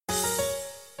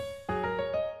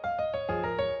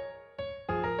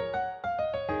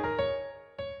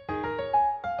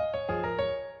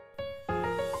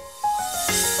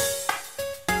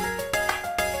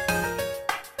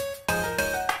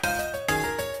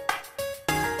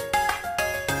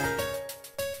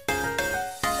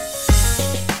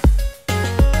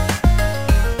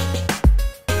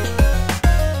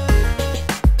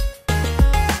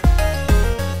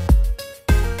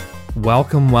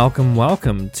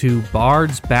welcome to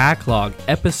Bard's Backlog,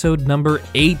 episode number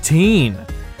 18.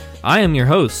 I am your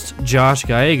host, Josh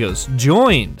Gallegos,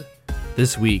 joined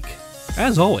this week,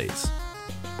 as always,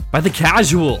 by the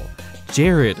casual,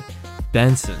 Jared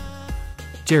Benson.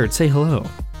 Jared, say hello.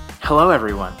 Hello,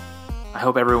 everyone. I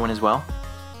hope everyone is well.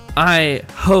 I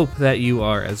hope that you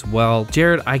are as well.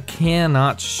 Jared, I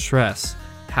cannot stress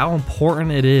how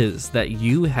important it is that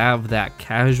you have that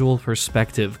casual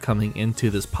perspective coming into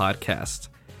this podcast.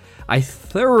 I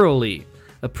thoroughly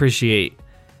appreciate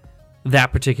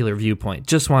that particular viewpoint.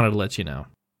 Just wanted to let you know.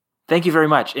 Thank you very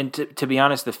much. And to be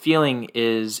honest, the feeling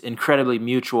is incredibly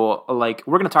mutual. Like,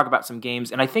 we're going to talk about some games,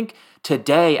 and I think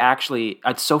today, actually,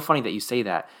 it's so funny that you say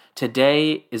that.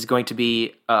 Today is going to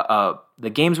be the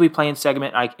games we play in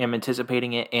segment. I am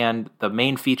anticipating it, and the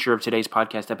main feature of today's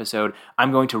podcast episode,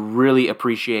 I'm going to really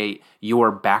appreciate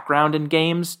your background in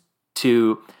games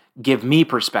to give me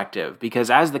perspective,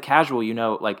 because as the casual, you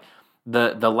know, like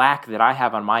the lack that I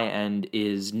have on my end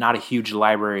is not a huge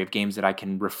library of games that I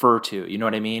can refer to. You know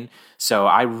what I mean? So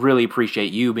I really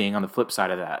appreciate you being on the flip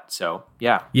side of that. So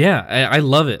yeah. Yeah, I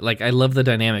love it. Like, I love the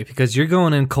dynamic because you're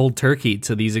going in cold turkey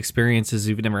to these experiences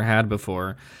you've never had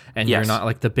before, and Yes. You're not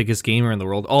like the biggest gamer in the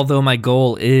world. Although my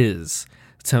goal is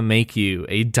to make you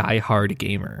a diehard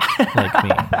gamer like me.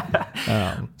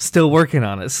 Still working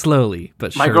on it slowly,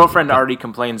 but My surely. girlfriend already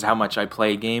complains how much I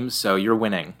play games, so you're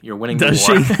winning. You're winning the Does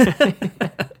war.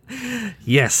 she?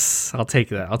 Yes, I'll take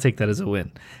that. I'll take that as a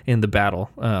win in the battle.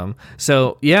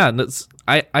 So yeah,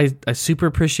 I super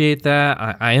appreciate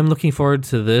that. I am looking forward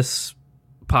to this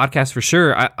podcast for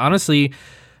sure. Honestly,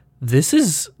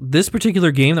 this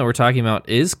particular game that we're talking about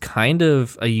is kind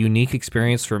of a unique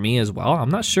experience for me as well. I'm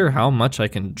not sure how much I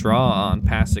can draw on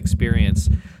past experience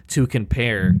to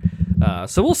compare.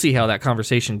 So we'll see how that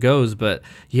conversation goes. But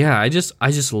yeah, I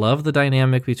just love the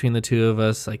dynamic between the two of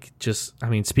us. Like,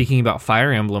 speaking about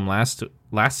Fire Emblem last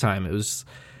time, it was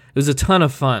a ton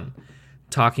of fun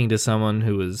talking to someone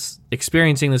who was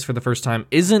experiencing this for the first time,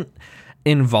 isn't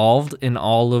involved in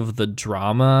all of the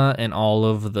drama and all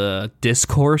of the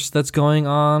discourse that's going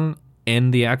on in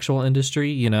the actual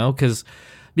industry, you know, because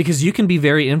you can be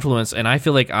very influenced, and I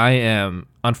feel like I am,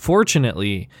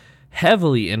 unfortunately,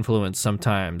 heavily influenced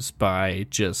sometimes by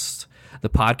just the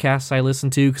podcasts I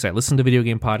listen to, because I listen to video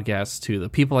game podcasts, to the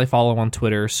people I follow on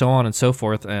Twitter, so on and so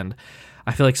forth, and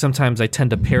I feel like sometimes I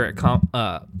tend to parrot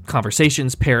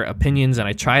conversations, parrot opinions, and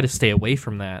I try to stay away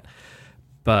from that.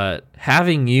 But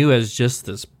having you as just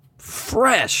this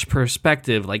fresh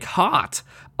perspective, like hot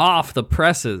off the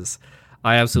presses,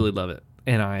 I absolutely love it.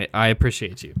 And I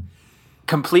appreciate you.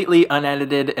 Completely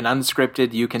unedited and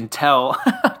unscripted, you can tell,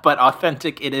 but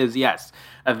authentic it is, yes.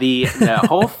 The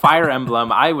whole Fire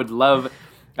Emblem, I would love...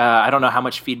 I don't know how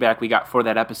much feedback we got for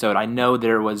that episode. I know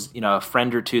there was, a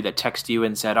friend or two that texted you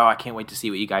and said, "Oh, I can't wait to see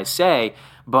what you guys say."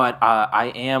 But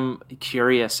I am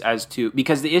curious as to,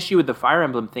 because the issue with the Fire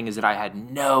Emblem thing is that I had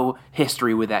no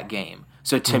history with that game.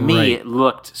 So to me, it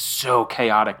looked so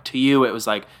chaotic. To you, it was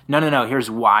like, no, here's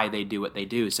why they do what they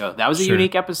do. So that was a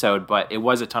unique episode, but it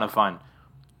was a ton of fun.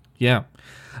 Yeah.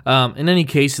 In any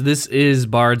case, this is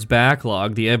Bard's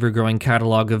Backlog, the ever-growing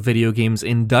catalog of video games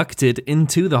inducted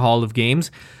into the Hall of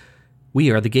Games. We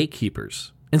are the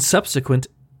gatekeepers and subsequent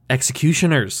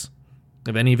executioners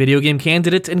of any video game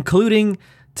candidate, including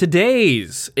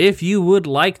today's. If you would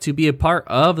like to be a part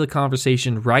of the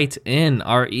conversation, write in.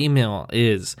 Our email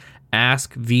is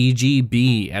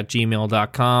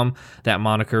askvgb@gmail.com. That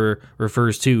moniker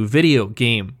refers to Video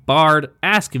Game Bard.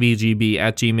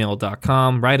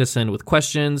 askvgb@gmail.com. Write us in with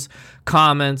questions,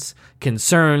 comments,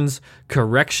 concerns,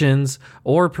 corrections,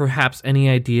 or perhaps any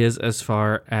ideas as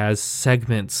far as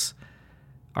segments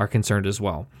are concerned as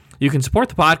well. You can support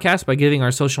the podcast by giving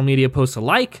our social media posts a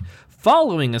like,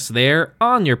 following us there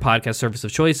on your podcast service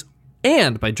of choice,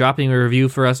 and by dropping a review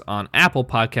for us on Apple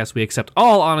Podcasts. We accept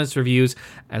all honest reviews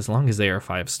as long as they are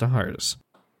 5 stars.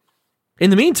 In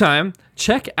the meantime,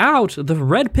 check out the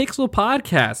Red Pixel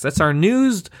Podcast. That's our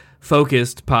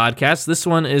news-focused podcast. This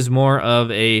one is more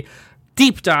of a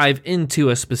deep dive into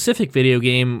a specific video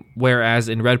game, whereas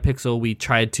in Red Pixel, we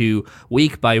tried to,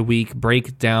 week by week,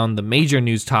 break down the major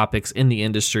news topics in the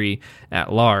industry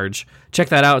at large. Check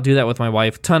that out. Do that with my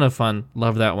wife. Ton of fun.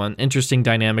 Love that one. Interesting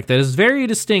dynamic that is very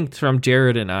distinct from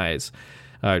Jared and I's.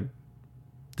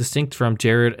 Distinct from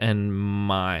Jared and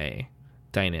my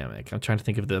dynamic. I'm trying to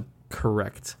think of the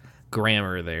correct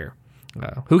grammar there.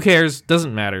 Who cares?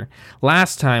 Doesn't matter.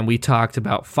 Last time we talked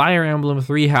about Fire Emblem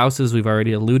Three Houses. We've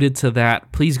already alluded to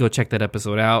that. Please go check that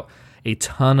episode out. A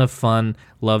ton of fun.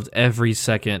 Loved every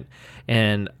second.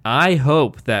 And I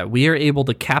hope that we are able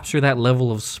to capture that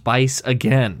level of spice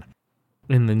again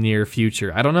in the near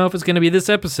future. I don't know if it's going to be this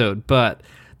episode, but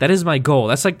that is my goal.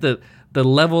 That's like the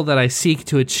level that I seek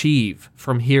to achieve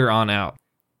from here on out,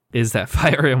 is that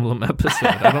Fire Emblem episode.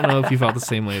 I don't know if you felt the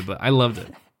same way, but I loved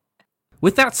it.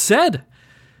 With that said,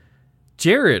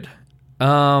 Jared,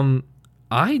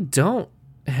 I don't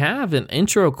have an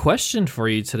intro question for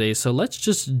you today, so let's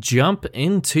just jump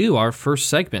into our first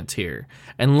segment here.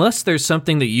 Unless there's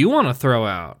something that you want to throw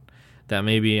out that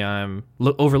maybe I'm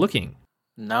overlooking.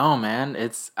 No, man,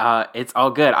 it's all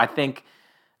good. I think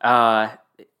I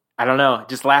don't know.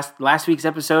 Just last week's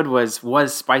episode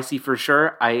was spicy for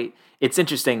sure. It's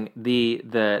interesting the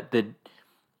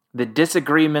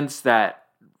disagreements that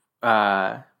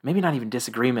maybe not even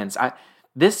disagreements.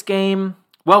 This game.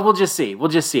 Well, we'll just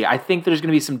see. I think there's going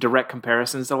to be some direct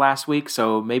comparisons to last week,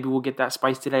 so maybe we'll get that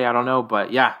spice today. I don't know,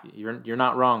 but yeah, you're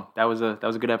not wrong. That was a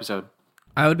good episode.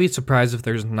 I would be surprised if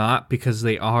there's not, because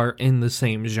they are in the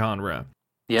same genre.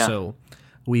 Yeah. So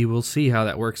we will see how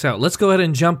that works out. Let's go ahead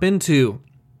and jump into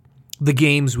the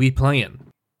games we play in.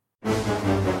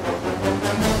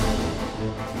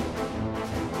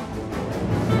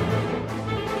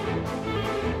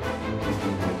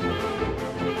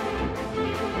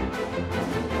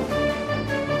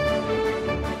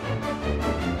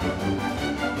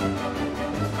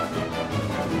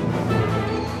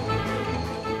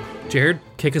 Jared,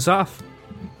 kick us off.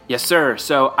 Yes, sir.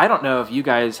 So I don't know if you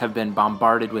guys have been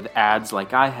bombarded with ads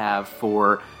like I have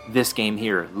for this game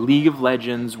here, League of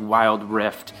Legends Wild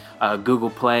Rift. Google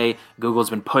Play. Google's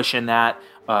been pushing that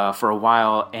for a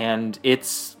while, and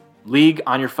it's League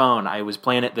on your phone. I was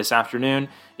playing it this afternoon.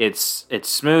 It's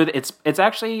smooth. It's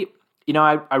actually,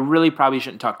 I really probably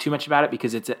shouldn't talk too much about it,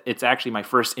 because it's actually my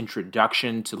first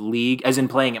introduction to League, as in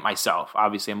playing it myself.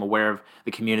 Obviously, I'm aware of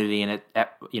the community, and it,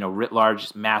 writ large,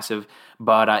 is massive,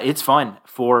 but it's fun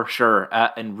for sure,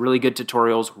 and really good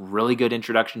tutorials, really good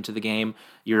introduction to the game.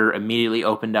 You're immediately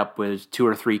opened up with 2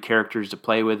 or 3 characters to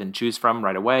play with and choose from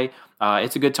right away.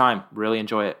 It's a good time. Really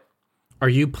enjoy it. Are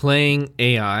you playing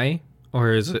AI,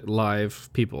 or is it live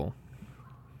people?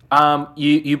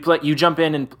 You jump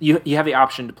in and you have the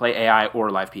option to play AI or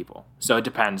live people. So it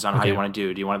depends on how you want to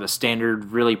do. Do you want the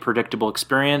standard, really predictable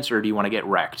experience, or do you want to get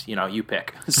wrecked? You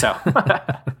pick. So.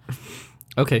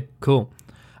 Okay, cool.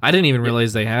 I didn't even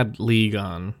realize they had League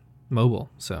on mobile.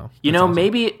 So awesome.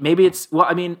 maybe it's, well,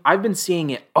 I mean, I've been seeing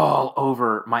it all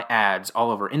over my ads,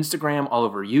 all over Instagram, all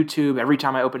over YouTube. Every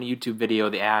time I open a YouTube video,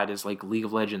 the ad is like League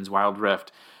of Legends Wild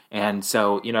Rift. And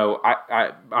so,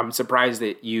 I'm surprised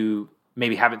that you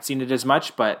maybe haven't seen it as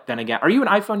much, but then again, are you an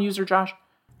iPhone user, Josh?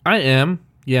 I am,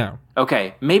 yeah.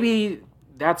 Okay, maybe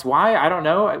that's why, I don't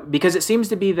know, because it seems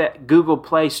to be that Google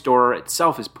Play Store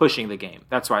itself is pushing the game.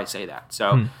 That's why I say that.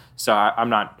 So I'm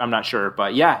not sure,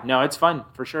 but yeah, no, it's fun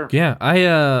for sure.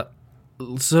 Yeah,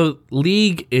 so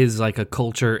League is like a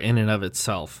culture in and of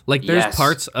itself. Like there's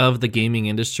parts of the gaming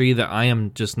industry that I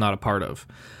am just not a part of.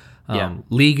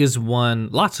 League is one.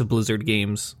 Lots of Blizzard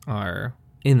games are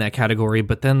in that category,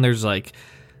 but then there's like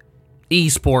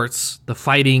esports, the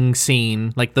fighting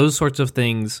scene, like those sorts of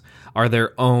things are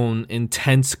their own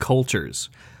intense cultures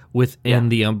within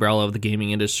the umbrella of the gaming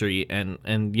industry.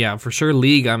 And yeah, for sure,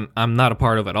 League I'm not a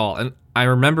part of at all. And I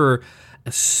remember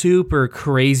a super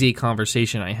crazy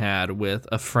conversation I had with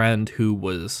a friend who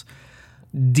was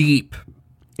deep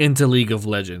into League of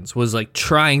Legends, was like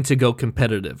trying to go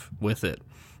competitive with it,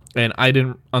 and I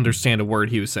didn't understand a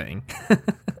word he was saying.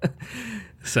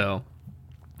 So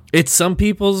it's some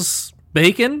people's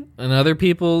bacon and other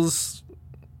people's,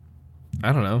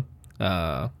 I don't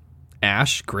know,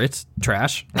 ash, grit,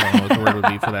 trash. I don't know what the word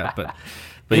would be for that, but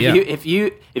if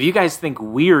you guys think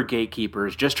we're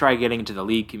gatekeepers, just try getting into the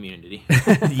League community.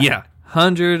 Yeah,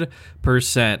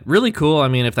 100%. Really cool. I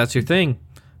mean, if that's your thing,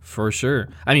 for sure.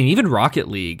 I mean, even Rocket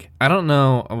League. I don't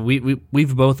know.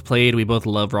 We've both played. We both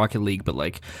love Rocket League, but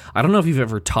like, I don't know if you've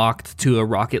ever talked to a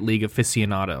Rocket League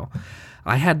aficionado.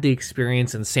 I had the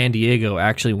experience in San Diego,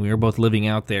 actually, when we were both living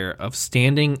out there, of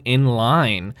standing in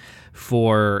line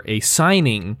for a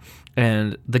signing,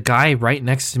 and the guy right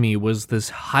next to me was this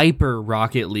hyper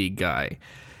Rocket League guy.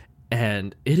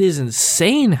 And it is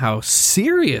insane how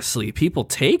seriously people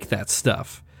take that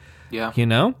stuff. Yeah.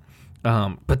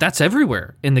 But that's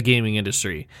everywhere in the gaming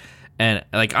industry. And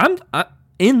like I'm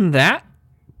in that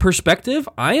perspective,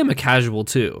 I am a casual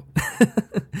too.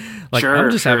 Like I'm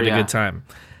just having a good time.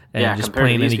 And just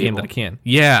playing any game that I can.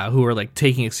 Yeah, who are like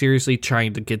taking it seriously,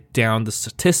 trying to get down the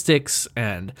statistics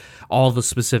and all the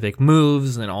specific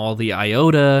moves and all the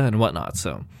iota and whatnot.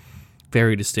 So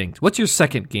very distinct. What's your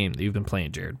second game that you've been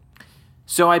playing, Jared?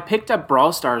 So I picked up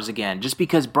Brawl Stars again, just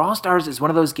because Brawl Stars is one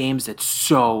of those games that's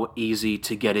so easy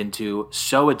to get into,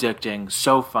 so addicting,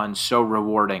 so fun, so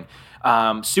rewarding.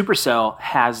 Supercell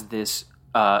has this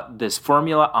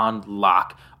formula on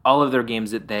lock. All of their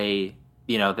games that they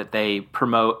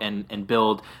promote and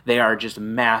build, they are just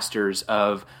masters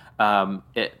of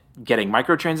getting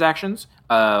microtransactions,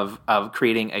 of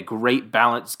creating a great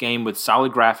balanced game with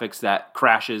solid graphics that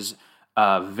crashes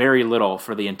very little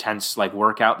for the intense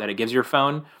workout that it gives your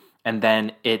phone. And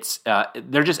then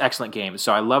they're just excellent games.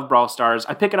 So I love Brawl Stars.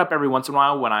 I pick it up every once in a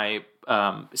while when I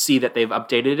see that they've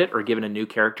updated it or given put a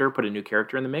new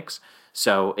character in the mix.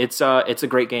 So it's a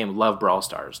great game. Love Brawl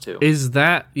Stars too. Is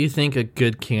that, you think, a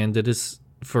good candidate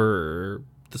for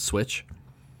the Switch?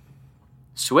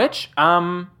 Switch?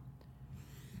 Yes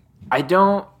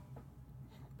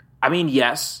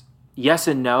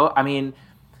and no.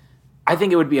 I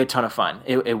think it would be a ton of fun.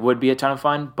 It would be a ton of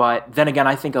fun, but then again,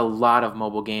 I think a lot of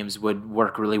mobile games would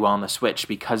work really well on the Switch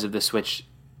because of the Switch,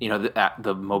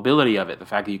 the mobility of it, the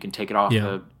fact that you can take it off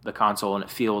the console and it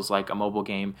feels like a mobile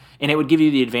game, and it would give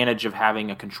you the advantage of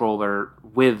having a controller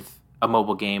with a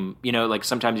mobile game.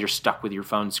 Sometimes you're stuck with your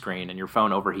phone screen and your phone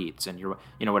overheats and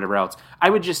whatever else. I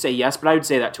would just say yes, but I would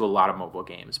say that to a lot of mobile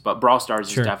games. But Brawl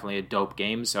Stars is definitely a dope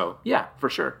game, so yeah, for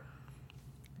sure.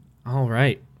 All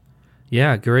right.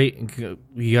 Yeah, great.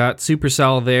 You got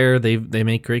Supercell there. They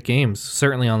make great games,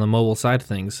 certainly on the mobile side of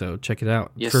things, so check it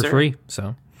out for free.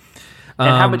 So, and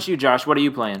how about you, Josh? What are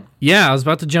you playing? Yeah, I was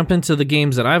about to jump into the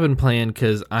games that I've been playing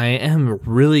because I am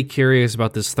really curious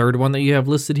about this third one that you have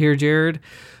listed here, Jared,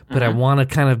 but I want to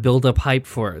kind of build up hype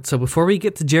for it. So before we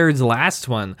get to Jared's last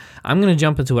one, I'm going to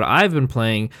jump into what I've been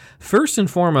playing. First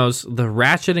and foremost, the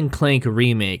Ratchet & Clank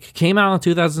remake came out in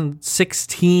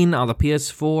 2016 on the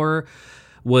PS4,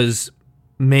 was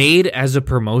made as a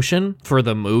promotion for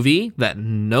the movie that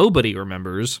nobody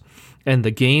remembers, and the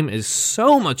game is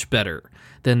so much better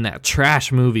than that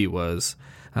trash movie was.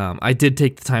 I did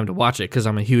take the time to watch it because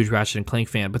I'm a huge Ratchet & Clank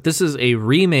fan, but this is a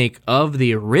remake of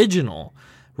the original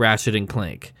Ratchet &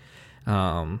 Clank.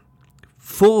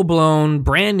 Full-blown,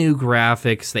 brand new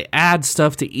graphics. They add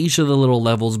stuff to each of the little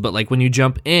levels, but when you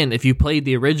jump in, if you played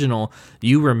the original,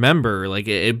 you remember,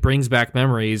 it brings back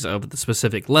memories of the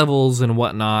specific levels and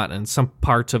whatnot, and some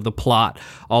parts of the plot,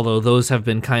 although those have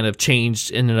been kind of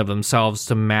changed in and of themselves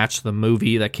to match the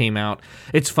movie that came out.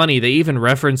 It's funny, they even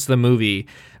reference the movie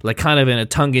kind of in a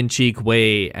tongue-in-cheek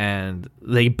way, and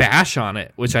they bash on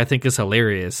it, which I think is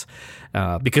hilarious.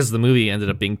 Because the movie ended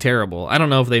up being terrible. I don't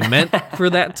know if they meant for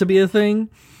that to be a thing,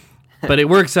 but it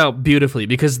works out beautifully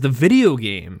because the video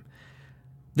game,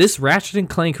 this Ratchet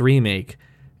 & Clank remake,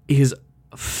 is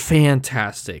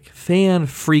fantastic.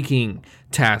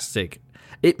 Fan-freaking-tastic.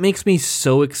 It makes me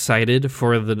so excited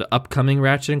for the upcoming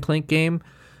Ratchet & Clank game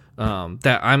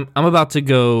that I'm about to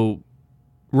go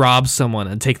rob someone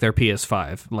and take their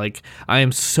PS5. I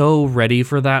am so ready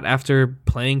for that after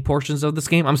playing portions of this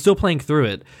game. I'm still playing through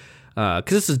it. Because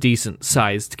this is a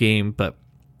decent-sized game, but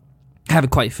I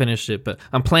haven't quite finished it, but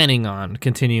I'm planning on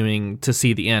continuing to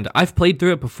see the end. I've played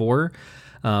through it before,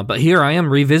 but here I am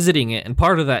revisiting it, and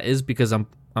part of that is because I'm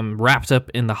wrapped up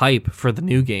in the hype for the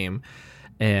new game,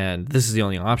 and this is the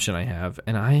only option I have,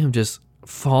 and I am just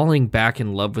falling back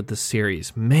in love with the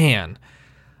series. Man,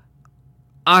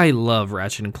 I love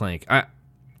Ratchet & Clank.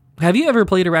 Have you ever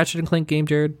played a Ratchet & Clank game,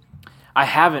 Jared? I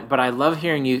haven't, but I love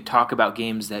hearing you talk about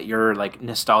games that you're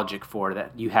nostalgic for,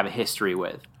 that you have a history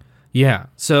with. Yeah,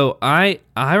 so I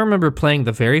remember playing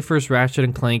the very first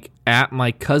Ratchet & Clank at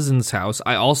my cousin's house.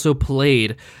 I also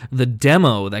played the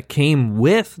demo that came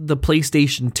with the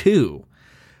PlayStation 2.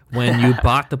 When you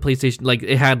bought the PlayStation,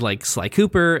 it had Sly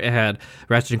Cooper, it had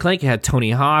Ratchet & Clank, it had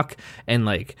Tony Hawk, and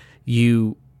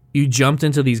you jumped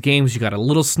into these games, you got a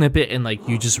little snippet, and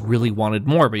you just really wanted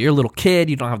more, but you're a little kid,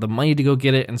 you don't have the money to go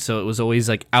get it, and so it was always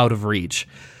out of reach.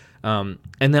 And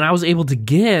then I was able to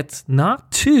get, not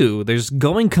 2, there's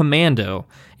Going Commando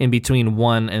in between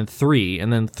 1 and 3,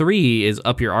 and then 3 is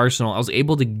Up Your Arsenal. I was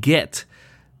able to get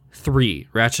 3,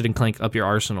 Ratchet & Clank Up Your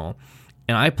Arsenal,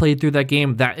 and I played through that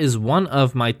game. That is one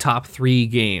of my top 3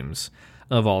 games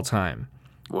of all time.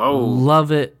 Whoa.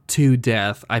 Love it to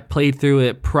death. I played through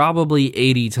it probably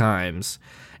 80 times.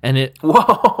 And it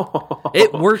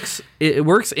works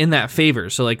in that favor.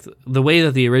 So the way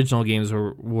that the original games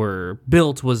were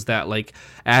built was that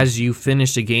as you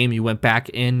finished a game, you went back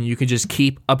in, you could just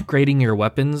keep upgrading your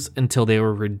weapons until they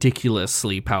were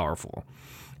ridiculously powerful.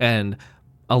 And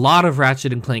a lot of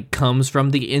Ratchet & Clank comes from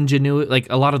the ingenuity,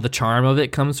 a lot of the charm of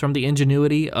it comes from the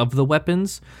ingenuity of the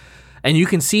weapons. And you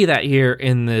can see that here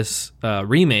in this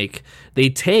remake. They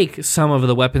take some of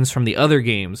the weapons from the other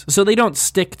games. So they don't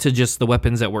stick to just the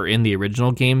weapons that were in the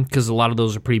original game, because a lot of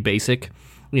those are pretty basic.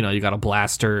 You know, you got a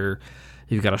blaster,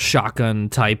 you've got a shotgun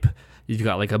type, you've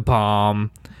got like a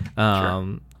bomb.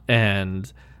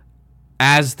 And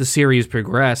as the series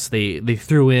progressed, they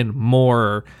threw in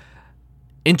more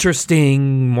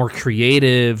interesting, more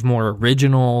creative, more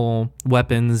original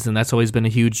weapons, and that's always been a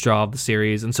huge draw of the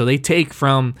series. And so they take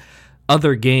from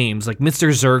other games, like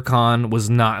Mr. Zircon was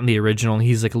not in the original, and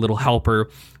he's like a little helper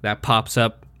that pops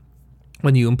up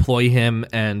when you employ him,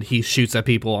 and he shoots at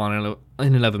people in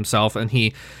and of himself, and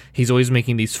he's always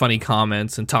making these funny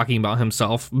comments and talking about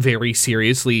himself very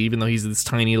seriously, even though he's this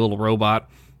tiny little robot.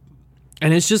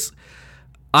 And it's just,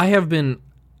 I have been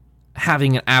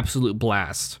having an absolute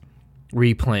blast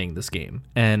replaying this game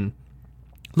and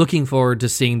looking forward to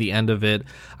seeing the end of it.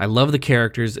 I love the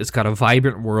characters. It's got a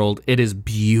vibrant world. It is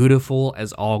beautiful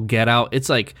as all get out. It's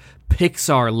like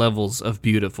Pixar levels of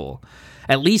beautiful,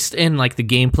 at least in like the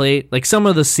gameplay. Like some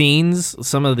of the scenes,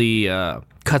 some of the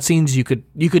cutscenes,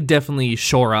 you could definitely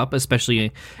shore up,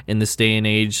 especially in this day and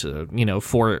age.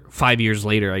 4-5 years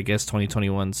later, I guess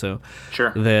 2021. So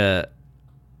sure,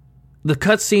 the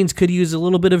cutscenes could use a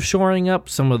little bit of shoring up.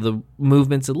 Some of the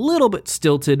movements a little bit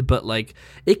stilted, but like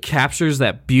it captures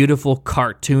that beautiful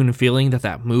cartoon feeling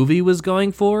that movie was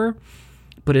going for,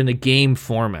 but in a game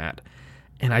format.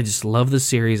 And I just love the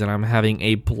series, and I'm having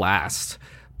a blast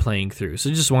playing through.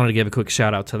 So just wanted to give a quick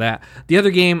shout out to that. The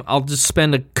other game I'll just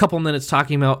spend a couple minutes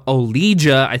talking about,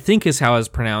 Olija, I think is how it's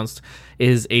pronounced,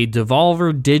 is a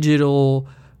Devolver Digital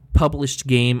published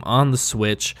game on the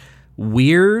Switch.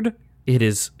 Weird. It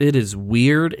is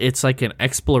weird. It's like an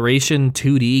exploration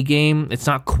 2D game. It's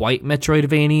not quite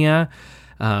Metroidvania.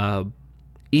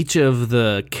 Each of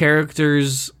the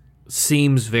characters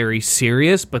seems very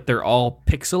serious, but they're all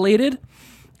pixelated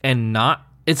and not.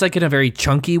 It's like in a very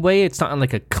chunky way. It's not in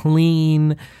like a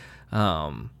clean,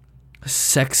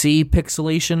 sexy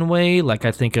pixelation way. Like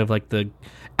I think of like the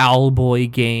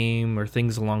Owlboy game or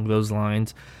things along those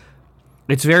lines.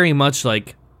 It's very much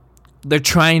like they're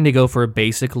trying to go for a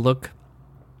basic look,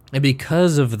 and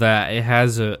because of that, it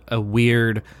has a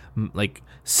weird like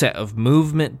set of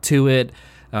movement to it,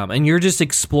 and you're just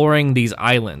exploring these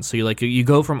islands. So you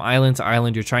go from island to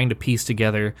island. You're trying to piece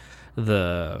together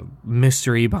the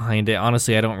mystery behind it.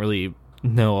 Honestly, I don't really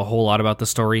know a whole lot about the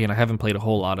story, and I haven't played a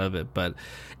whole lot of it, but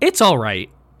it's all right.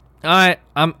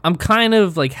 I'm kind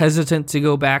of like hesitant to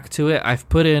go back to it. I've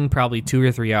put in probably 2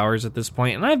 or 3 hours at this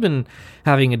point, and I've been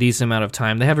having a decent amount of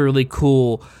time. They have a really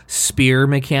cool spear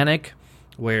mechanic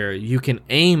where you can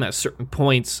aim at certain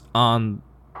points on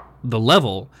the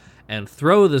level and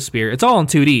throw the spear. It's all in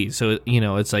 2D, so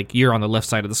it's like you're on the left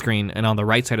side of the screen, and on the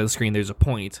right side of the screen there's a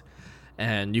point,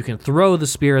 and you can throw the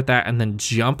spear at that and then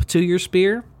jump to your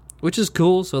spear, which is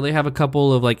cool. So they have a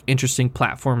couple of like interesting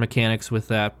platform mechanics with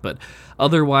that, but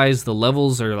otherwise the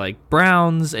levels are like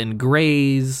browns and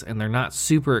grays, and they're not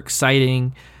super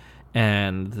exciting,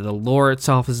 and the lore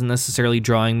itself isn't necessarily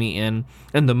drawing me in.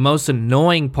 And the most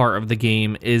annoying part of the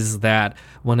game is that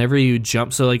whenever you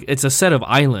jump, so like it's a set of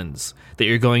islands that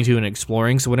you're going to and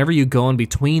exploring, so whenever you go in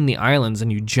between the islands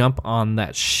and you jump on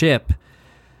that ship,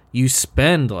 you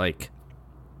spend like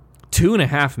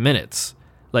 2.5 minutes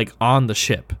like on the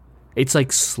ship. It's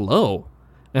like slow,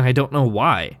 and I don't know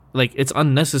why. Like it's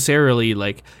unnecessarily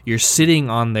like you're sitting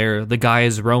on there, the guy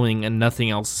is rowing, and nothing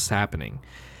else is happening.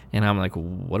 And I'm like,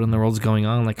 what in the world's going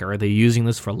on? Like, are they using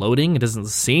this for loading? It doesn't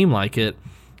seem like it.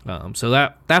 So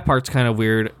that part's kind of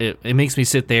weird. It makes me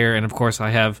sit there, and of course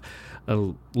I have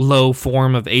a low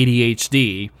form of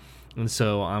ADHD, and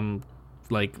so I'm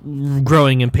like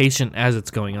growing impatient as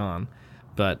it's going on.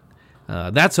 But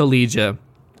that's Olija.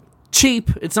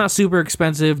 Cheap. It's not super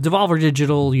expensive. Devolver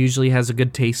Digital usually has a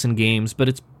good taste in games,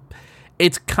 but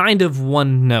it's kind of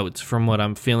one note from what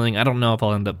I'm feeling. I don't know if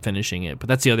I'll end up finishing it, but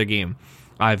that's the other game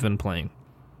I've been playing.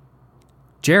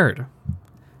 Jared,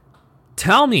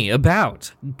 tell me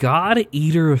about God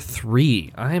Eater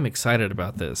 3. I am excited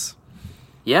about this.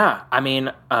 Yeah, I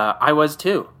mean, I was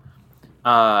too.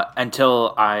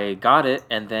 Until I got it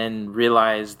and then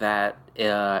realized that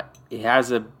it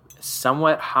has a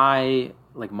somewhat high,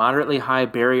 like moderately high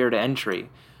barrier to entry.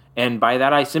 And by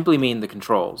that, I simply mean the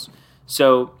controls.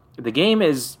 So the game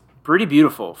is pretty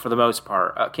beautiful for the most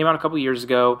part. Came out a couple years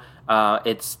ago.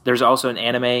 There's also an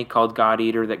anime called God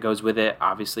Eater that goes with it.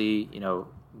 Obviously,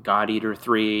 God Eater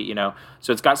 3,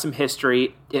 So it's got some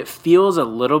history. It feels a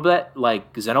little bit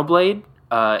like Xenoblade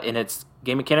in its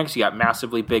game mechanics. You got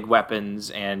massively big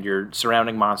weapons, and you're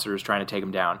surrounding monsters trying to take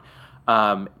them down.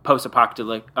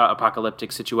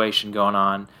 Post-apocalyptic situation going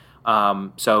on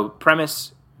So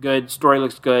premise good, story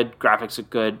looks good, graphics look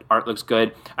good, art looks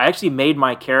good. I actually made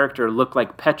my character look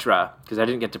like Petra because I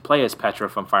didn't get to play as Petra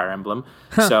from Fire Emblem.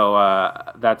 So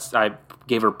I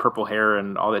gave her purple hair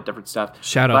and all that different stuff.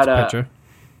 Shout out to Petra.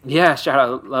 Yeah,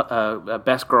 shout out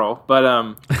best girl.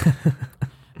 But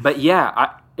but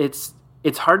yeah, it's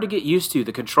hard to get used to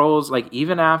the controls. Like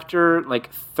even after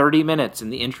like 30 minutes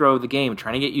in the intro of the game,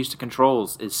 trying to get used to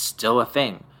controls is still a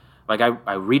thing. Like I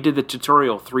redid the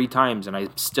tutorial 3 times and I'm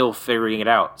still figuring it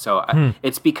out. So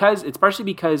it's partially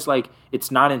because like it's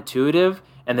not intuitive,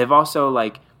 and they've also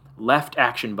like left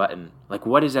action button. Like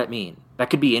what does that mean? That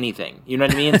could be anything. You know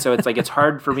what I mean? So it's like it's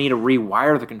hard for me to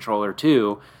rewire the controller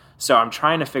too. So I'm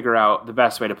trying to figure out the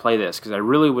best way to play this because I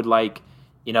really would like,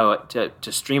 to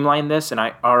streamline this, and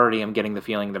I already am getting the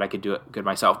feeling that I could do it good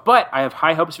myself. But I have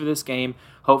high hopes for this game.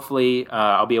 Hopefully,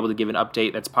 I'll be able to give an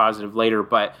update that's positive later.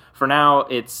 But for now,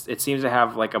 it seems to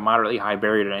have like a moderately high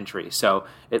barrier to entry. So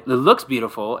it looks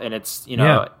beautiful, and it's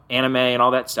anime and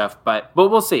all that stuff. But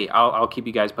we'll see. I'll keep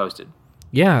you guys posted.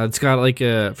 Yeah, it's got like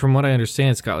from what I understand,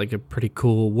 it's got like a pretty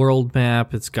cool world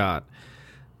map. It's got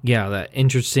that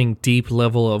interesting deep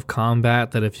level of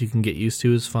combat that if you can get used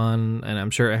to is fun, and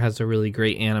I'm sure it has a really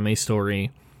great anime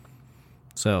story.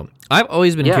 So I've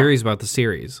always been curious about the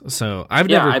series. So I've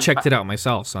never checked it out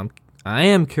myself. So I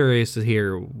am curious to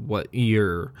hear what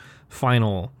your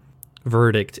final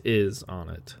verdict is on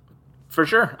it. For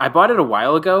sure. I bought it a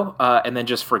while ago and then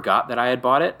just forgot that I had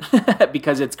bought it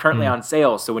because it's currently on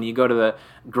sale. So when you go to the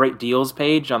great deals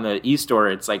page on the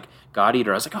eStore, it's like God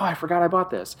Eater. I was like, oh, I forgot I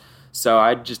bought this. So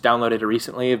I just downloaded it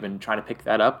recently. I've been trying to pick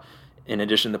that up in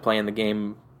addition to playing the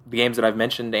games that I've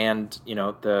mentioned and,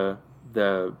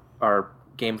 our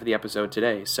game for the episode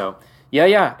today. So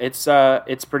yeah,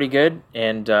 it's pretty good,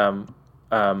 and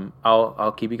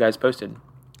I'll keep you guys posted.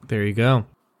 There you go.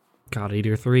 God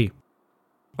Eater 3.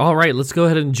 All right, let's go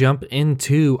ahead and jump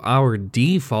into our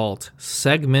default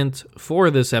segment for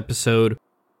this episode.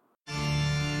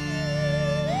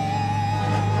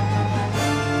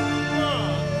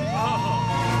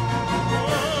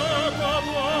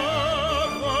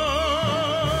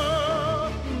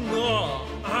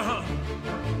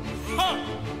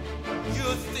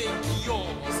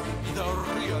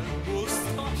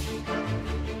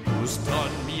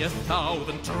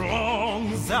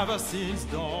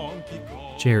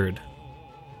 Jared,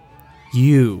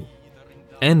 you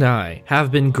and I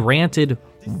have been granted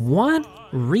one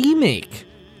remake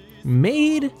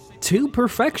made to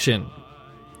perfection.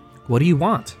 What do you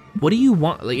want? What do you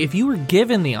want? Like, if you were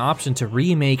given the option to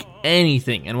remake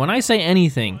anything, and when I say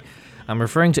anything, I'm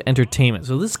referring to entertainment.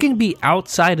 So this can be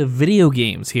outside of video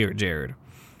games here, Jared.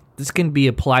 This can be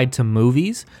applied to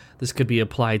movies. This could be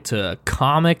applied to a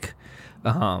comic.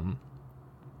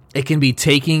 It can be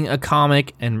taking a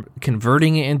comic and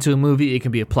converting it into a movie. It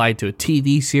can be applied to a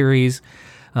TV series.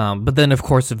 But then, of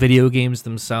course, the video games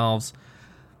themselves.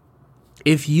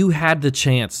 If you had the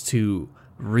chance to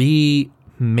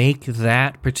remake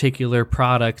that particular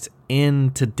product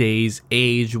in today's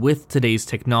age with today's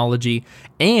technology,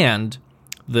 and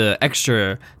the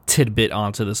extra tidbit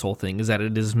onto this whole thing is that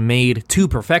it is made to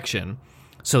perfection.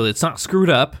 So it's not screwed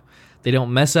up. They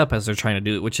don't mess up as they're trying to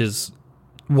do it, which is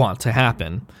want to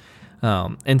happen.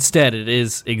 Instead, it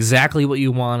is exactly what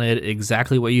you wanted,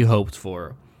 exactly what you hoped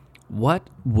for. What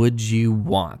would you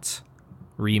want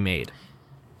remade?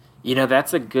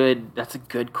 That's a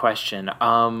good question.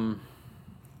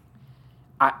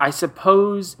 I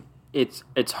suppose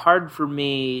it's hard for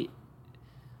me.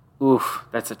 Oof,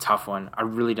 that's a tough one. I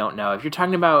really don't know. If you're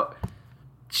talking about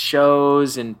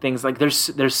shows and things like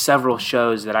there's several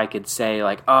shows that I could say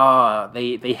like, oh,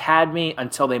 they had me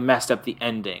until they messed up the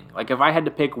ending. Like if I had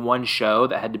to pick one show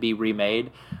that had to be remade,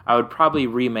 I would probably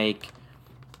remake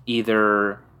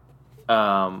either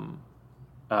I'm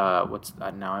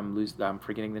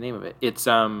forgetting the name of it. It's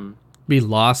be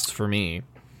Lost for me.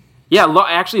 Yeah,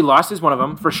 actually Lost is one of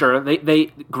them for sure. They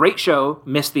great show,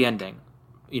 missed the ending,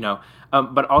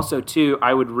 but also too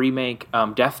I would remake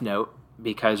Death Note,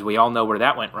 because we all know where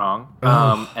that went wrong.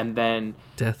 And then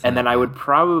I would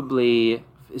probably,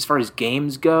 as far as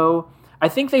games go, I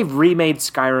think they've remade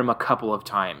Skyrim a couple of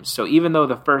times. So even though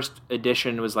the first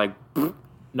edition was like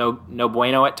no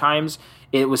bueno at times,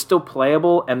 it was still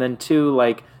playable. And then two,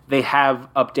 like they have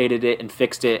updated it and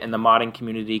fixed it, and the modding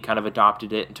community kind of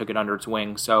adopted it and took it under its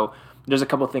wing. So there's a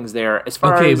couple of things there. As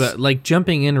far as but like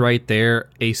jumping in right there,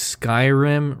 a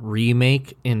Skyrim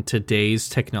remake in today's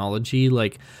technology,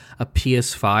 like a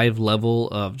PS5 level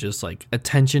of just like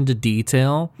attention to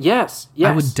detail. Yes.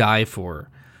 I would die for.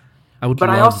 But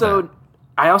I also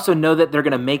know that they're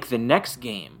going to make the next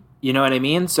game You know what I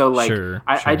mean? So like, Sure.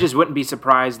 I just wouldn't be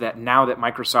surprised that now that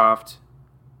Microsoft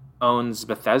owns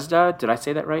Bethesda, did I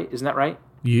say that right? Isn't that right?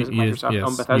 Doesn't Microsoft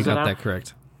own Bethesda you got now? that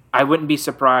correct. I wouldn't be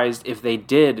surprised if they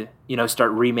did,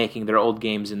 start remaking their old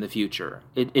games in the future.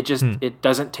 It just it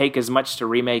doesn't take as much to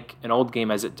remake an old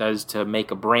game as it does to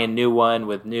make a brand new one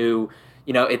with new,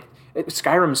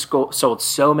 Skyrim sold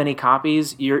so many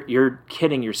copies. You're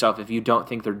kidding yourself if you don't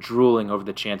think they're drooling over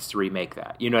the chance to remake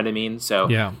that. You know what I mean? So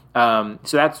yeah.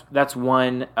 So that's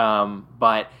one.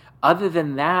 But other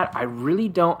than that, I really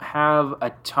don't have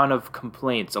a ton of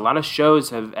complaints. A lot of shows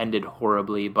have ended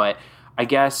horribly, but I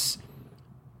guess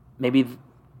maybe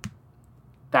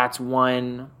that's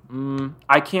one.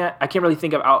 I can't really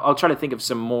think of. I'll try to think of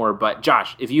some more. But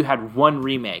Josh, if you had one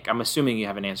remake, I'm assuming you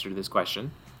have an answer to this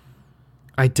question.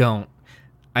 I don't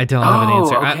have an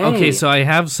answer. Okay. Okay, so I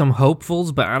have some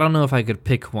hopefuls, but I don't know if I could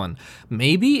pick one.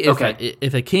 Maybe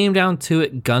if it came down to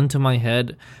it, gun to my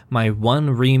head, my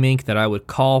one remake that I would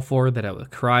call for, that I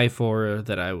would cry for,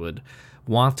 that I would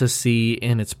want to see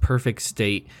in its perfect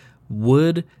state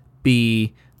would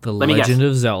be The Legend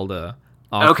of Zelda: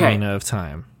 Ocarina of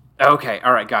Time. Okay,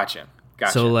 all right, gotcha.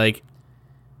 So like,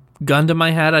 gun to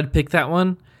my head, I'd pick that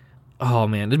one. Oh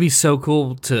man, it'd be so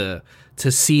cool to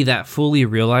see that fully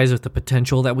realized with the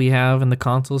potential that we have in the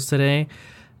consoles today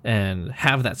and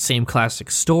have that same classic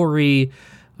story.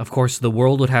 Of course, the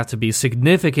world would have to be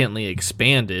significantly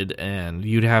expanded and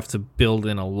you'd have to build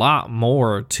in a lot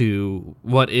more to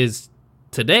what is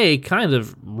today kind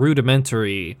of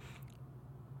rudimentary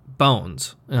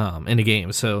bones in a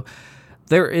game. So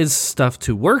there is stuff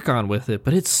to work on with it,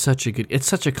 but it's such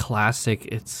a classic.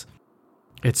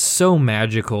 It's so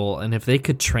magical, and if they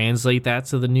could translate that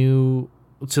to the new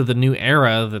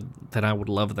era, that I would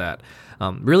love that.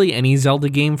 Really, any Zelda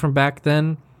game from back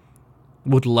then,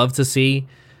 would love to see.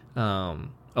 A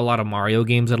lot of Mario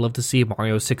games I'd love to see.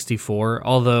 Mario 64,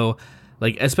 although,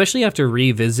 like, especially after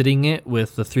revisiting it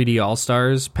with the 3D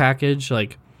All-Stars package,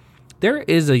 like, there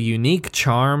is a unique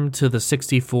charm to the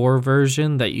 64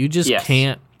 version that you just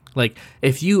can't. Like,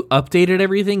 if you updated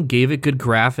everything, gave it good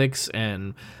graphics,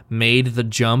 and made the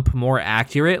jump more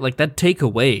accurate, like, that'd take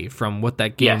away from what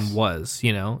that game was,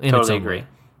 Totally agree.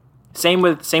 Same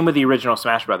with the original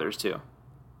Smash Brothers, too.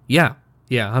 Yeah,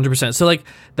 100%. So, like,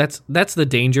 that's the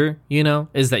danger,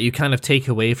 is that you kind of take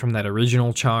away from that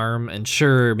original charm, and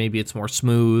sure, maybe it's more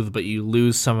smooth, but you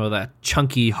lose some of that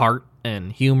chunky heart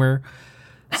and humor.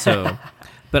 So...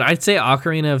 But I'd say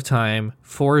Ocarina of Time,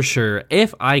 for sure.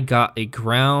 If I got a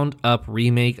ground-up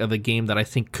remake of a game that I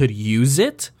think could use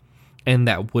it, and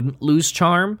that wouldn't lose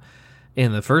charm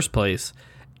in the first place,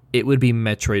 it would be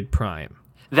Metroid Prime.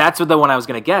 That's the one I was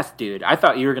going to guess, dude. I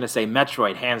thought you were going to say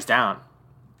Metroid, hands down.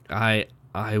 I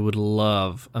would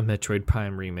love a Metroid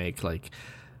Prime remake, like,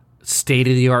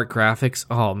 state-of-the-art graphics.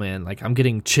 Oh, man, like, I'm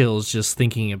getting chills just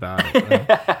thinking about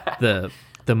it.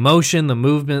 The motion, the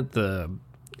movement, the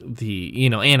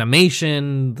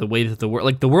animation, the way that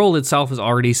the world itself is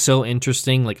already so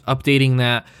interesting, like updating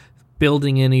that,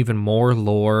 building in even more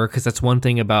lore, because that's one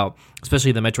thing about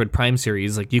especially the Metroid Prime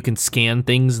series, like you can scan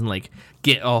things and like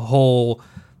get a whole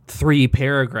 3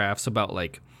 paragraphs about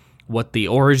like what the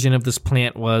origin of this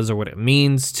plant was, or what it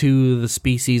means to the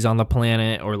species on the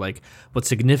planet, or like what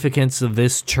significance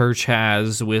this church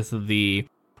has with the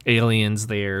aliens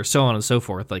there, so on and so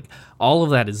forth. Like, all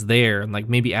of that is there, and like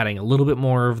maybe adding a little bit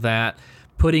more of that,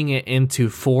 putting it into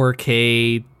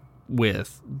 4K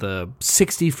with the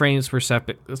 60 frames per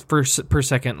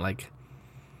second. Like,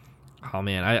 oh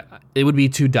man, it would be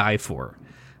to die for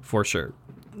sure.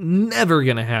 Never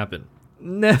gonna happen.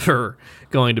 Never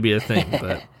going to be a thing,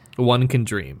 but one can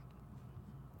dream.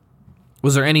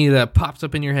 Was there any that popped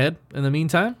up in your head in the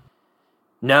meantime?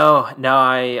 No.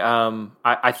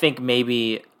 I think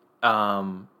maybe.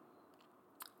 I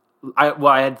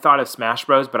had thought of Smash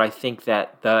Bros, but I think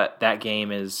that that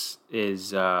game is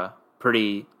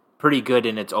pretty good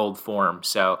in its old form.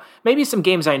 So maybe some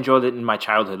games I enjoyed it in my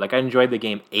childhood. Like I enjoyed the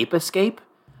game Ape Escape.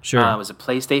 Sure, it was a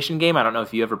PlayStation game. I don't know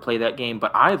if you ever played that game,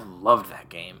 but I loved that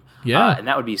game. Yeah, and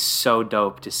that would be so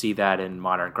dope to see that in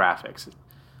modern graphics.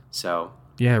 So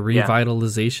yeah,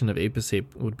 revitalization of Ape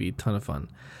Escape would be a ton of fun.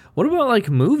 What about like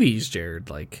movies,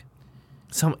 Jared? Like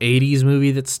some 80s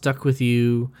movie that stuck with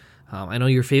you. I know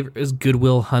your favorite is Good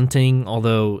Will Hunting,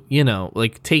 although,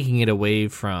 like taking it away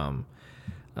from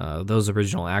those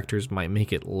original actors might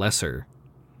make it lesser.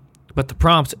 But the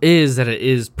prompt is that it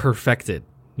is perfected,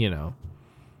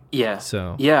 Yeah.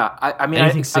 So yeah, I mean,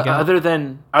 other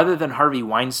than Harvey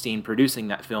Weinstein producing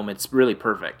that film, it's really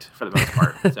perfect for the most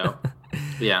part. So,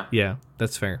 yeah. Yeah,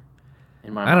 that's fair.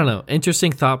 I don't know.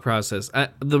 Interesting thought process.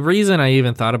 The reason I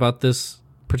even thought about this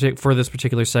for this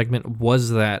particular segment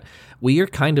was that we are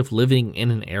kind of living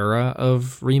in an era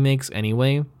of remakes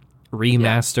anyway,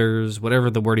 remasters, whatever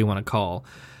the word you want to call,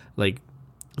 like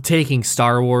taking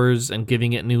Star Wars and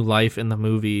giving it new life in the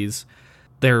movies.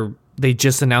 They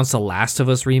just announced a Last of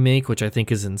Us remake, which I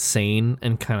think is insane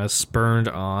and kind of spurned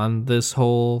on this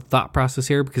whole thought process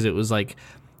here, because it was like,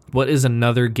 what is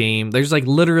another game? There's like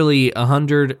literally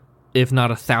 100, if not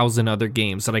 1,000 other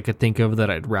games that I could think of that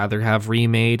I'd rather have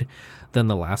remade than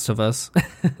The Last of Us.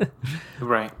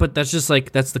 Right. But that's just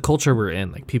like, that's the culture we're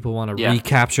in. Like, people want to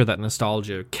recapture that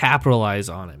nostalgia, capitalize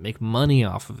on it, make money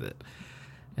off of it.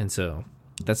 And so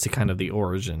that's the kind of the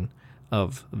origin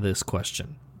of this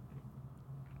question.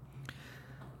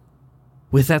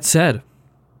 With that said,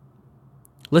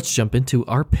 let's jump into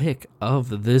our pick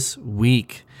of this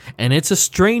week. And it's a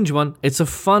strange one. It's a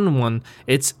fun one.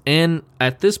 It's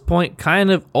at this point,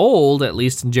 kind of old, at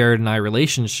least in Jared and my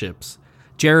relationship.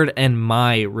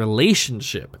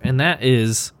 And that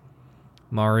is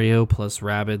Mario plus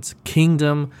Rabbids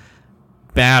Kingdom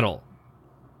Battle.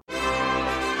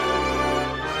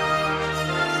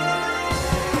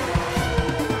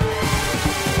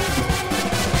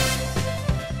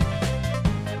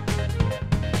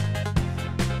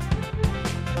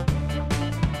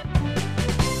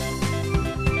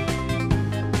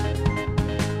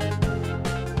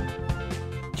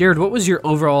 Jared, what was your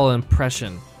overall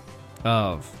impression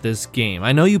of this game?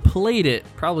 I know you played it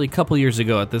probably a couple years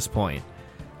ago at this point.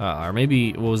 Or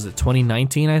maybe, what was it,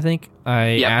 2019, I think?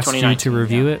 I asked you to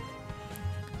review it.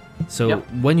 So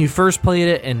when you first played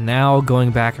it and now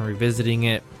going back and revisiting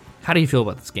it, how do you feel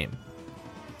about this game?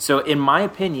 So in my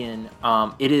opinion,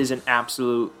 it is an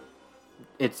absolute...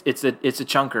 It's a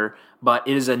chunker, but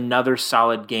it is another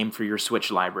solid game for your Switch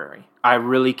library. I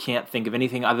really can't think of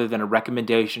anything other than a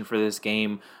recommendation for this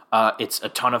game. It's a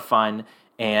ton of fun,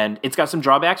 and it's got some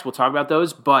drawbacks. We'll talk about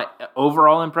those, but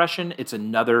overall impression, it's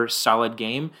another solid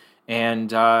game.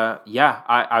 And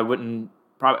I wouldn't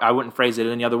phrase it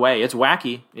any other way. It's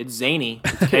wacky, it's zany,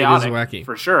 it's chaotic, it is wacky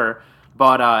for sure.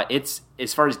 But it's,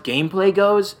 as far as gameplay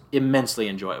goes, immensely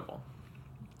enjoyable.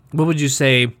 What would you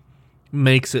say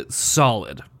makes it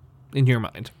solid in your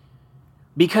mind?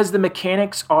 Because the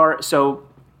mechanics are so...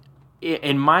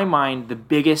 In my mind, the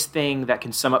biggest thing that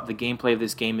can sum up the gameplay of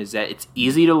this game is that it's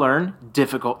easy to learn,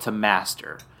 difficult to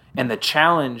master. And the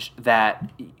challenge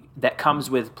that comes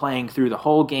with playing through the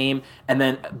whole game and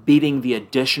then beating the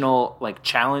additional like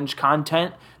challenge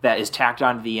content that is tacked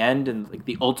on to the end, and like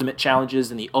the ultimate challenges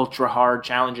and the ultra hard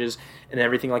challenges and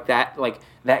everything like that. Like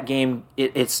that game,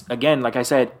 it's again, like I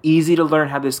said, easy to learn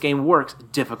how this game works,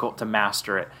 difficult to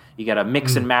master it. You got to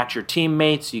mix and match your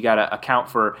teammates. You got to account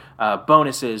for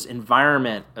bonuses,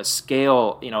 environment, a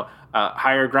scale,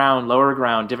 higher ground, lower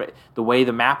ground, different, the way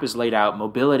the map is laid out,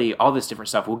 mobility, all this different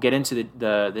stuff. We'll get into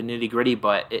the nitty gritty,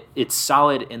 but it's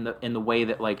solid in the way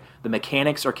that like the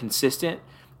mechanics are consistent,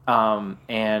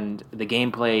 and the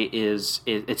gameplay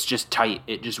it's just tight.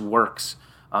 It just works.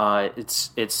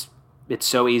 It's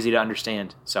so easy to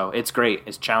understand. So it's great.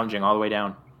 It's challenging all the way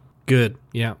down. Good.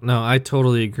 Yeah. No, I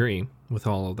totally agree with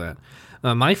all of that.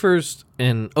 My first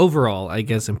and overall, I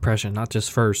guess, impression, not just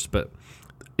first, but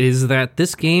is that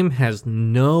this game has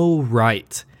no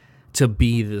right to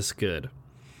be this good.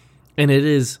 And it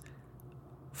is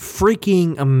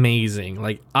freaking amazing.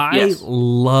 Like, I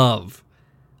love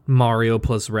Mario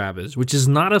plus Rabbids, which is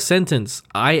not a sentence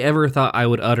I ever thought I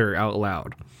would utter out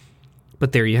loud.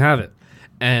 But there you have it.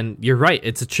 And you're right,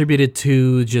 it's attributed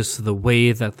to just the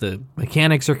way that the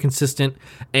mechanics are consistent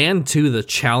and to the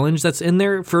challenge that's in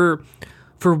there. For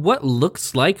what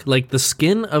looks like the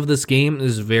skin of this game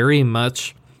is very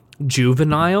much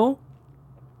juvenile.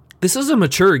 This is a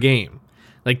mature game.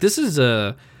 Like, this is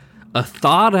a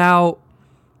thought out,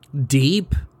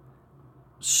 deep,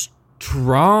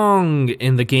 strong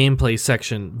in the gameplay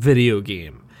section video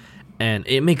game. And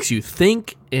it makes you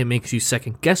think, it makes you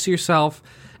second guess yourself,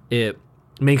 it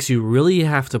makes you really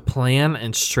have to plan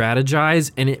and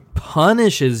strategize, and it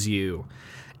punishes you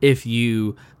if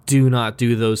you do not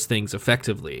do those things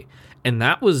effectively. And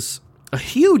that was a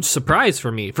huge surprise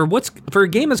for me. For a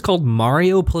game that's called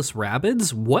Mario plus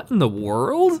Rabbids, what in the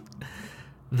world?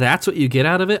 That's what you get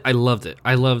out of it. I loved it.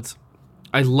 I loved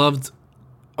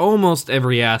almost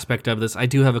every aspect of this. I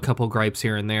do have a couple gripes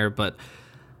here and there, but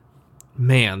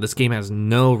man, this game has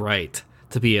no right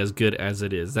to be as good as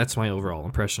it is. That's my overall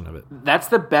impression of it. That's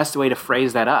the best way to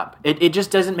phrase that up. It just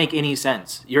doesn't make any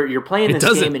sense. You're playing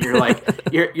this game and you're like,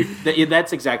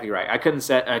 that's exactly right. I couldn't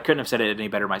have said it any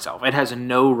better myself. It has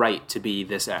no right to be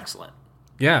this excellent.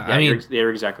 Yeah, I mean, you're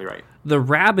exactly right. The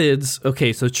Rabbids,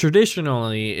 okay, so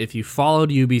traditionally, if you followed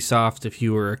Ubisoft, if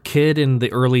you were a kid in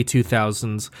the early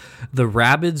 2000s, the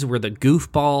Rabbids were the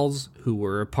goofballs who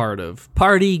were a part of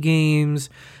party games.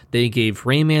 They gave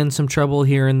Rayman some trouble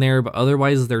here and there, but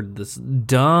otherwise they're this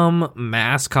dumb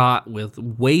mascot with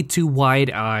way too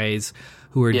wide eyes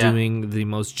who are doing the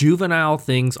most juvenile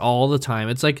things all the time.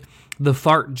 It's like the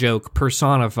fart joke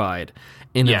personified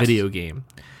in a video game.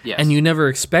 Yes. And you never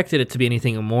expected it to be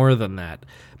anything more than that.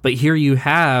 But here you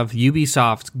have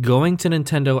Ubisoft going to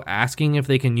Nintendo asking if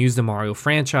they can use the Mario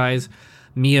franchise.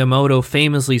 Miyamoto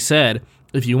famously said,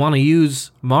 if you want to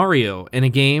use Mario in a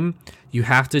game, you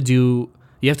have to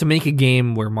make a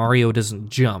game where Mario doesn't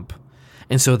jump.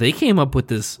 And so they came up with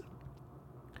this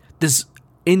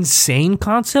insane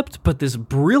concept, but this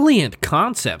brilliant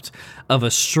concept of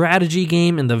a strategy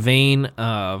game in the vein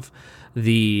of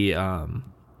the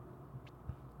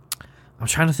I'm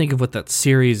trying to think of what that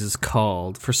series is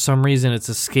called. For some reason, it's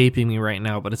escaping me right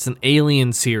now, but it's an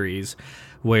Alien series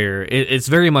where it's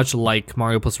very much like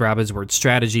Mario plus Rabbids, where it's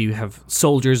strategy. You have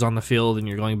soldiers on the field, and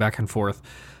you're going back and forth.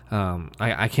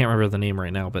 I can't remember the name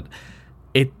right now, but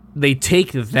they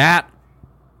take that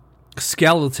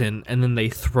skeleton, and then they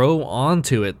throw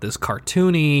onto it this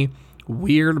cartoony,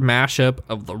 weird mashup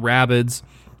of the Rabbids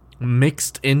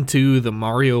mixed into the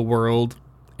Mario world,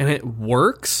 and it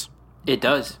works. It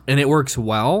does. And it works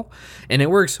well, and it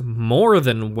works more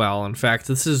than well. In fact,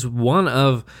 this is one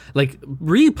of, like,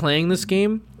 replaying this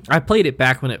game. I played it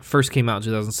back when it first came out in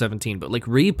 2017, but, like,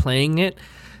 replaying it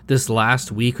this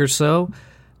last week or so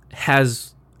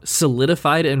has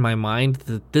solidified in my mind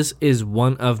that this is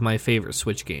one of my favorite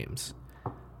Switch games.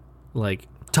 Like,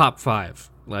 top 5.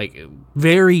 Like,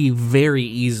 very, very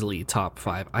easily top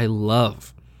 5. I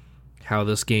love how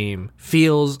this game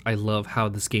feels. I love how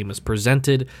this game is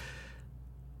presented.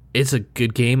 It's a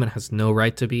good game and has no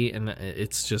right to be, and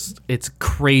it's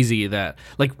crazy that,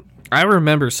 like, I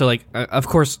remember, so, like, of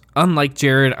course, unlike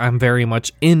Jared, I'm very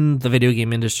much in the video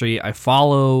game industry. I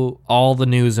follow all the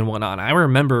news and whatnot. I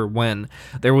remember when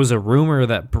there was a rumor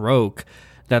that broke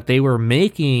that they were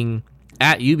making,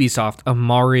 at Ubisoft, a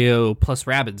Mario plus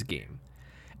Rabbids game.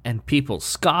 And people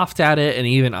scoffed at it, and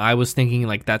even I was thinking,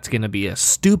 like, that's going to be a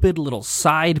stupid little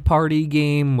side party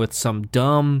game with some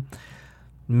dumb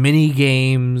mini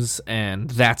games, and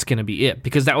that's going to be it.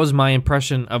 Because that was my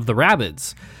impression of the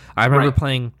Rabbids. I remember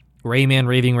playing Rayman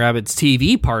Raving Rabbids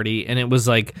TV Party, and it was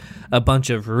like a bunch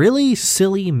of really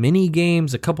silly mini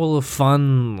games, a couple of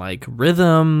fun, like,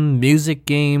 rhythm music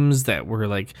games that were,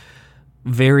 like,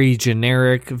 very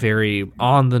generic, very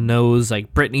on the nose,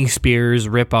 like Britney Spears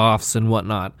ripoffs and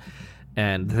whatnot.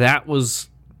 And that was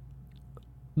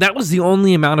the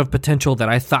only amount of potential that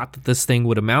I thought that this thing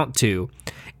would amount to,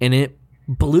 and it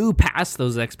blew past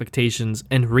those expectations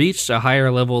and reached a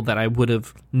higher level that I would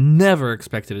have never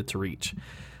expected it to reach.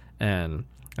 And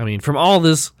I mean, from all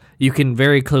this, you can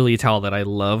very clearly tell that I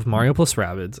love Mario plus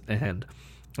Rabbids, and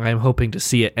I'm hoping to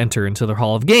see it enter into the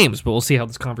Hall of Games, but we'll see how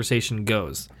this conversation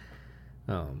goes.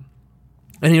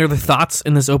 Any other thoughts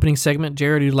in this opening segment,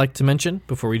 Jared, you'd like to mention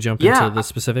before we jump into the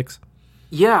specifics?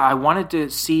 Yeah, I wanted to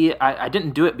see. I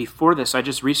didn't do it before this. I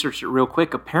just researched it real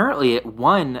quick. Apparently, it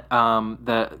won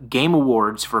the Game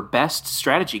Awards for Best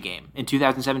Strategy Game in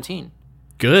 2017.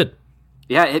 Good.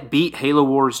 Yeah, it beat Halo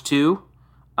Wars 2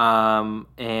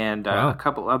 and a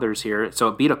couple others here. So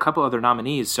it beat a couple other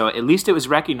nominees. So at least it was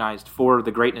recognized for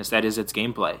the greatness that is its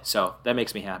gameplay. So that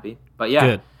makes me happy. But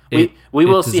yeah, good. We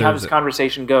will see how this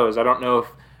conversation goes. I don't know.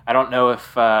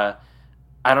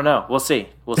 We'll see.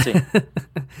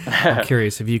 I'm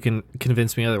curious if you can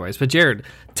convince me otherwise. But Jared,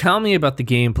 tell me about the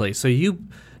gameplay. So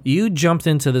you jumped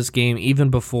into this game even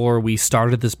before we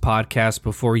started this podcast,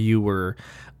 before you were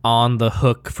on the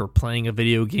hook for playing a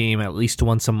video game at least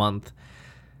once a month.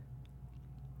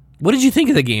 What did you think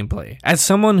of the gameplay? As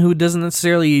someone who doesn't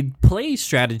necessarily play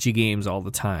strategy games all the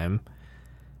time,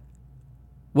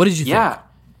 what did you think?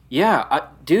 Yeah,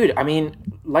 dude, I mean,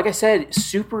 like I said,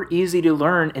 super easy to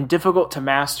learn and difficult to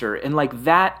master. And, like,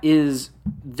 that is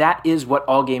what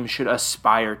all games should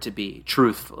aspire to be,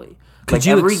 truthfully. Could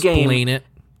you explain it?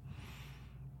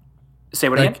 Say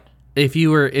what again? If you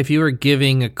were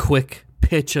giving a quick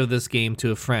pitch of this game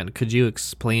to a friend, could you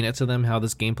explain it to them how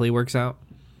this gameplay works out?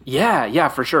 Yeah,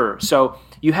 for sure. So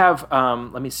you have,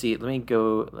 let me see. Let me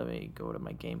go to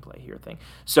my gameplay here thing.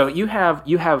 So you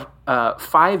have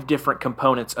 5 different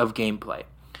components of gameplay.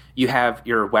 You have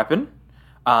your weapon,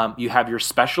 you have your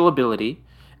special ability,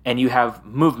 and you have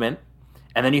movement,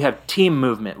 and then you have team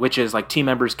movement, which is like team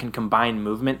members can combine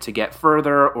movement to get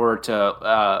further or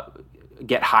to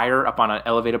get higher up on an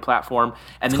elevated platform,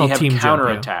 and then you have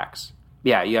counterattacks.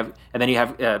 Yeah, you have, and then you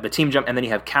have the team jump, and then you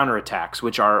have counterattacks,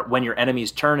 which are when your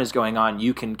enemy's turn is going on,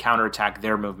 you can counterattack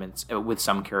their movements with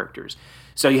some characters.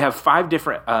 So you have 5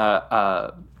 different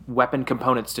weapon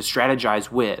components to strategize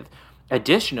with.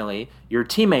 Additionally, your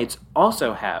teammates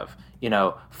also have,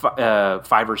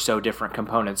 5 or so different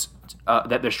components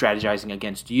that they're strategizing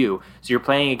against you. So you're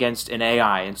playing against an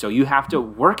AI, and so you have to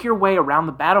work your way around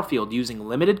the battlefield using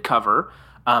limited cover,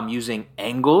 using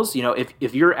angles.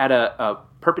 If you're at a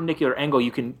perpendicular angle,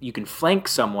 you can flank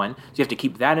someone, so you have to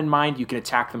keep that in mind. You can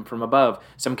attack them from above.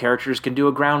 Some characters can do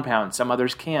a ground pound, some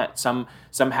others can't. Some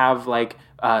have like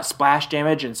splash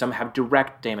damage, and some have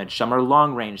direct damage. Some are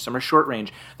long range, some are short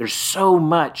range. There's so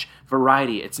much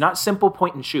variety. It's not simple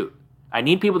point and shoot. I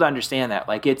need people to understand that.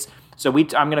 I'm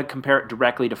going to compare it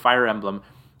directly to Fire Emblem.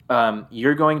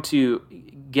 You're going to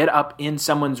get up in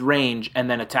someone's range and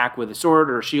then attack with a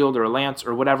sword or a shield or a lance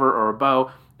or whatever, or a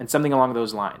bow, and something along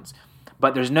those lines.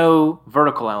 But there's no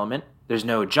vertical element. There's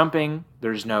no jumping.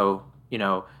 There's no,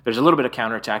 there's a little bit of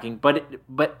counterattacking.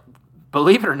 But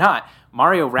believe it or not,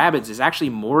 Mario Rabbids is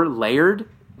actually more layered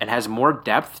and has more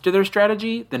depth to their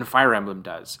strategy than Fire Emblem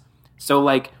does. So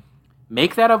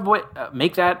make that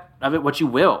of it what you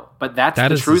will. But that's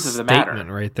the truth of the matter.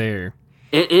 Statement right there.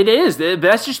 It is.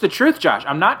 That's just the truth, Josh.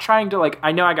 I'm not trying to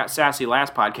I know I got sassy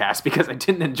last podcast because I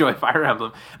didn't enjoy Fire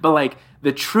Emblem, but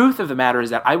the truth of the matter is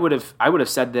that I would have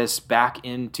said this back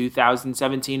in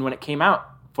 2017 when it came out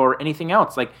for anything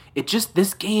else.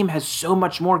 This game has so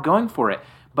much more going for it.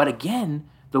 But again,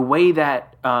 the way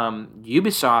that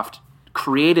Ubisoft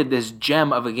created this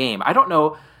gem of a game, I don't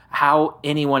know how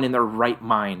anyone in their right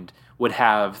mind would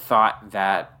have thought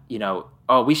that,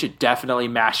 we should definitely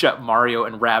mash up Mario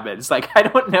and Rabbids. I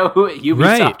don't know who at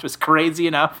Ubisoft was crazy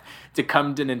enough to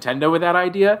come to Nintendo with that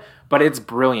idea, but it's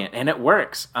brilliant and it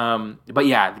works. But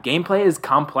yeah, the gameplay is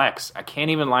complex. I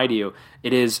can't even lie to you.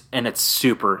 It is, and it's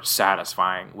super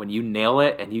satisfying when you nail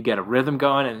it and you get a rhythm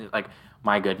going, and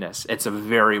my goodness, it's a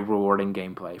very rewarding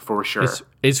gameplay for sure.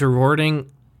 It's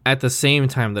rewarding at the same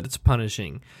time that it's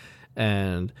punishing,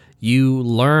 and you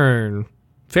learn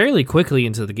fairly quickly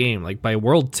into the game. By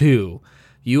World 2,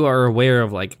 you are aware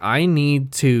of I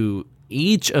need to,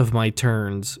 each of my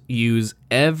turns, use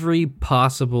every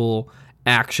possible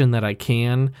action that I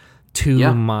can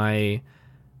to my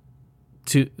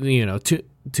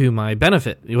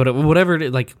benefit. Whatever it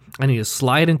is, I need to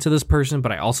slide into this person,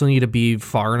 but I also need to be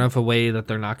far enough away that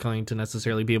they're not going to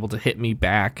necessarily be able to hit me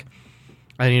back.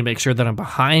 I need to make sure that I'm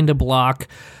behind a block,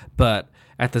 but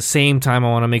at the same time, I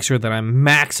want to make sure that I'm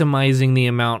maximizing the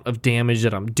amount of damage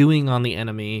that I'm doing on the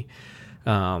enemy.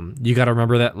 You got to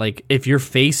remember that, if you're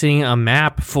facing a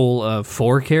map full of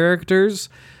 4 characters,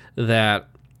 that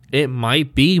it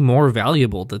might be more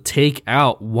valuable to take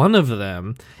out one of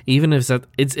them, even if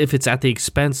it's at the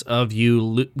expense of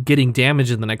you getting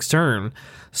damage in the next turn,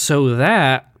 so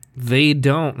that they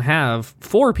don't have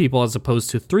 4 people as opposed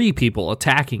to 3 people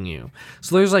attacking you.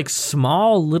 So there's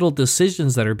small little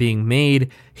decisions that are being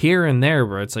made here and there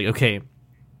where it's okay,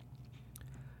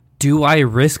 do I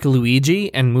risk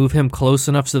Luigi and move him close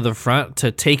enough to the front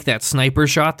to take that sniper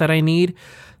shot that I need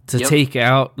to take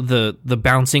out the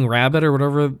bouncing rabbit or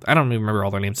whatever? I don't even remember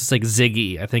all their names. It's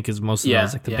Ziggy, I think, is most of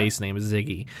those. The base name is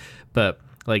Ziggy. But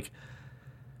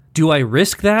do I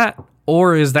risk that?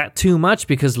 Or is that too much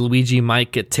because Luigi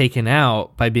might get taken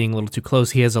out by being a little too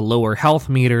close? He has a lower health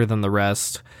meter than the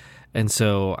rest, and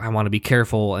so I want to be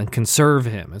careful and conserve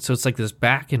him. And so it's this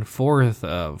back and forth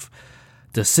of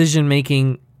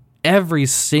decision-making. Every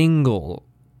single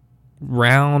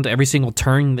round, every single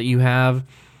turn that you have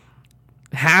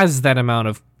has that amount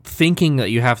of thinking that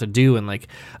you have to do and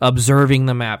observing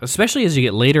the map, especially as you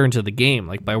get later into the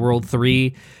game. By World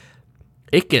 3...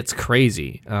 it gets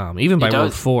crazy. Even by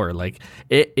World 4,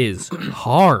 it is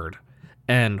hard.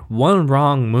 And one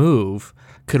wrong move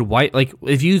could wipe...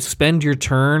 if you spend your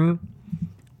turn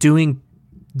doing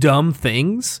dumb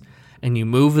things, and you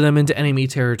move them into enemy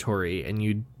territory, and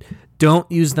you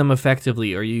don't use them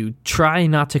effectively, or you try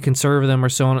not to conserve them, or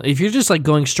so on. If you're just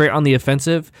going straight on the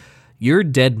offensive, you're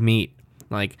dead meat.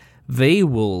 They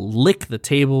will lick the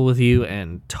table with you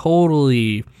and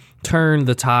totally turn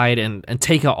the tide and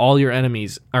take out all your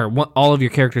enemies, or all of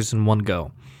your characters in one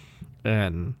go.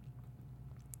 And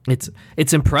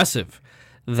it's impressive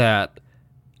that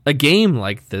a game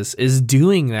like this is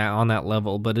doing that on that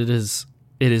level, but it is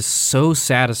so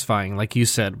satisfying, like you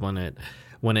said, when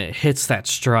it hits that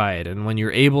stride, and when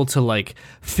you're able to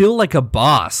feel like a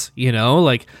boss,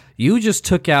 you just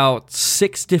took out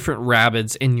 6 different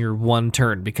Rabbids in your one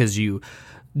turn because you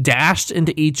dashed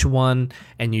into each one,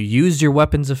 and you used your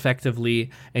weapons effectively,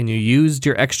 and you used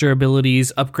your extra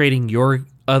abilities, upgrading your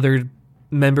other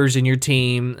members in your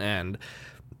team and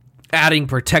adding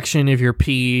protection if you're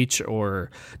Peach, or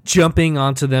jumping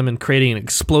onto them and creating an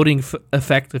exploding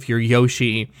effect if you're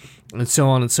Yoshi, and so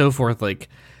on and so forth. Like,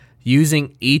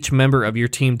 using each member of your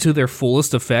team to their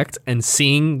fullest effect and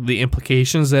seeing the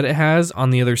implications that it has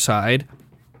on the other side,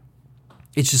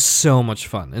 it's just so much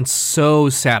fun and so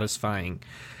satisfying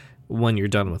when you're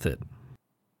done with it.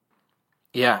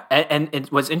 Yeah, and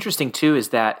what's interesting too is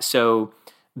that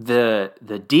the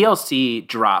DLC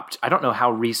dropped. I don't know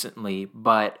how recently,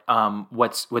 but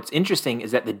what's interesting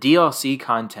is that the DLC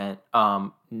content,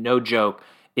 no joke,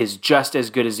 is just as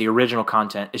good as the original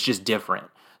content. It's just different.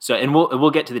 So, and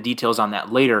we'll get to the details on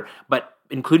that later. But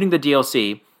including the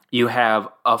DLC, you have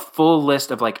a full list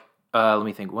of like, let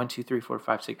me think, 1, 2, 3, 4,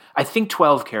 5, 6. I think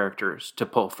 12 characters to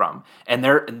pull from, and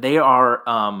they are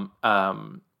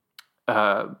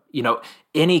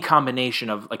any combination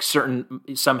of like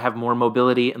some have more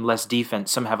mobility and less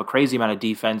defense, some have a crazy amount of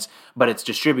defense, but it's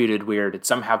distributed weird. And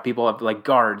some have people have like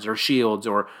guards or shields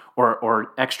or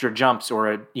extra jumps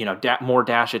or more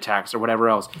dash attacks or whatever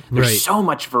else. There's so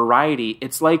much variety.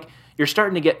 It's like you're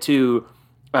starting to get to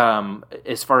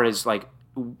as far as like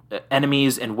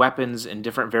enemies and weapons and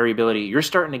different variability, you're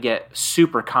starting to get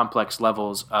super complex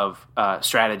levels of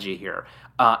strategy here.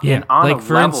 And on like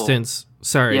for instance,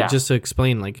 just to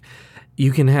explain, like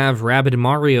you can have Rabbid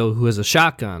Mario, who has a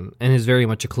shotgun and is very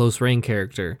much a close range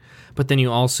character, but then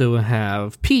you also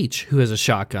have Peach, who has a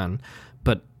shotgun,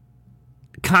 but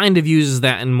kind of uses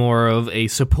that in more of a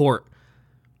support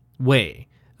way.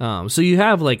 So you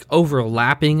have like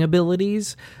overlapping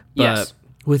abilities, but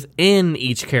within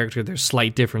each character, there's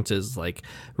slight differences. Like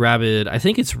I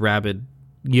think it's Rabbid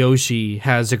Yoshi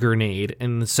has a grenade,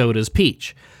 and so does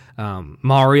Peach.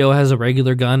 Mario has a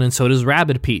regular gun, and so does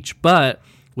Rabbid Peach. But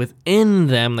within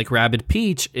them, like Rabbid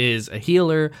Peach is a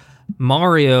healer.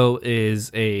 Mario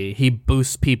he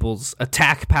boosts people's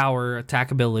attack power,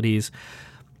 attack abilities.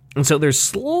 And so there's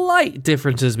slight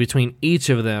differences between each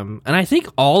of them. And I think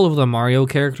all of the Mario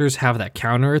characters have that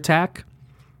counter attack,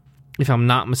 if I'm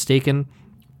not mistaken.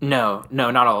 No,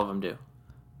 not all of them do.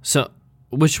 So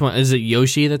which one? Is it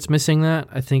Yoshi that's missing that,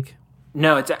 I think?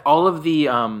 No, it's all of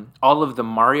the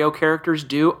Mario characters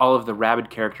do. All of the Rabbid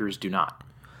characters do not.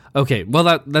 Okay,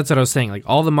 well that's what I was saying. Like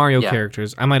all the Mario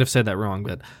characters, I might have said that wrong,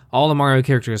 but all the Mario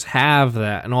characters have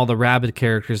that, and all the Rabbid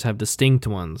characters have distinct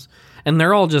ones, and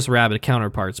they're all just Rabbid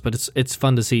counterparts. But it's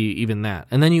fun to see even that.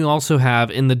 And then you also have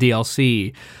in the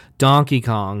DLC Donkey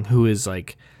Kong, who is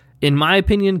like, in my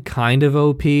opinion, kind of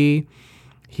OP.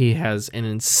 He has an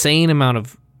insane amount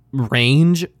of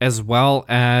range as well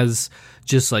as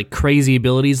just like crazy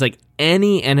abilities. Like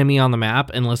any enemy on the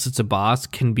map, unless it's a boss,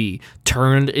 can be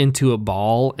turned into a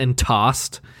ball and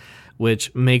tossed,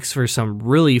 which makes for some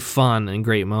really fun and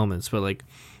great moments. But like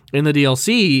in the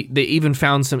DLC, they even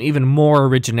found some even more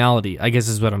originality, I guess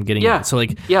is what I'm getting at. So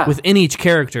like within each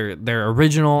character, they're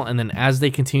original, and then as they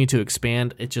continue to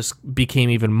expand, it just became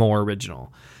even more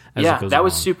original. That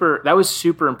was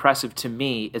super impressive to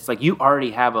me. It's like you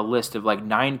already have a list of like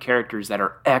 9 characters that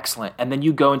are excellent, and then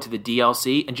you go into the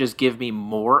DLC and just give me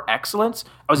more excellence.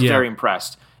 I was very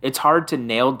impressed. It's hard to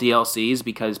nail DLCs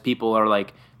because people are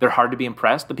like, they're hard to be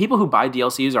impressed. The people who buy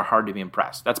DLCs are hard to be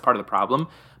impressed. That's part of the problem.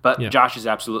 But Josh is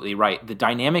absolutely right. The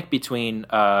dynamic between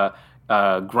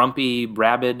Grumpy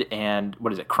Rabbid and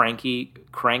what is it, Crank?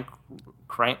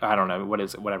 I don't know, what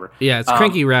is it? Whatever. Yeah, it's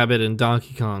Cranky Rabbid and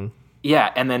Donkey Kong.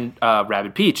 Yeah, and then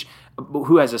Rabbid Peach,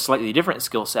 who has a slightly different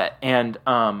skill set, and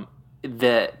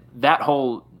the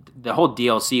whole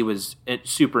DLC was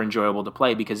super enjoyable to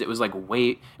play because it was like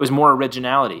it was more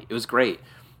originality. It was great.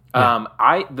 Yeah.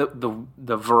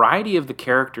 The variety of the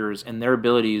characters and their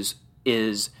abilities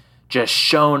is just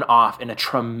shown off in a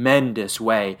tremendous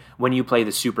way when you play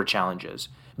the super challenges,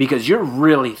 because you're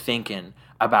really thinking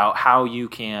about how you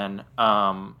can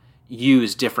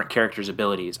use different characters'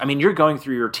 abilities. I mean, you're going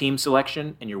through your team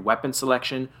selection and your weapon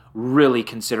selection, really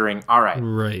considering, all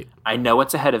right, I know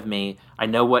what's ahead of me. I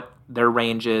know what their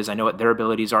range is. I know what their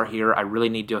abilities are here. I really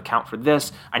need to account for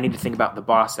this. I need to think about the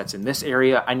boss that's in this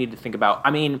area. I need to think about,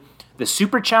 the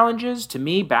super challenges, to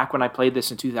me, back when I played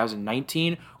this in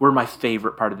 2019, were my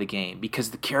favorite part of the game because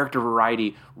the character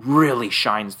variety really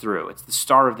shines through. It's the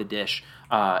star of the dish,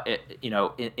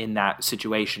 in that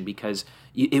situation, because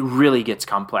it really gets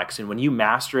complex. And when you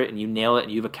master it and you nail it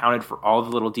and you've accounted for all the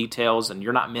little details and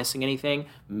you're not missing anything,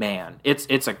 man, it's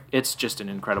just an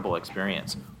incredible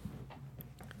experience.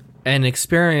 And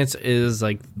experience is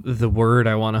like the word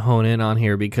I want to hone in on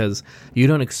here, because you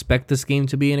don't expect this game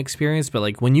to be an experience, but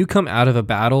like when you come out of a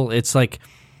battle, it's like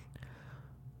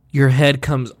your head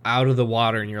comes out of the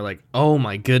water and you're like, oh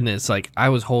my goodness, like I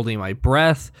was holding my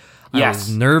breath. I was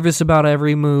nervous about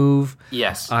every move.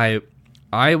 Yes. I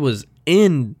was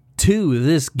into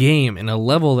this game in a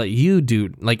level that you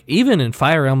do. Like, even in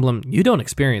Fire Emblem, you don't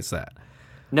experience that.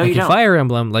 No, like you don't. In Fire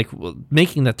Emblem, like,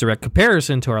 making that direct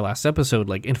comparison to our last episode,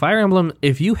 like, in Fire Emblem,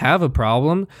 if you have a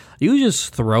problem, you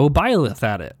just throw Byleth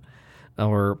at it.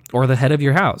 Or the head of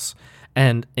your house.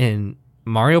 And in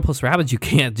Mario plus Rabbids, you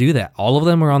can't do that. All of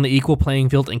them are on the equal playing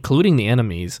field, including the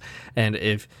enemies. And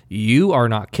if you are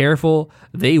not careful,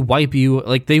 they wipe you.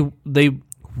 Like, they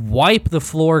wipe the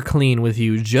floor clean with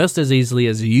you just as easily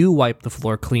as you wipe the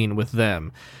floor clean with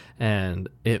them. And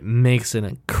it makes an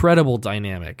incredible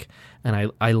dynamic.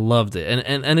 And I loved it.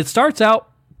 And it starts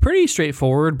out pretty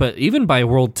straightforward, but even by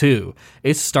World 2,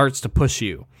 it starts to push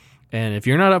you. And if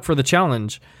you're not up for the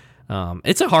challenge,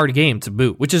 it's a hard game to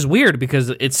boot, which is weird because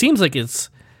it seems like it's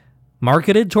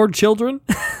marketed toward children.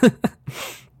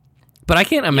 But I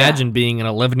can't imagine being an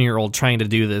 11-year-old trying to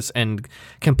do this and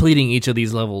completing each of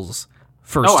these levels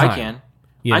first time. I can.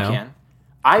 I can.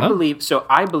 I believe.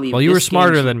 Well, you were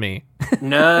smarter than me.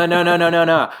 No.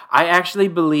 I actually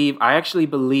believe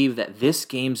that this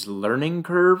game's learning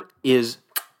curve is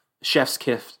chef's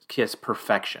kiss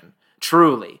perfection.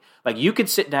 Truly. Like, you could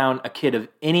sit down a kid of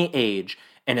any age,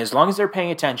 and as long as they're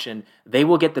paying attention, they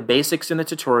will get the basics in the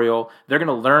tutorial. They're going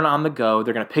to learn on the go.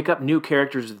 They're going to pick up new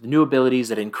characters with new abilities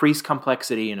that increase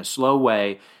complexity in a slow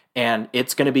way, and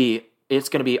it's going to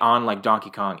be on like Donkey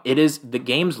Kong. The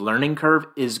game's learning curve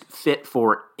is fit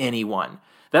for anyone.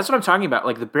 That's what I'm talking about.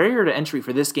 Like, the barrier to entry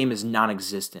for this game is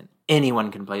non-existent.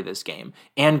 Anyone can play this game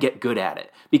and get good at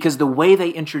it because the way they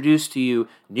introduce to you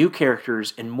new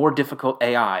characters and more difficult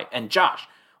AI. And Josh,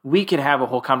 we could have a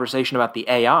whole conversation about the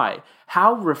AI.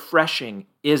 How refreshing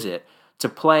is it to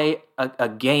play a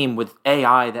game with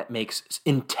AI that makes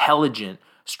intelligent,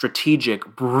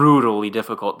 strategic, brutally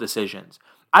difficult decisions?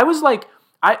 I was like,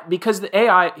 because the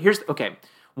AI,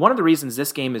 one of the reasons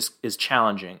this game is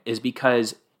challenging is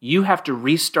because you have to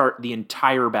restart the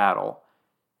entire battle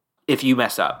if you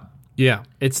mess up. Yeah,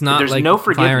 it's not like no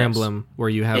Fire Emblem where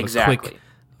you have a quick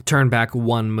turn back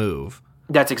one move.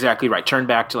 That's exactly right. Turn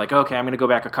back to like, okay, I'm going to go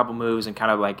back a couple moves and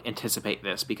kind of like anticipate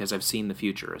this because I've seen the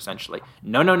future, essentially.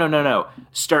 No.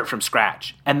 Start from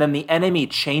scratch. And then the enemy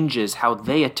changes how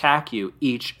they attack you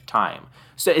each time.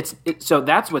 So so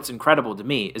that's what's incredible to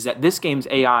me is that this game's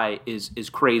AI is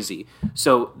crazy.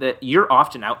 So that you're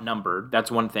often outnumbered.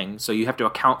 That's one thing. So you have to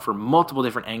account for multiple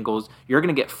different angles. You're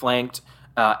going to get flanked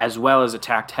as well as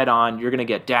attacked head on. You're going to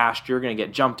get dashed. You're going to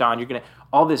get jumped on. You're going to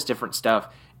all this different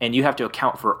stuff. And you have to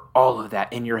account for all of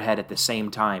that in your head at the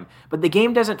same time. But the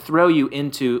game doesn't throw you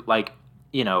into like,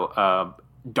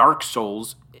 Dark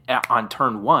Souls on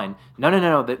turn one.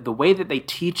 No. The way that they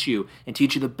teach you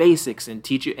the basics and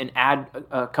teach you and add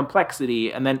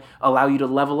complexity and then allow you to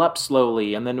level up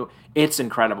slowly, and then it's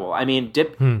incredible. I mean,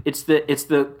 it's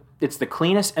the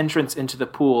cleanest entrance into the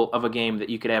pool of a game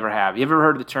that you could ever have. You ever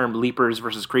heard the term leapers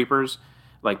versus creepers?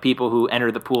 Like people who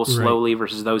enter the pool slowly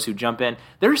versus those who jump in.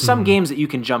 There's some games that you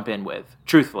can jump in with,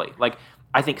 truthfully. Like,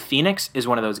 I think Phoenix is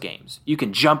one of those games. You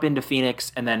can jump into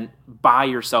Phoenix and then buy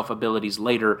yourself abilities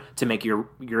later to make your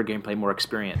gameplay more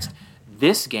experienced.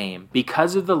 This game,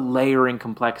 because of the layering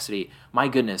complexity, my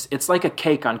goodness, it's like a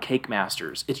cake on Cake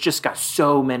Masters. It's just got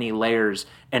so many layers,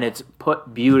 and it's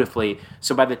put beautifully.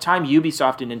 So by the time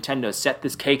Ubisoft and Nintendo set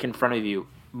this cake in front of you,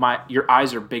 your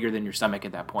eyes are bigger than your stomach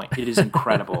at that point. It is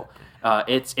incredible.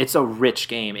 It's a rich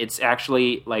game. It's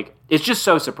actually like, it's just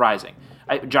so surprising.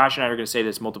 Josh and I are going to say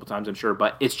this multiple times, I'm sure,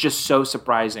 but it's just so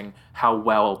surprising how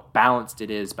well balanced it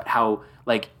is, but how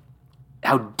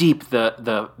deep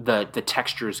the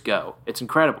textures go. It's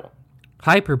incredible.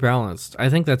 Hyper balanced. I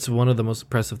think that's one of the most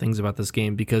impressive things about this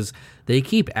game because they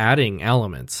keep adding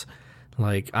elements.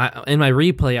 Like in my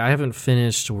replay, I haven't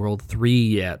finished World 3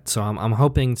 yet, so I'm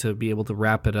hoping to be able to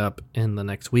wrap it up in the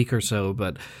next week or so.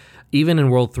 But even in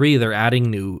World 3, they're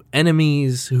adding new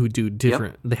enemies who do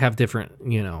different. Yep. They have different,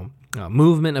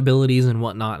 movement abilities and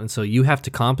whatnot, and so you have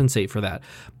to compensate for that.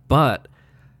 But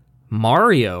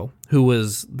Mario, who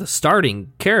was the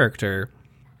starting character,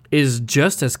 is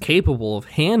just as capable of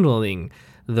handling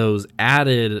those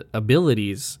added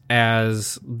abilities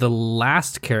as the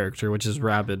last character, which is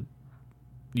Rabbid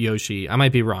Yoshi. I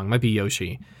might be wrong. It might be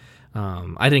Yoshi.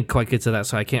 I didn't quite get to that,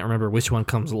 so I can't remember which one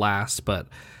comes last, but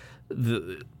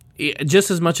just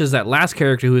as much as that last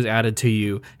character who is added to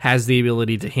you has the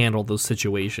ability to handle those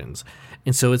situations.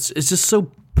 And so it's just so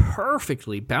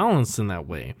perfectly balanced in that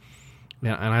way.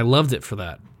 Yeah, and I loved it for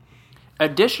that.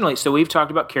 Additionally, so we've talked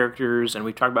about characters and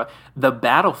we've talked about the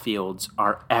battlefields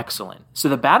are excellent. So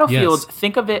the battles,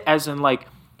 think of it as in like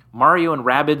Mario and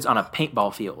Rabbids on a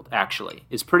paintball field. Actually,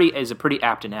 is a pretty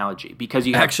apt analogy because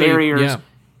you have Actually, barriers. yeah.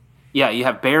 Yeah, you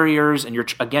have barriers, and you're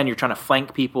trying to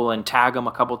flank people and tag them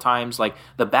a couple times, like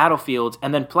the battlefields,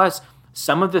 and then plus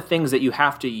some of the things that you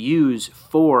have to use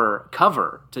for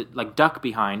cover to like duck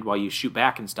behind while you shoot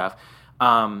back and stuff.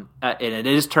 And it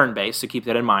is turn-based, so keep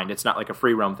that in mind. It's not like a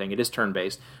free roam thing; it is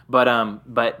turn-based. But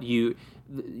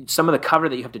some of the cover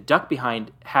that you have to duck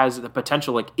behind has the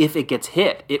potential, like if it gets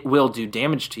hit, it will do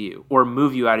damage to you, or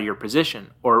move you out of your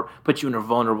position, or put you in a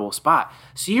vulnerable spot.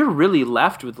 So you're really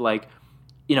left with like,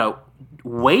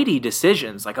 weighty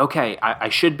decisions. Like, okay, I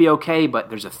should be okay, but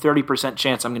there's a 30%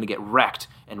 chance I'm going to get wrecked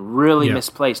and really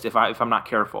misplaced if I'm not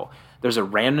careful. There's a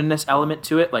randomness element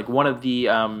to it. Like one of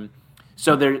the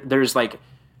there's like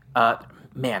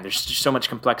there's just so much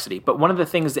complexity. But one of the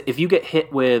things that if you get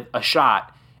hit with a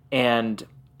shot, and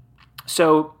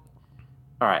so,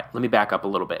 all right, let me back up a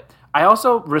little bit. I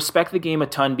also respect the game a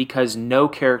ton because no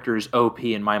character is OP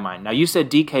in my mind. Now, you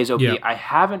said DK's OP. Yeah. I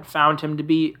haven't found him to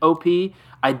be OP.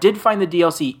 I did find the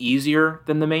DLC easier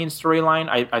than the main storyline.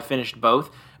 I finished both,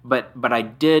 but I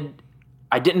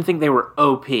didn't think they were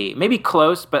OP. Maybe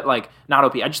close, but like not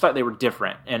OP. I just thought they were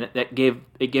different, and it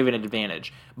gave an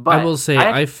advantage. But I will say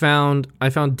I found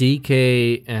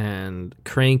DK and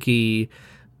Cranky.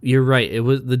 You're right. It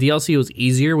was the DLC was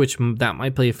easier, which that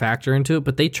might play a factor into it.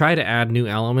 But they try to add new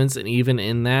elements, and even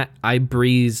in that, I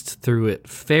breezed through it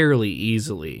fairly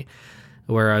easily.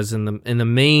 Whereas in the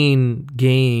main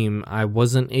game, I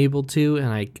wasn't able to,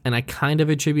 and I kind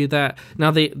of attribute that. Now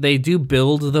they do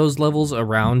build those levels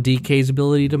around DK's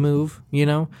ability to move.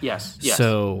 Yes.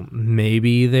 So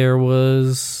maybe there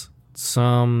was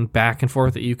some back and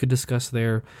forth that you could discuss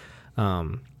there,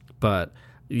 but.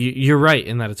 You're right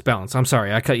in that it's balanced. I'm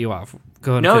sorry, I cut you off.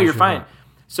 Go ahead. No, you're fine.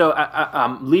 So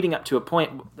I'm leading up to a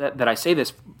point that I say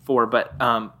this for, but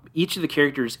each of the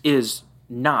characters is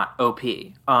not OP,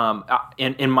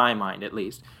 in my mind at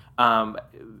least. Like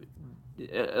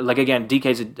again,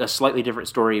 DK's a slightly different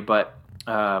story, but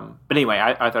anyway,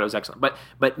 I thought it was excellent.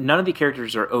 But none of the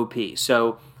characters are OP.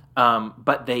 So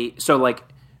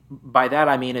by that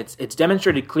I mean it's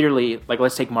demonstrated clearly. Like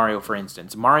let's take Mario for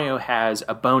instance. Mario has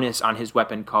a bonus on his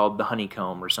weapon called the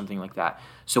honeycomb or something like that.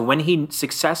 So when he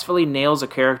successfully nails a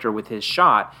character with his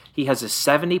shot, he has a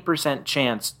 70%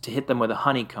 chance to hit them with a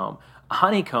honeycomb. A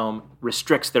honeycomb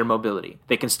restricts their mobility.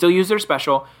 They can still use their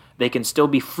special. They can still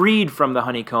be freed from the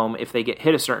honeycomb if they get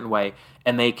hit a certain way,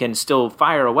 and they can still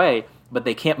fire away, but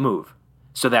they can't move.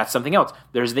 So that's something else.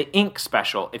 There's the ink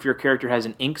special. If your character has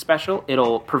an ink special,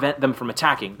 it'll prevent them from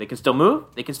attacking. They can still move,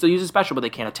 they can still use a special, but they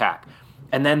can't attack.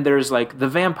 And then there's like the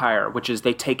vampire, which is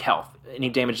they take health. Any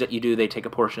damage that you do, they take a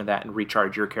portion of that and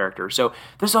recharge your character. So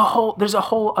there's a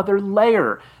whole other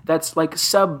layer that's like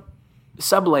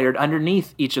sub-layered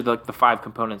underneath each of the 5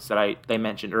 components that they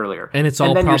mentioned earlier. And it's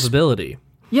all probability.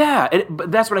 Yeah,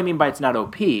 but that's what I mean by it's not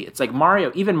OP. It's like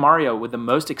even Mario with the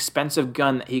most expensive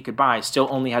gun that he could buy still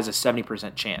only has a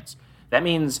 70% chance. That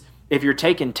means if you're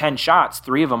taking 10 shots,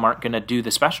 3 of them aren't going to do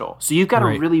the special. So you've got to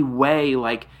really weigh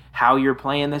like how you're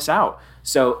playing this out.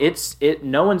 So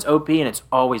no one's OP, and it's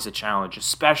always a challenge,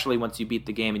 especially once you beat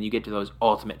the game and you get to those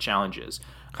ultimate challenges,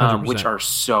 which are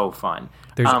so fun.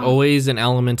 There's always an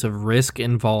element of risk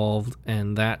involved,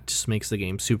 and that just makes the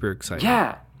game super exciting.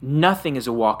 Yeah, nothing is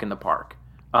a walk in the park.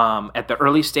 At the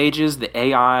early stages, the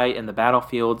AI and the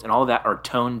battlefields and all of that are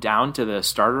toned down to the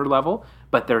starter level,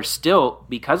 but they're still,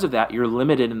 because of that, you're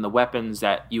limited in the weapons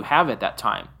that you have at that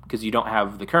time because you don't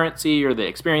have the currency or the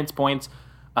experience points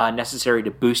necessary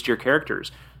to boost your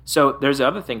characters. So there's the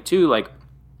other thing too, like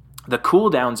the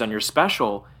cooldowns on your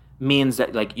special means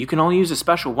that like you can only use a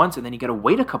special once and then you got to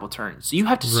wait a couple turns. So you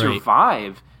have to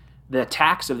survive the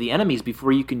attacks of the enemies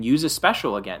before you can use a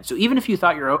special again. So even if you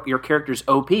thought your character's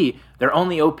OP, they're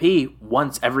only OP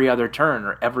once every other turn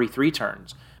or every 3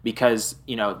 turns because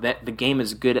that the game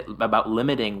is good about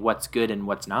limiting what's good and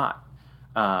what's not.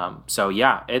 So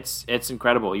yeah, it's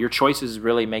incredible. Your choices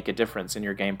really make a difference in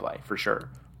your gameplay for sure.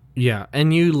 Yeah,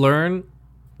 and you learn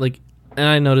and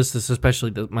I noticed this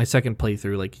especially my second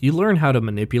playthrough. Like you learn how to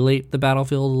manipulate the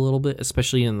battlefield a little bit,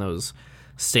 especially in those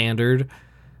standard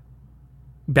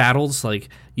battles. Like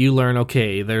you learn,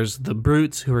 okay, there's the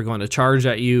brutes who are going to charge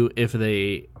at you if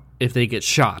they get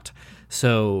shot.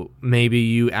 So maybe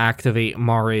you activate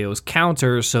Mario's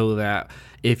counter so that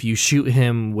if you shoot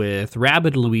him with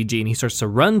Rabbid Luigi and he starts to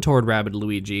run toward Rabbid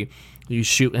Luigi, you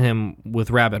shoot him with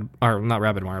not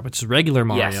Rabbid Mario, but just regular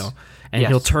Mario, and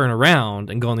he'll turn around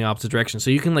and go in the opposite direction.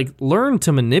 So you can like learn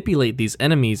to manipulate these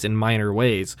enemies in minor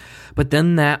ways, but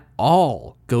then that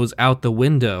all goes out the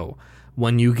window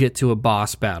when you get to a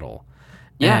boss battle.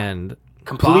 Yeah, and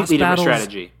completely different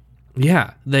strategy.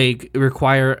 Yeah, they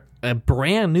require a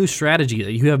brand new strategy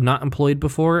that you have not employed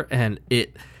before, and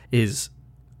it is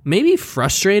maybe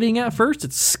frustrating at first.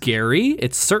 It's scary.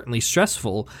 It's certainly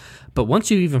stressful, but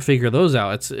once you even figure those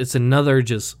out, it's another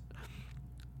just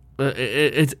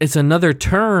it's another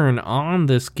turn on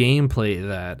this gameplay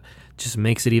that just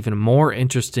makes it even more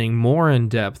interesting, more in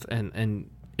depth, and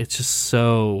it's just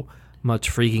so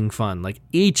much freaking fun. Like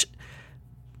each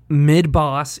mid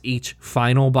boss, each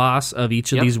final boss of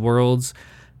each of these worlds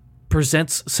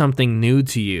presents something new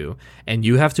to you, and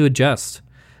you have to adjust.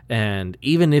 And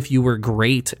even if you were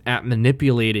great at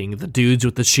manipulating the dudes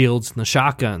with the shields and the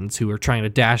shotguns who are trying to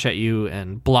dash at you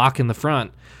and block in the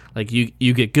front, like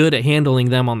you get good at handling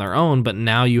them on their own, but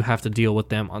now you have to deal with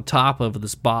them on top of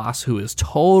this boss who is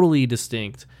totally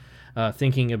distinct.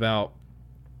 Thinking about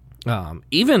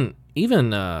even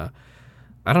I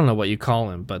don't know what you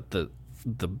call him, but the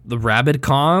Rabid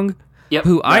Kong,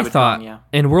 who I thought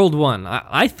in World 1,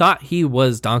 I thought he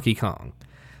was Donkey Kong.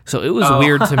 So it was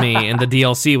weird to me in the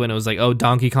DLC when it was like, oh,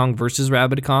 Donkey Kong versus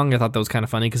Rabid Kong. I thought that was kind of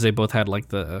funny because they both had like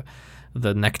the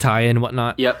necktie and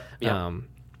whatnot. Yep.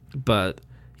 But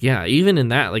yeah, even in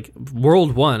that, like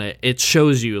World 1, it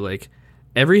shows you like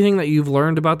everything that you've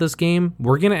learned about this game,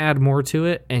 we're going to add more to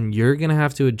it, and you're going to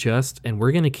have to adjust, and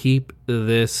we're going to keep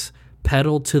this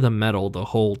pedal to the metal the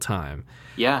whole time.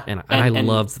 Yeah. And I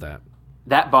loved that.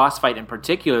 That boss fight in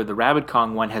particular, the Rabid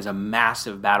Kong one, has a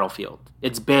massive battlefield.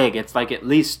 It's big. It's like at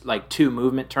least like 2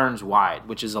 movement turns wide,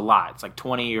 which is a lot. It's like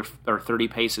 20 or 30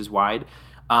 paces wide.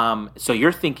 So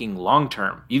you're thinking long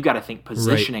term. You've got to think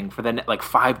positioning for the like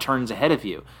 5 turns ahead of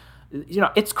you. You know,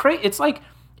 it's crazy. It's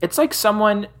like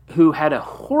someone who had a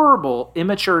horrible,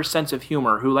 immature sense of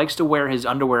humor, who likes to wear his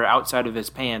underwear outside of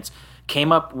his pants,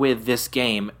 came up with this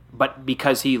game, but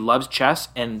because he loves chess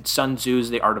and Sun Tzu's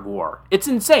The Art of War. It's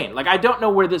insane. Like, I don't know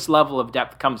where this level of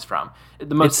depth comes from.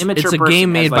 The most immature person. It's a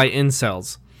game made by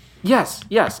incels. Yes,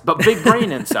 but big brain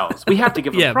incels. We have to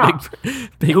give them props.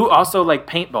 Who also like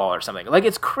paintball or something. Like,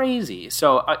 it's crazy.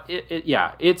 So,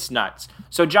 it's nuts.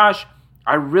 So, Josh,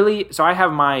 I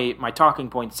have my talking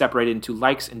points separated into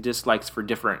likes and dislikes for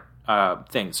different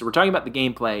things. So we're talking about the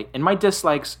gameplay, and my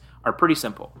dislikes are pretty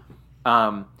simple.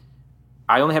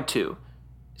 I only have 2.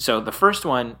 So the first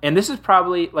one, and this is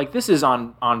probably, like, this is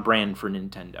on brand for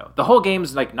Nintendo. The whole game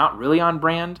is, like, not really on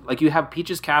brand. Like, you have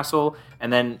Peach's Castle,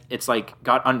 and then it's, like,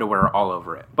 got underwear all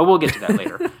over it. But we'll get to that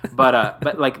later.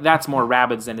 But, like, that's more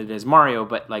Rabbids than it is Mario.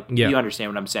 But, like, you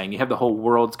understand what I'm saying. You have the whole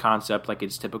world's concept, like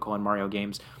it's typical in Mario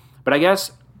games. But I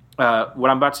guess what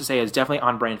I'm about to say is definitely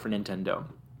on brand for Nintendo.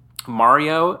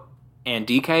 Mario and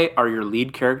DK are your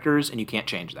lead characters, and you can't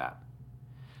change that.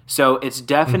 So it's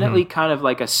definitely kind of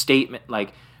like a statement,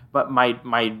 like, but my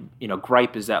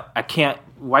gripe is that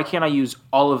why can't I use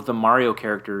all of the Mario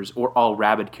characters or all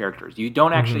Rabid characters? You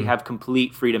don't actually have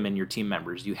complete freedom in your team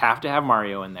members. You have to have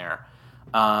Mario in there.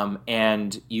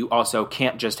 And you also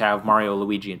can't just have Mario,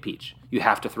 Luigi, and Peach. You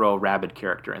have to throw a Rabid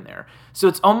character in there. So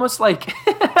it's almost like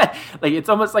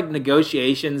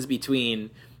negotiations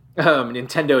between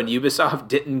Nintendo and Ubisoft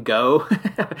didn't go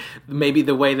maybe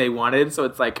the way they wanted. So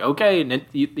it's like, okay,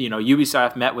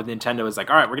 Ubisoft met with Nintendo. It's like,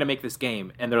 all right, we're gonna make this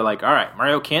game, and they're like, all right,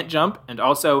 Mario can't jump, and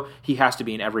also he has to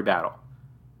be in every battle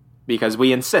because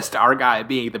we insist our guy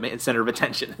being the center of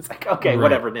attention. It's like, okay,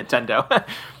 whatever, Nintendo.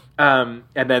 And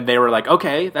then they were like,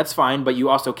 okay, that's fine, but you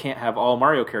also can't have all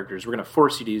Mario characters. We're going to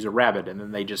force you to use a Rabid. And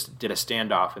then they just did a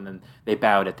standoff, and then they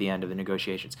bowed at the end of the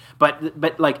negotiations.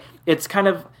 But like, it's kind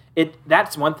of,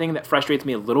 that's one thing that frustrates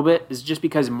me a little bit, is just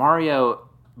because Mario,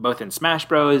 both in Smash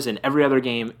Bros. And every other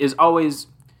game, is always,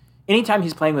 anytime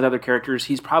he's playing with other characters,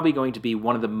 he's probably going to be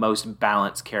one of the most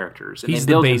balanced characters. And he's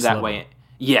they build the him base that level. way.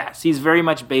 Yes, he's very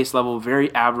much base level,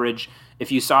 very average.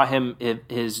 If you saw him,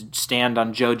 his stand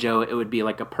on JoJo, it would be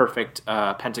like a perfect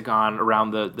pentagon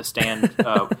around the stand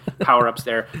power-ups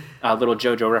there. A little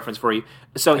JoJo reference for you.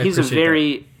 So he's a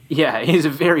very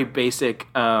basic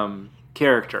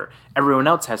character. Everyone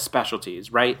else has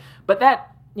specialties, right? But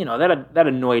that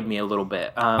annoyed me a little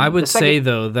bit. I would say,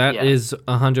 though, that is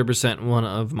 100% one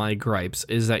of my gripes,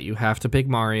 is that you have to pick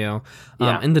Mario.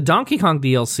 In the Donkey Kong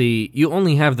DLC, you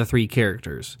only have the 3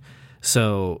 characters.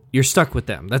 So you're stuck with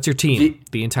them. That's your team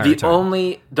the entire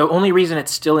time. The only reason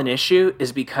it's still an issue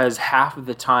is because half of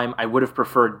the time I would have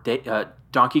preferred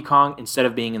Donkey Kong, instead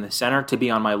of being in the center, to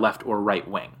be on my left or right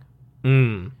wing.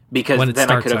 Because then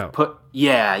I could have put...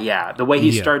 Yeah. The way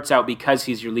he starts out, because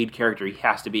he's your lead character, he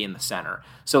has to be in the center.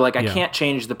 So, like, I can't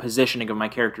change the positioning of my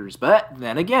characters. But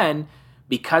then again,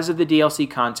 because of the DLC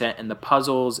content and the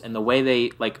puzzles and the way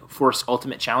they, like, force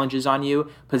ultimate challenges on you,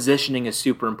 positioning is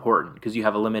super important because you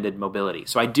have a limited mobility.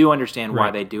 So I do understand why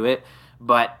they do it.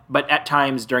 But at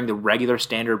times during the regular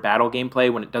standard battle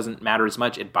gameplay, when it doesn't matter as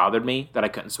much, it bothered me that I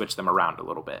couldn't switch them around a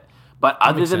little bit. But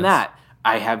other than that,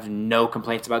 I have no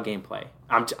complaints about gameplay.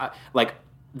 Like,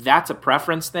 that's a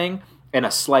preference thing and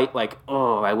a slight like,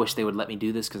 oh, I wish they would let me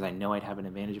do this because I know I'd have an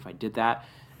advantage if I did that.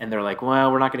 And they're like,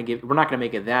 well, we're not going to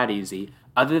make it that easy.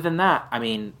 Other than that, I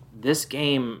mean, this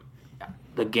game,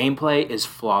 the gameplay is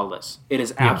flawless. It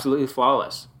is absolutely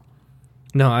flawless.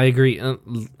 No, I agree.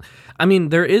 I mean,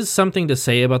 there is something to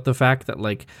say about the fact that,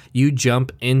 like, you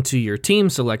jump into your team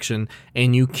selection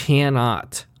and you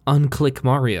cannot unclick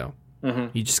Mario. Mm-hmm.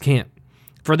 You just can't.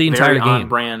 For the entire game. On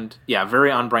brand. Yeah,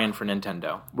 very on brand for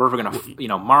Nintendo. We're going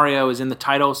to, Mario is in the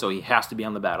title, so he has to be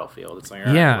on the battlefield. It's like,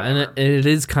 and it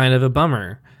is kind of a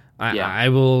bummer. I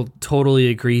will totally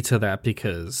agree to that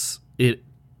because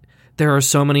there are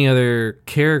so many other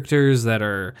characters that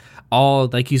are all,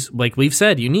 like we've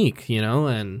said, unique,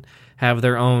 and have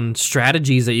their own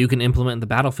strategies that you can implement in the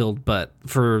battlefield. But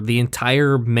for the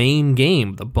entire main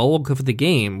game, the bulk of the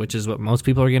game, which is what most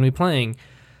people are going to be playing,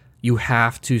 you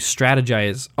have to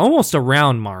strategize almost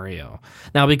around Mario.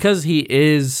 Now, because he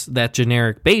is that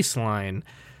generic baseline,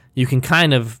 you can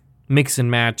kind of mix and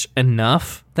match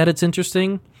enough that it's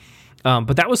interesting.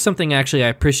 But that was something actually I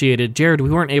appreciated. Jared,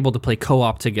 we weren't able to play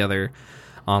co-op together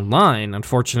online,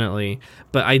 unfortunately,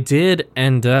 but I did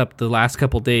end up the last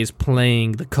couple days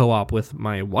playing the co-op with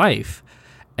my wife,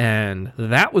 and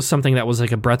that was something that was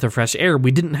like a breath of fresh air.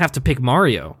 We didn't have to pick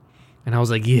Mario, and I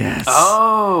was like, yes.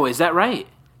 Oh, is that right?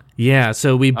 Yeah,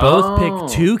 so we both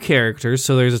picked 2 characters,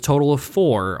 so there's a total of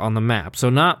 4 on the map. So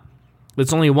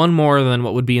it's only one more than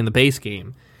what would be in the base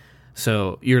game.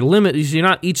 So you're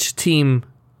not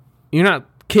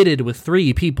kitted with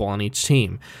 3 people on each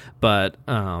team, but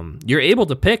you're able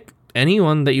to pick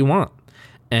anyone that you want.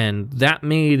 And that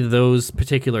made those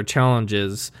particular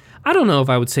challenges, I don't know if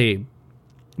I would say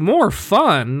more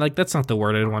fun, like that's not the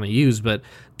word I'd want to use, but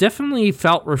definitely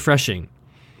felt refreshing.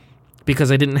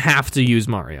 Because I didn't have to use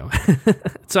Mario.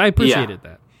 So I appreciated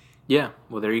that. Yeah,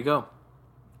 well, there you go.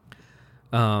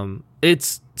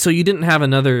 So you didn't have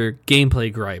another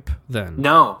gameplay gripe then?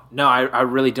 No, I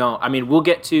really don't. I mean, we'll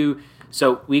get to,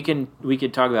 so we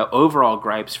could talk about overall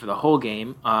gripes for the whole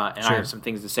game, and sure. I have some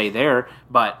things to say there.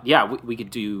 But yeah, we could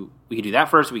do that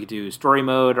first. We could do story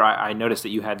mode. Or I noticed that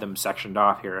you had them sectioned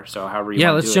off here. So however you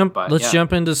want to do it. Let's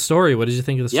jump into story. What did you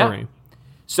think of the story? Yeah.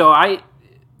 So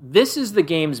this is the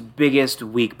game's biggest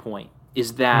weak point,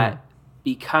 is that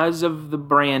because of the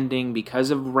branding, because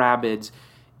of Rabbids,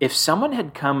 if someone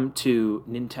had come to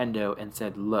Nintendo and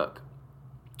said, look,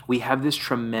 we have this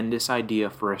tremendous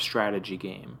idea for a strategy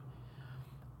game,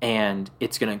 and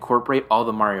it's going to incorporate all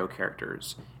the Mario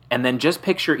characters, and then just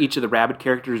picture each of the Rabbid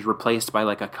characters replaced by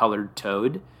like a colored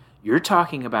Toad, you're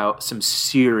talking about some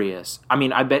serious... I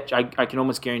mean, I bet I can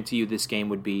almost guarantee you this game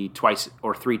would be 2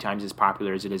 or 3 times as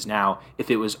popular as it is now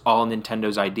if it was all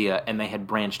Nintendo's idea and they had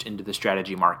branched into the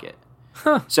strategy market.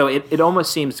 Huh. So it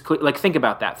almost seems... Like, think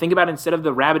about that. Think about instead of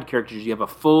the Rabbid characters, you have a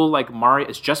full, like, Mario...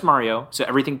 It's just Mario, so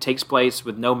everything takes place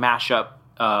with no mashup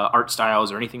art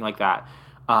styles or anything like that.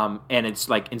 And it's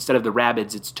like, instead of the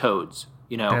Rabbids, it's Toads,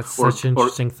 That's such an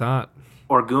interesting thought.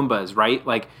 Or Goombas, right?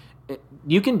 Like...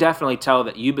 You can definitely tell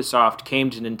that Ubisoft came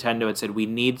to Nintendo and said, we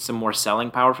need some more selling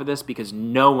power for this because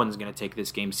no one's going to take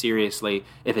this game seriously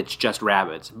if it's just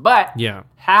Rabbids. But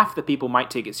half the people might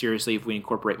take it seriously if we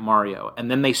incorporate Mario. And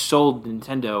then they sold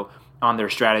Nintendo on their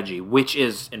strategy, which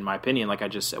is, in my opinion, like I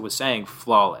just was saying,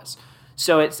 flawless.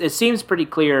 So it seems pretty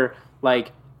clear,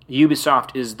 like,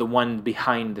 Ubisoft is the one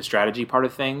behind the strategy part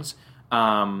of things.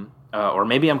 Or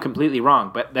maybe I'm completely wrong,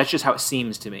 but that's just how it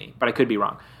seems to me. But I could be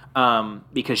wrong.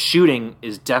 Because shooting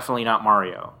is definitely not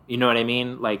Mario. You know what I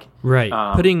mean? Like, right.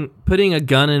 Putting a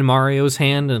gun in Mario's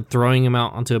hand and throwing him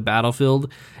out onto a battlefield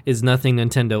is nothing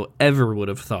Nintendo ever would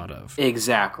have thought of.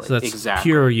 Exactly. So that's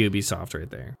pure Ubisoft right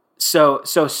there. So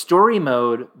story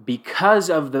mode, because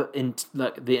of the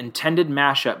intended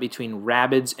mashup between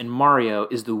Rabbids and Mario,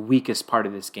 is the weakest part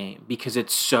of this game because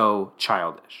it's so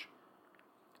childish.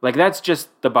 Like, that's just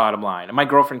the bottom line. And my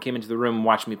girlfriend came into the room and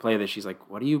watched me play this. She's like,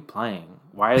 what are you playing?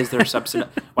 Why is there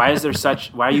why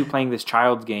are you playing this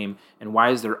child's game, and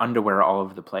why is there underwear all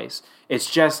over the place?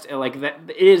 It's just like that.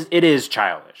 It is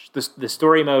childish. The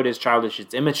story mode is childish.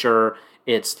 It's immature.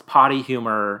 It's potty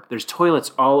humor. There's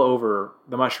toilets all over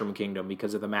the Mushroom Kingdom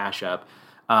because of the mashup.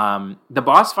 The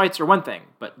boss fights are one thing,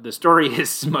 but the story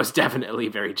is most definitely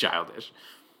very childish.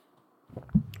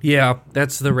 Yeah,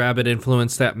 that's the Rabbid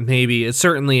influence that maybe it's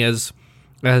certainly as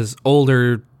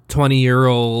older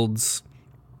 20-year-olds,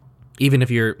 even if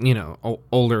you're,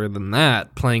 older than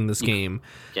that playing this game.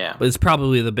 Yeah. But it's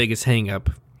probably the biggest hang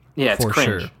up. Yeah, it's for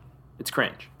cringe. Sure. It's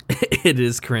cringe. it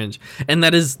is cringe, and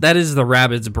that is the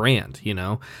Rabbids brand, you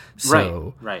know.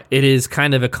 So right. It is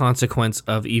kind of a consequence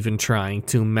of even trying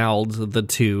to meld the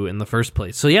two in the first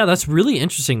place. So yeah, that's really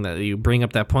interesting that you bring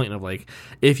up that point of like,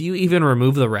 if you even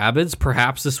remove the Rabbids,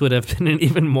 perhaps this would have been an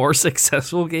even more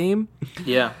successful game.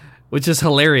 Yeah, which is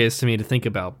hilarious to me to think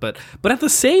about. But at the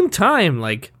same time,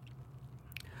 like,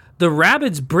 the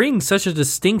Rabbids bring such a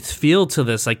distinct feel to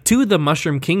this, like to the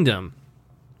Mushroom Kingdom,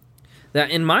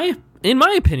 that in my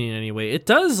opinion anyway, it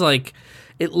does, like,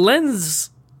 it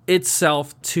lends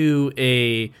itself to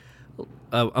a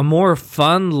more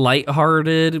fun,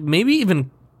 lighthearted, maybe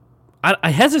even, I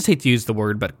hesitate to use the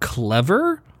word, but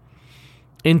clever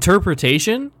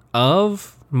interpretation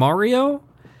of Mario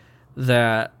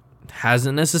that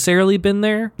hasn't necessarily been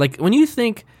there. Like, when you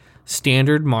think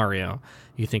standard Mario,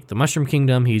 you think the Mushroom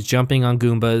Kingdom, he's jumping on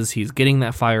Goombas, he's getting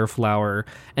that fire flower,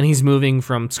 and he's moving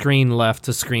from screen left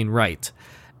to screen right.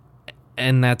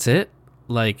 And that's it.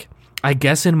 Like, I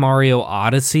guess in Mario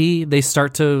Odyssey, they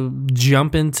start to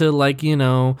jump into, like, you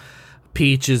know,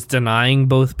 Peach is denying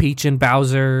both Peach and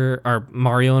Bowser, or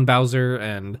Mario and Bowser,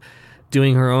 and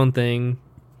doing her own thing.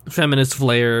 Feminist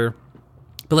flair.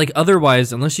 But, like,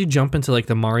 otherwise, unless you jump into, like,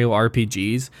 the Mario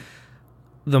RPGs,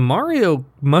 the Mario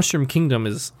Mushroom Kingdom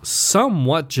is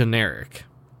somewhat generic.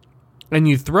 And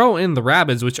you throw in the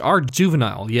Rabbids, which are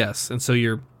juvenile, yes. And so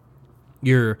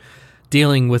you're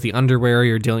dealing with the underwear,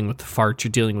 you're dealing with the farts,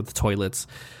 you're dealing with the toilets.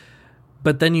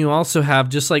 But then you also have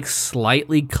just, like,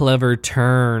 slightly clever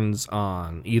turns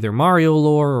on either Mario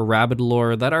lore or Rabbid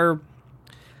lore that are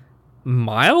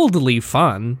mildly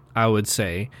fun, I would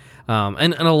say.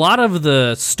 And a lot of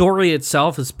the story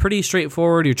itself is pretty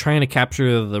straightforward. You're trying to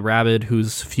capture the Rabbid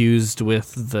who's fused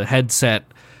with the headset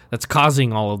that's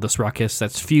causing all of this ruckus,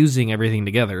 that's fusing everything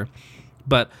together.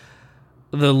 But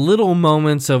the little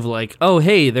moments of, like, oh,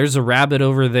 hey, there's a Rabbid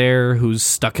over there who's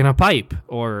stuck in a pipe,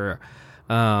 or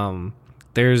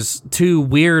there's two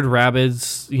weird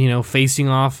Rabbids, you know, facing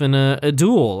off in a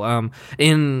duel.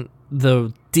 In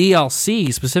the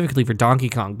DLC, specifically for Donkey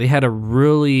Kong, they had a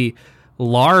really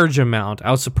large amount,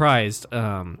 I was surprised,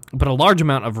 but a large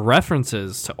amount of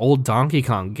references to old Donkey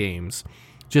Kong games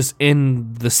just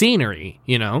in the scenery,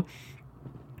 you know?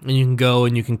 And you can go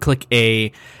and you can click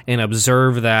A and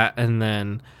observe that, and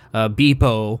then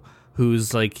Beepo,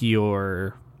 who's like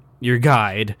your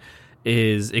guide,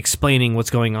 is explaining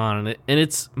what's going on, and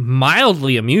it's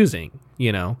mildly amusing,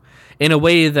 you know, in a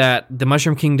way that the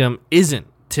Mushroom Kingdom isn't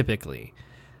typically.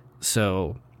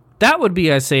 So that would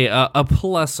be, I say, a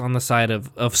plus on the side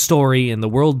of story and the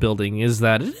world building, is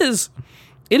that it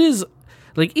is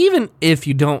like, even if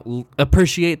you don't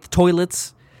appreciate the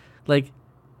toilets, like,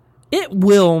 it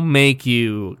will make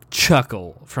you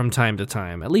chuckle from time to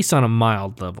time, at least on a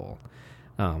mild level.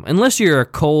 Unless you're a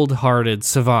cold-hearted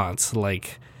savant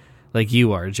like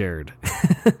you are, Jared.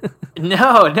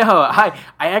 No. I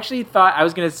actually thought I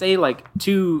was going to say, like,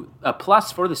 a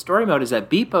plus for the story mode is that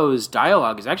Beepo's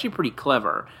dialogue is actually pretty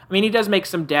clever. I mean, he does make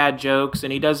some dad jokes,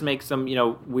 and he does make some, you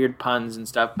know, weird puns and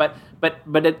stuff, but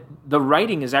the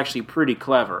writing is actually pretty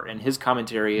clever, and his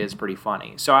commentary is pretty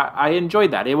funny. So I enjoyed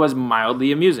that. It was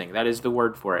mildly amusing. That is the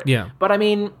word for it. Yeah. But I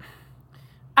mean,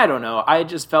 I don't know. I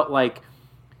just felt like,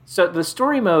 so the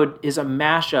story mode is a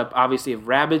mashup, obviously, of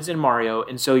Rabbids and Mario,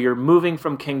 and so you're moving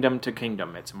from kingdom to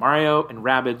kingdom. It's Mario and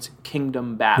Rabbids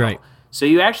Kingdom Battle. Right. So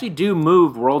you actually do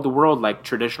move world to world like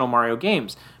traditional Mario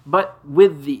games, but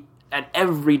with at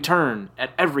every turn,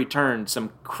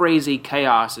 some crazy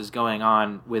chaos is going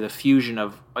on with a fusion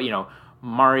of, you know,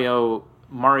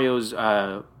 Mario's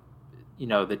you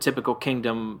know, the typical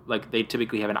kingdom, like they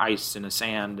typically have an ice and a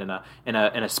sand and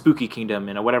a spooky kingdom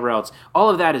and a whatever else. All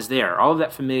of that is there. All of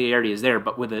that familiarity is there,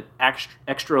 but with an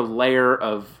extra layer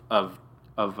of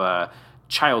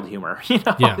child humor. You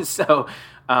know, yeah. So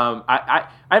I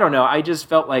don't know. I just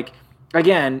felt like,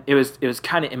 again, it was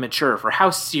kind of immature for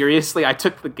how seriously I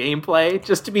took the gameplay,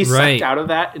 just to be sucked out of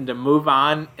that and to move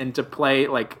on and to play,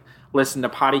 like, listen to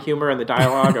potty humor and the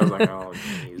dialogue. I was like, oh,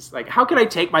 jeez. Like, how could I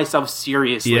take myself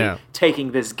seriously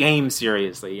taking this game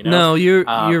seriously, you know? No,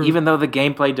 you're even though the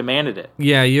gameplay demanded it.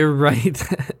 Yeah, you're right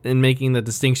in making the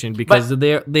distinction, because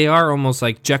they are almost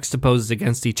like juxtaposed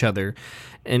against each other,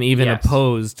 and even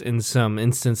opposed in some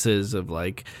instances of,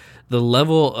 like, the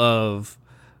level of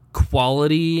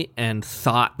quality and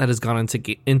thought that has gone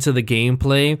into the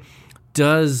gameplay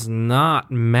does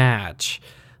not match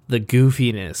the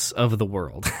goofiness of the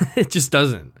world. It just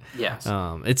doesn't. Yes.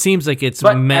 It seems like it's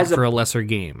meant for a lesser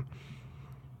game.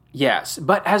 Yes,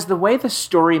 but as the way the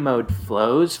story mode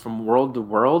flows from world to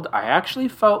world, I actually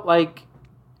felt like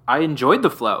I enjoyed the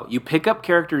flow. You pick up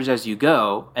characters as you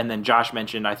go, and then Josh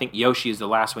mentioned, I think Yoshi is the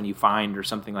last one you find or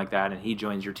something like that, and he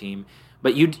joins your team.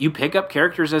 But you pick up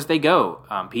characters as they go.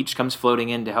 Peach comes floating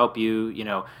in to help you. You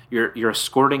know, you're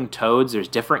escorting Toads. There's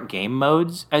different game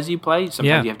modes as you play.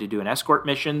 Sometimes you have to do an escort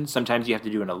mission. Sometimes you have to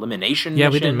do an elimination mission. Yeah,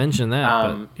 we didn't mention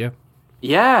that, but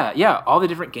yeah. Yeah. All the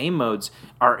different game modes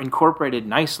are incorporated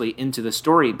nicely into the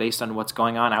story based on what's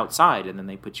going on outside, and then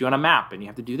they put you on a map, and you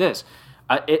have to do this.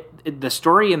 The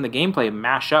story and the gameplay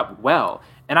mash up well.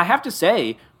 And I have to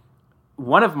say,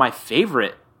 one of my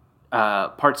favorite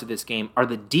parts of this game are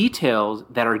the details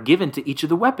that are given to each of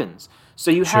the weapons.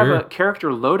 So you have a character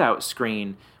loadout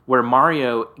screen where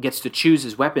Mario gets to choose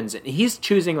his weapons, and he's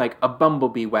choosing like a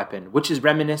Bumblebee weapon, which is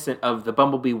reminiscent of the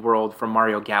Bumblebee world from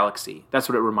Mario Galaxy. That's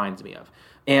what it reminds me of.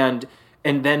 And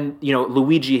then, you know,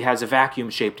 Luigi has a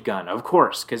vacuum-shaped gun, of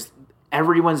course, because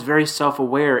everyone's very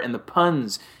self-aware, and the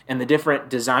puns and the different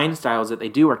design styles that they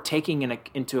do are taking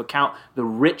into account the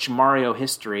rich Mario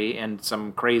history and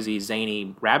some crazy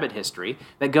zany rabbit history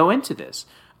that go into this.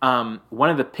 One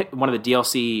of the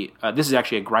DLC, this is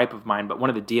actually a gripe of mine, but one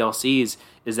of the DLCs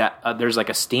is that there's like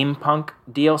a steampunk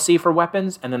DLC for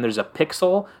weapons, and then there's a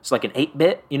pixel, so like an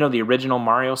 8-bit, you know, the original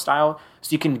Mario style.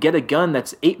 So you can get a gun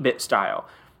that's 8-bit style.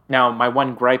 Now, my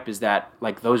one gripe is that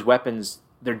like those weapons,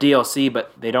 they're DLC,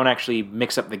 but they don't actually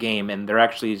mix up the game, and they're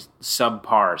actually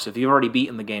subpar. So if you've already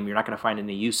beaten the game, you're not going to find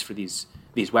any use for these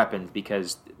weapons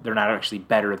because they're not actually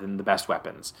better than the best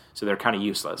weapons. So they're kind of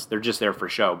useless. They're just there for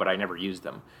show, but I never use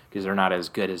them because they're not as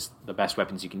good as the best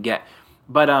weapons you can get.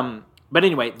 But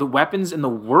anyway, the weapons and the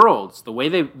worlds, the way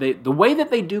that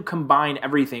they do combine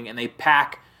everything, and they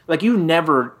pack, like, you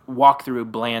never walk through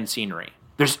bland scenery.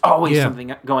 There's always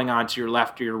something going on to your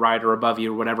left or your right or above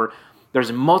you or whatever.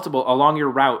 There's multiple along your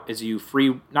route as you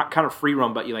not kind of free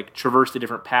roam, but you like traverse the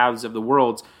different paths of the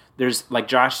worlds. There's, like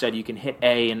Josh said, you can hit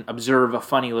A and observe a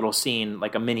funny little scene,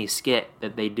 like a mini skit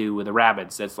that they do with the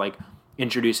rabbits that's like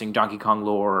introducing Donkey Kong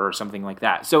lore or something like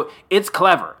that. So it's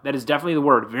clever. That is definitely the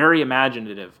word. Very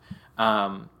imaginative.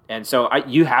 And so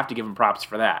you have to give them props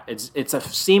for that. It's a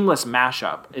seamless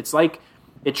mashup.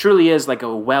 It truly is like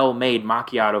a well-made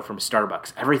macchiato from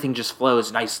Starbucks. Everything just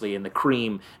flows nicely, and the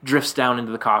cream drifts down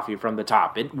into the coffee from the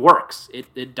top. It works.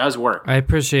 It does work. I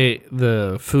appreciate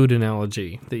the food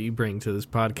analogy that you bring to this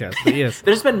podcast. But yes,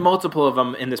 there's been multiple of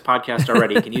them in this podcast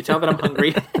already. Can you tell that I'm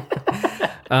hungry?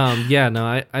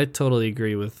 I totally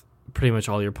agree with pretty much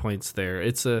all your points there.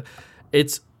 It's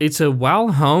a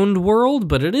well-honed world,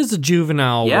 but it is a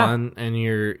juvenile one, and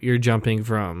you're jumping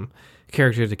from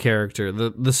character to character.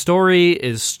 The story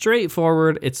is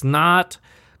straightforward. It's not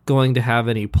going to have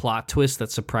any plot twist that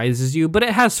surprises you, but it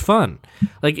has fun.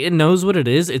 Like, it knows what it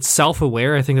is. It's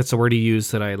self-aware. I think that's the word he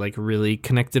used that I like really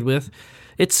connected with.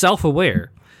 It's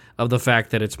self-aware of the fact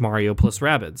that it's Mario plus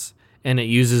Rabbids, and it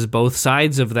uses both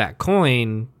sides of that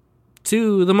coin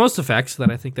to the most effect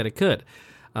that I think that it could.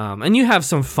 And you have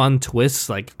some fun twists.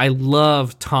 Like, I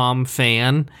love Tom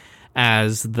Fan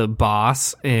as the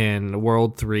boss in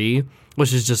World 3,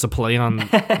 which is just a play on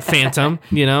Phantom,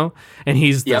 you know? And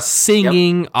he's the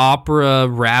singing opera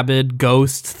rabbit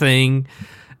ghost thing.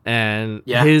 And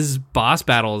his boss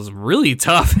battle is really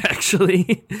tough,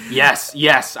 actually.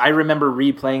 Yes. I remember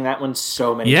replaying that one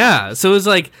so many times. Yeah, so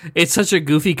it's such a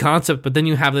goofy concept, but then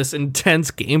you have this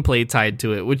intense gameplay tied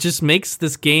to it, which just makes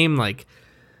this game, like,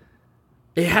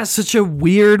 it has such a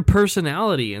weird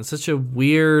personality and such a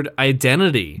weird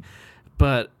identity,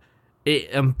 but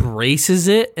it embraces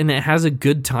it, and it has a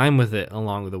good time with it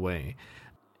along the way.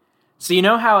 So you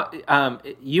know how have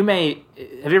you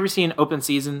ever seen Open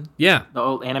Season? Yeah. The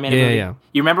old animated movie? Yeah.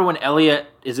 You remember when Elliot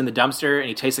is in the dumpster and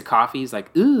he tastes the coffee? He's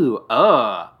like, ooh,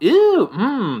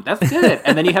 that's good.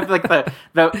 And then you have like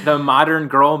the modern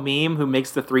girl meme who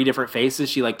makes the 3 different faces.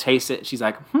 She like tastes it. She's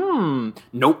like,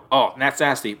 nope. Oh, that's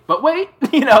nasty. But wait,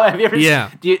 have you ever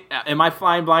am I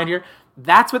flying blind here?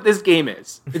 That's what this game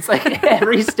is. It's like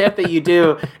every step that you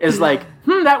do is like,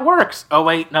 that works. Oh,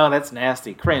 wait, no, that's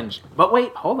nasty. Cringe. But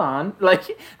wait, hold on.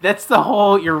 Like, that's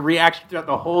your reaction throughout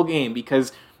the whole game,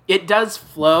 because it does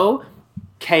flow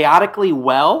chaotically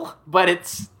well, but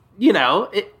it's,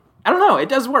 I don't know. It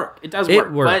does work.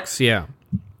 It works, yeah.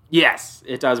 Yes,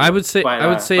 it does. I would say, so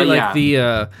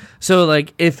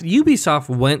like if Ubisoft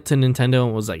went to Nintendo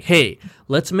and was like, hey,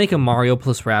 let's make a Mario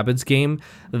plus Rabbids game,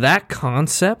 that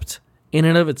concept in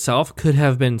and of itself could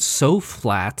have been so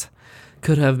flat,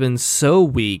 could have been so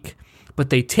weak, but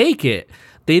they take it,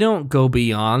 they don't go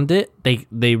beyond it,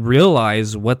 they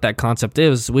realize what that concept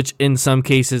is, which in some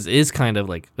cases is kind of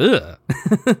like, ugh,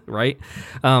 right?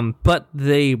 But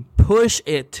they push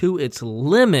it to its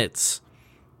limits,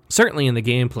 certainly in the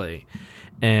gameplay,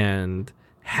 and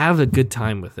have a good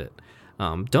time with it.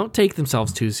 Don't take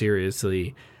themselves too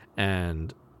seriously.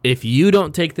 And if you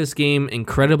don't take this game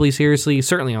incredibly seriously,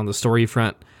 certainly on the story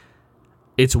front,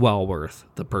 it's well worth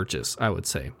the purchase, I would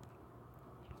say.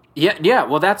 Yeah.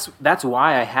 Well, that's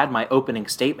why I had my opening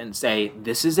statement say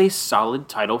this is a solid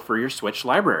title for your Switch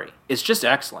library. It's just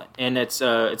excellent, and it's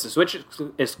a Switch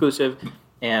exclusive,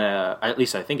 and at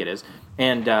least I think it is.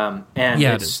 And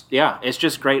yeah, it's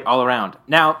just great all around.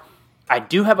 Now, I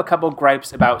do have a couple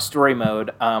gripes about story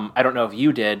mode. I don't know if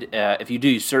you did. If you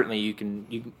do, certainly you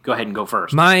can go ahead and go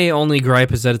first. My only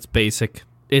gripe is that it's basic.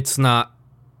 It's not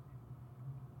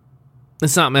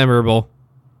memorable.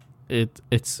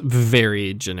 It's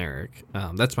very generic.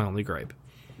 That's my only gripe.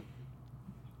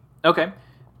 Okay.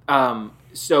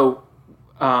 So,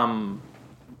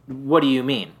 what do you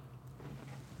mean?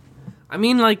 I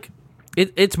mean, like,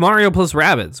 it's Mario plus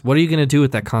Rabbids. What are you going to do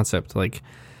with that concept? Like,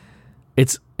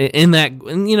 it's in that,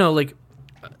 you know, like,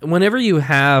 whenever you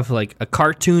have, like, a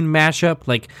cartoon mashup,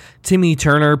 like Timmy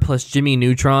Turner plus Jimmy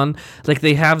Neutron, like,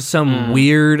 they have some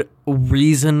weird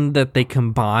reason that they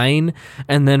combine,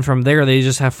 and then from there, they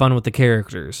just have fun with the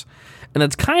characters. And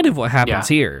that's kind of what happens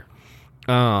here.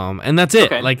 And that's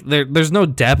it. Okay. Like, there's no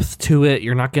depth to it.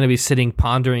 You're not going to be sitting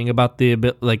pondering about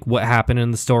like what happened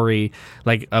in the story,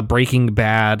 like a Breaking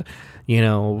Bad,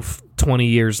 20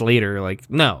 years later. Like,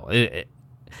 no, it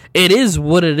is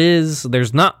what it is.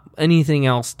 There's not anything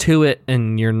else to it,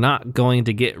 and you're not going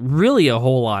to get really a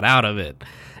whole lot out of it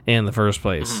in the first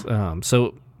place.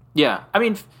 Yeah, I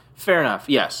mean, fair enough.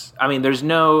 Yes, I mean, there's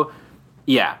no.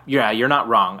 Yeah, you're not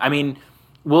wrong. I mean,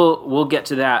 we'll get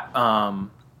to that.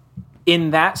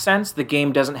 In that sense, the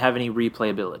game doesn't have any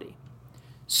replayability.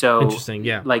 So interesting,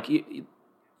 yeah. Like, you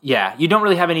don't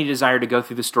really have any desire to go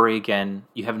through the story again.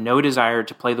 You have no desire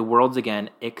to play the worlds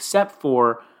again, except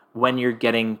for when you're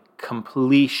getting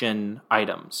completion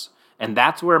items. And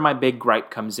that's where my big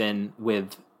gripe comes in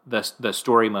with the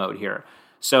story mode here.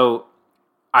 So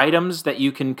items that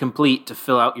you can complete to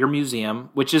fill out your museum,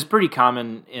 which is pretty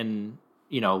common in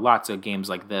lots of games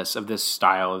like this, of this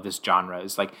style, of this genre,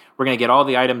 is like, we're going to get all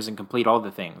the items and complete all the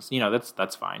things.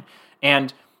 That's fine.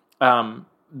 And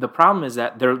the problem is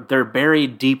that they're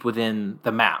buried deep within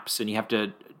the maps, and you have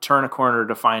to turn a corner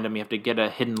to find them. You have to get a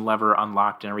hidden lever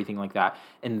unlocked and everything like that.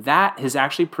 And that has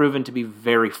actually proven to be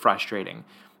very frustrating.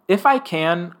 If I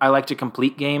can, I like to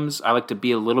complete games. I like to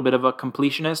be a little bit of a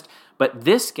completionist. But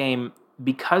this game,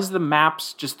 because the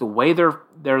maps, just the way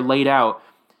they're laid out,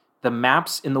 the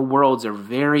maps in the worlds are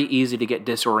very easy to get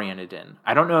disoriented in.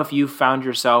 I don't know if you found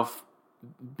yourself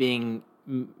being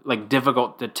like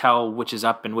difficult to tell which is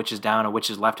up and which is down and which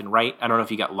is left and right. I don't know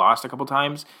if you got lost a couple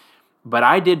times, but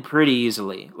I did pretty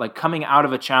easily. Like, coming out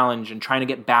of a challenge and trying to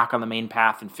get back on the main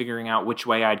path and figuring out which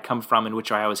way I'd come from and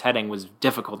which way I was heading was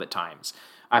difficult at times.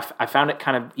 I found it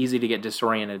kind of easy to get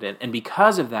disoriented in. And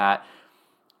because of that,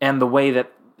 and the way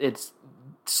that it's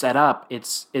set up,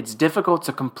 it's difficult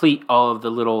to complete all of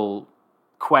the little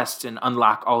quests and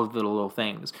unlock all of the little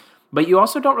things. But you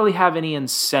also don't really have any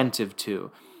incentive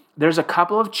to. There's a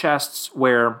couple of chests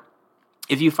where,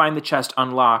 if you find the chest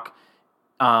unlock,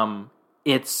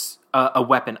 it's a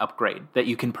weapon upgrade that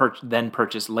you can then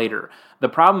purchase later. The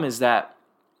problem is that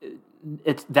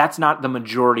that's not the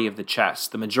majority of the chests.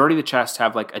 The majority of the chests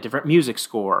have like a different music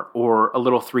score or a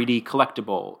little 3D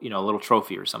collectible, a little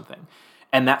trophy or something.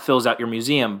 And that fills out your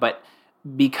museum. But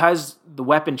because the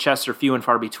weapon chests are few and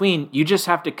far between, you just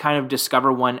have to kind of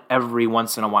discover one every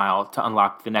once in a while to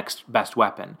unlock the next best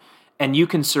weapon. And you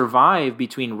can survive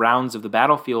between rounds of the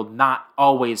battlefield not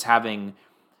always having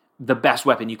the best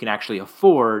weapon you can actually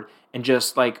afford, and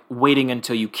just like waiting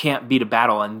until you can't beat a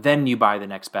battle and then you buy the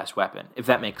next best weapon, if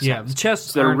that makes sense. Yeah, the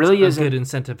chests so aren't really a good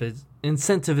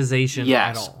incentivization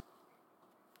at all.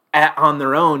 On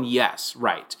their own, yes,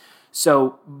 right.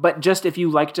 So, but just if you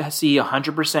like to see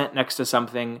 100% next to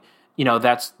something,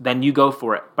 then you go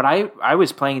for it. But I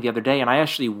was playing the other day, and I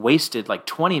actually wasted like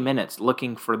 20 minutes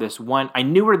looking for this one. I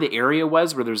knew where the area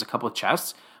was where there's a couple of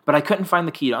chests, but I couldn't find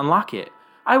the key to unlock it.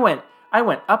 I went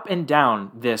up and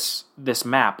down this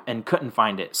map and couldn't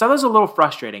find it. So that was a little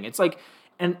frustrating. It's like,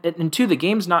 and two, the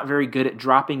game's not very good at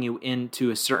dropping you into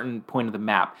a certain point of the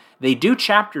map. They do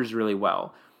chapters really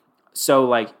well. So,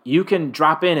 like, you can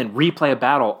drop in and replay a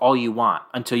battle all you want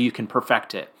until you can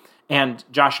perfect it. And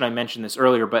Josh and I mentioned this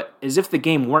earlier, but as if the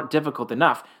game weren't difficult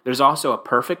enough, there's also a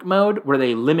perfect mode where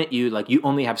they limit you, like, you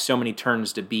only have so many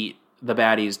turns to beat the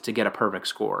baddies to get a perfect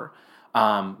score,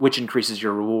 which increases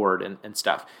your reward and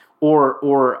stuff. Or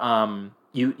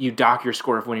you dock your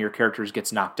score if one of your characters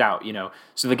gets knocked out,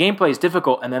 So the gameplay is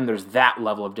difficult, and then there's that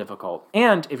level of difficult.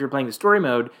 And if you're playing the story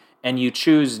mode, and you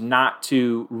choose not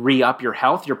to re-up your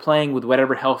health, you're playing with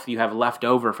whatever health you have left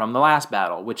over from the last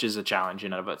battle, which is a challenge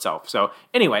in and of itself. So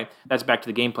anyway, that's back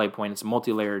to the gameplay point. It's a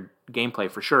multi-layered gameplay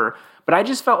for sure. But I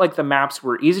just felt like the maps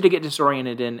were easy to get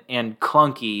disoriented in and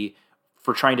clunky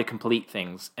for trying to complete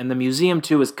things. And the museum,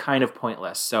 too, is kind of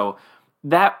pointless. So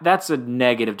that's a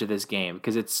negative to this game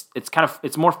because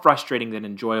it's more frustrating than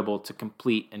enjoyable to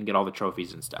complete and get all the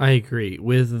trophies and stuff. I agree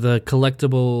with the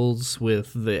collectibles,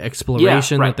 with the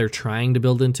exploration that they're trying to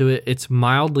build into it. It's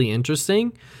mildly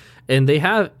interesting, and they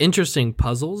have interesting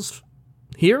puzzles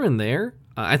here and there.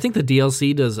 I think the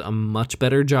DLC does a much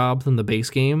better job than the base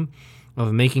game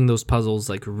of making those puzzles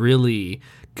like really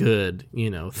good,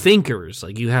 thinkers.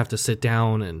 Like you have to sit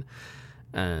down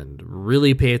and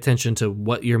really pay attention to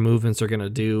what your movements are going to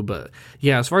do. But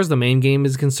yeah, as far as the main game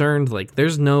is concerned, like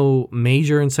there's no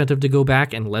major incentive to go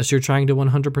back unless you're trying to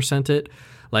 100% it.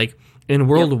 Like in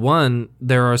World 1,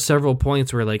 there are several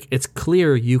points where like it's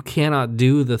clear you cannot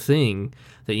do the thing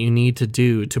that you need to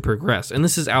do to progress. And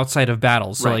this is outside of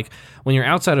battles. So like when you're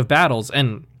outside of battles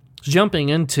and jumping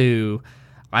into...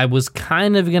 I was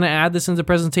kind of going to add this into the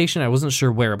presentation. I wasn't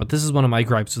sure where, but this is one of my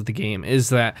gripes with the game, is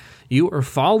that you are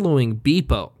following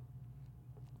Beepo,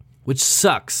 which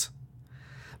sucks.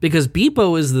 Because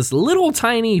Beepo is this little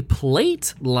tiny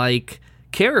plate-like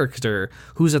character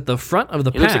who's at the front of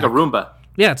the pack. It looks like a Roomba.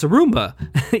 Yeah, it's a Roomba.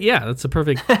 Yeah, that's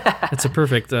a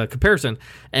perfect comparison.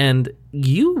 And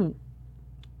you're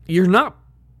not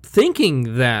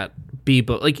thinking that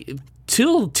Beepo... like.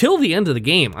 Till the end of the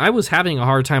game, I was having a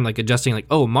hard time like adjusting. Like,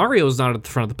 oh, Mario's not at the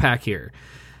front of the pack here;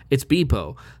 it's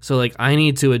Beepo. So like, I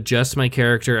need to adjust my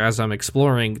character as I'm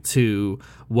exploring to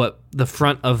what the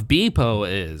front of Beepo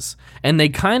is, and they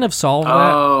kind of solve that.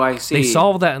 Oh, I see. They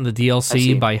solve that in the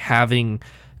DLC by having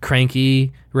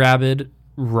Cranky Rabbid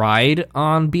ride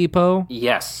on Beepo.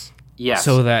 Yes.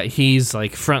 So that he's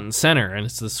like front and center, and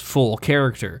it's this full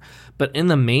character. But in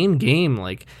the main game,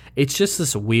 like it's just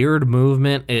this weird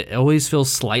movement. It always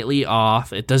feels slightly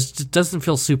off. It doesn't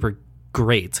feel super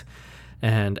great.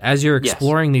 And as you're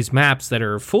exploring these maps that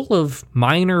are full of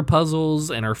minor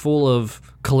puzzles and are full of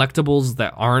collectibles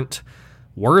that aren't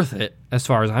worth it, as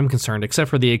far as I'm concerned, except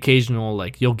for the occasional,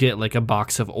 like you'll get like a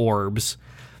box of orbs,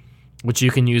 which you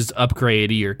can use to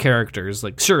upgrade your characters.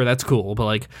 Like, sure, that's cool, but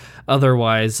like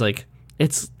otherwise, like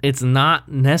it's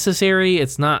not necessary.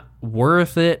 It's not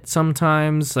worth it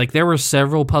sometimes. Like there were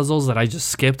several puzzles that I just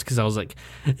skipped because I was like,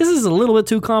 this is a little bit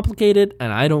too complicated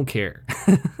and I don't care.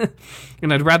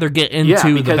 And I'd rather get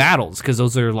into the battles because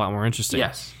those are a lot more interesting.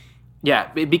 Yes.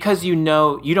 Yeah, because you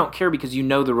don't care because you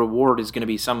know the reward is going to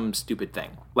be some stupid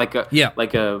thing. Not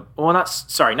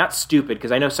stupid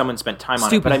because I know someone spent time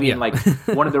on it, but I mean like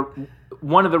one of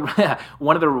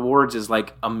the rewards is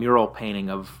like a mural painting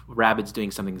of rabbits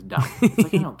doing something dumb. It's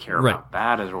like, I don't care about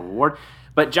that as a reward.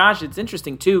 But Josh, it's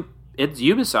interesting too. It's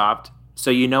Ubisoft,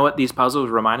 so you know what these puzzles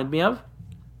reminded me of?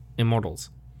 Immortals.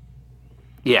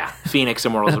 Yeah, Phoenix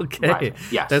Immortals. Okay, Rising.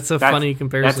 Yes, that's funny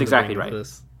comparison. That's exactly right.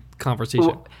 This conversation.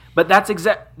 Well, but that's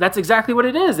exactly what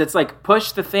it is. It's like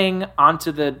push the thing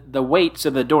onto the weight so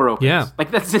the door opens. Yeah.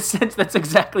 Like that's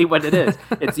exactly what it is.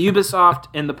 It's Ubisoft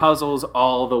and the puzzles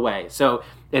all the way. So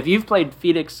if you've played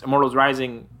Phoenix Immortals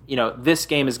Rising, this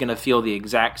game is going to feel the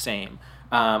exact same.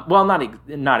 Well,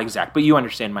 not exact, but you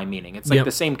understand my meaning. It's like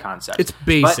the same concept. It's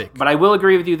basic. But I will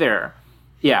agree with you there.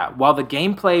 Yeah, while the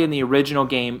gameplay in the original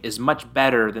game is much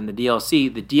better than the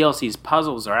DLC's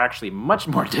puzzles are actually much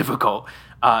more difficult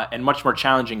and much more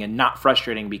challenging and not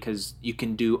frustrating because you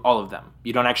can do all of them.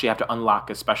 You don't actually have to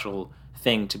unlock a special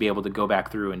thing to be able to go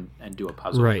back through and do a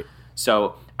puzzle. Right.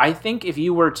 So I think if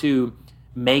you were to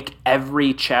make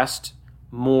every chest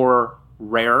more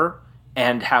rare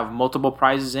and have multiple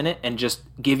prizes in it and just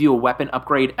give you a weapon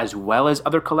upgrade as well as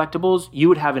other collectibles, you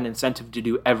would have an incentive to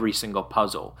do every single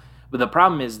puzzle. But the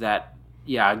problem is that,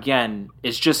 again,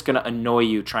 it's just going to annoy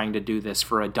you trying to do this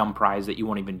for a dumb prize that you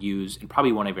won't even use and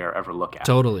probably won't ever look at.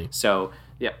 Totally. So,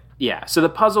 yeah. So the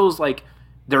puzzles, like,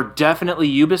 they're definitely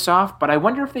Ubisoft, but I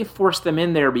wonder if they forced them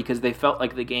in there because they felt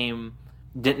like the game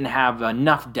didn't have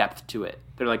enough depth to it.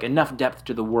 They're like, enough depth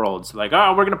to the world. So like,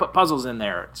 oh, we're going to put puzzles in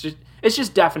there. It's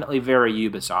just definitely very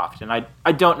Ubisoft. And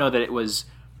I don't know that it was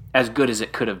as good as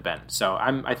it could have been. So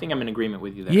I think I'm in agreement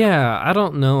with you there. Yeah, I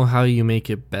don't know how you make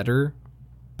it better,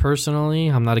 personally.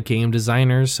 I'm not a game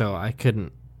designer, so I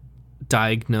couldn't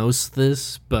diagnose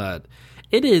this, but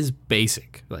it is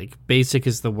basic. Like, basic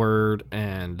is the word,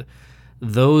 and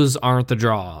those aren't the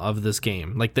draw of this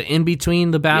game. Like, the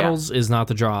in-between the battles is not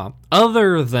the draw.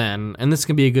 Other than, and this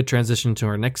can be a good transition to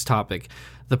our next topic,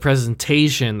 the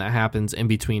presentation that happens in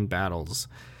between battles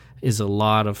is a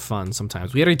lot of fun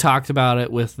sometimes. We already talked about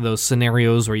it with those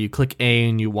scenarios where you click A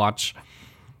and you watch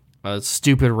a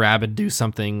stupid rabbit do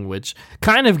something, which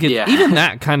kind of gets, even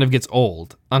that kind of gets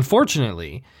old,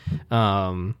 unfortunately.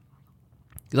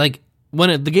 Like,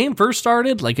 when the game first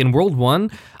started, like in World 1,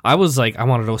 I was like, I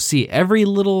wanted to see every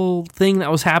little thing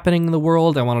that was happening in the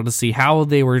world. I wanted to see how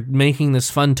they were making this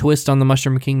fun twist on the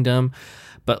Mushroom Kingdom.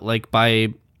 But like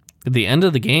by the end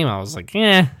of the game, I was like,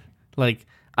 like,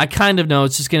 I kind of know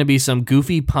it's just going to be some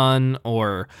goofy pun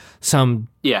or some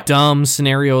dumb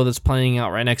scenario that's playing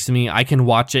out right next to me. I can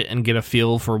watch it and get a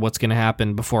feel for what's going to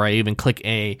happen before I even click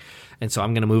A. And so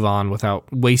I'm going to move on without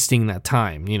wasting that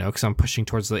time, because I'm pushing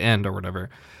towards the end or whatever.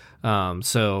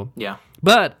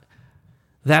 But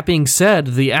that being said,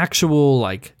 the actual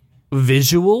like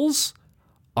visuals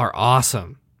are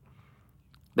awesome.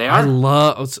 They are.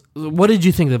 What did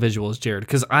you think of the visuals, Jared?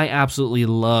 Because I absolutely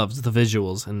loved the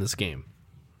visuals in this game.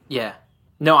 Yeah.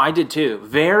 No, I did too.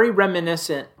 Very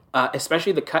reminiscent,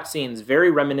 especially the cutscenes,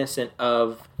 very reminiscent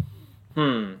of,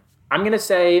 I'm going to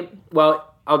say,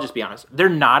 well, I'll just be honest. They're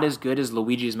not as good as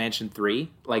Luigi's Mansion 3.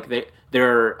 Like,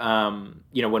 they're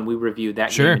when we reviewed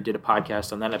that game and did a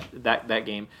podcast on that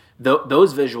game,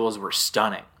 those visuals were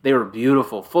stunning. They were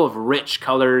beautiful, full of rich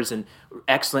colors and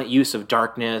excellent use of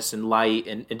darkness and light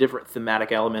and different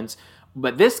thematic elements.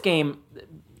 But this game,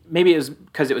 maybe it was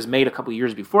because it was made a couple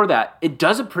years before that, it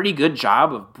does a pretty good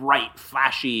job of bright,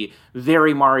 flashy,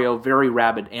 very Mario, very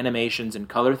Rabbids animations and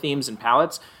color themes and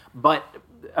palettes. But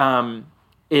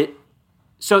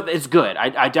so it's good.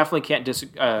 I definitely can't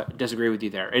disagree with you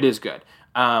there. It is good.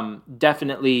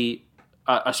 Definitely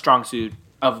a strong suit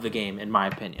of the game, in my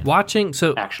opinion. Watching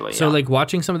some of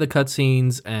the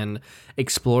cutscenes and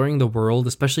exploring the world,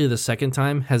 especially the second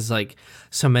time, has like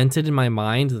cemented in my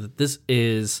mind that this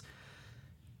is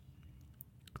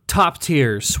top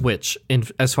tier Switch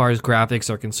as far as graphics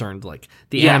are concerned. Like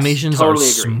the animations are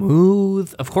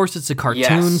smooth. Of course, it's a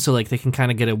cartoon, so like they can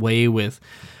kind of get away with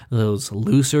those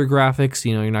looser graphics.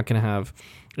 You're not going to have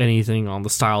anything on the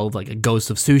style of like a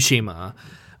Ghost of Tsushima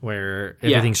where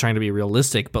everything's trying to be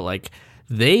realistic, but like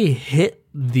they hit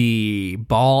the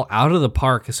ball out of the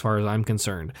park as far as I'm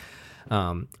concerned.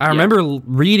 I remember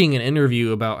reading an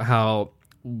interview about how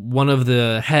one of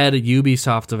the head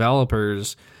Ubisoft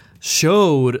developers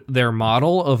showed their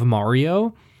model of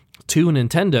Mario to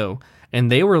Nintendo,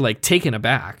 and they were like taken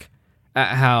aback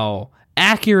at how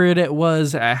accurate it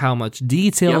was, at how much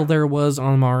detail there was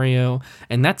on Mario,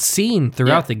 and that's seen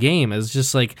throughout the game as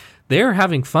just like they're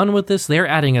having fun with this. They're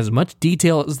adding as much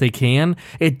detail as they can.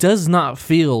 It does not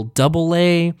feel double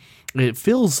A. It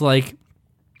feels like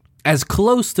as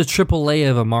close to AAA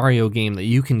of a Mario game that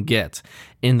you can get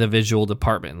in the visual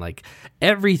department. Like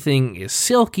everything is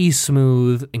silky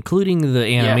smooth, including the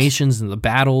animations and the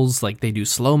battles. Like they do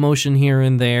slow motion here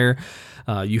and there.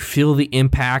 You feel the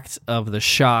impact of the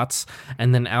shots,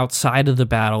 and then outside of the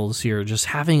battles, you're just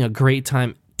having a great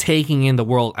time taking in the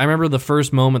world. I remember the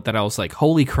first moment that I was like,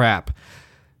 holy crap,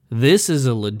 this is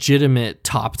a legitimate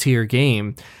top tier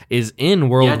game, is in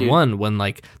World 1, when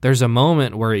like there's a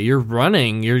moment where you're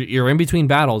running, you're in between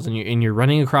battles and you're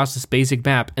running across this basic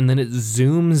map, and then it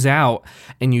zooms out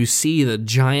and you see the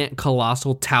giant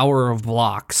colossal tower of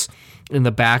blocks in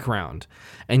the background,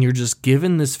 and you're just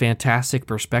given this fantastic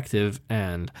perspective.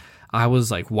 And I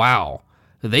was like, wow,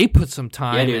 they put some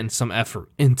time and some effort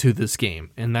into this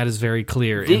game, and that is very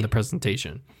clear in the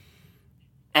presentation.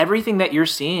 Everything that you're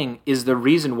seeing is the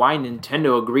reason why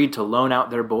Nintendo agreed to loan out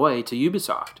their boy to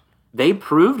Ubisoft. They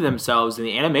proved themselves in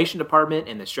the animation department,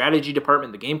 in the strategy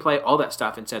department, the gameplay, all that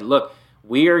stuff, and said, look,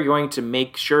 we are going to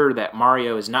make sure that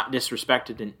Mario is not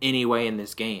disrespected in any way in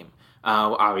this game.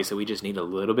 Obviously, we just need a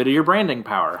little bit of your branding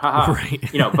power. Right.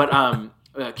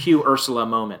 Cue Ursula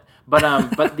moment. But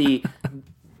you're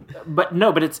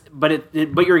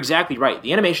exactly right.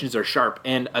 The animations are sharp,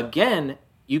 and again,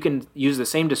 you can use the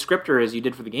same descriptor as you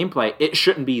did for the gameplay. It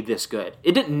shouldn't be this good.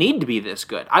 It didn't need to be this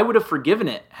good. I would have forgiven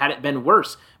it had it been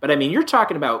worse. But I mean, you're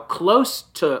talking about close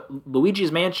to Luigi's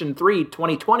Mansion 3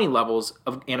 2020 levels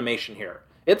of animation here.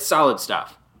 It's solid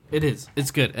stuff. It is.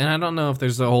 It's good. And I don't know if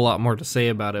there's a whole lot more to say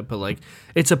about it, but like,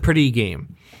 it's a pretty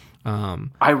game.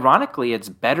 Ironically, it's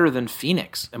better than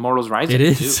Phoenix Immortals Rising. It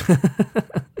is. Too.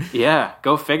 Yeah,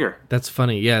 go figure. That's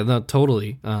funny. Yeah, no,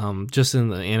 totally. Just in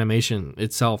the animation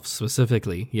itself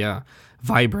specifically,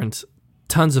 vibrant,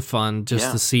 tons of fun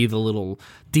just to see the little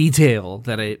detail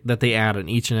that they add in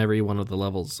each and every one of the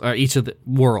levels, or each of the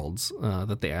worlds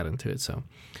that they add into it. So,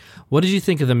 what did you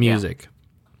think of the music?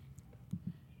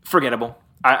 Forgettable.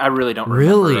 I really don't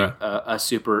remember a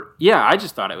super... Yeah, I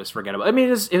just thought it was forgettable. I mean,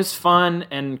 it was fun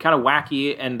and kind of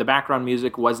wacky, and the background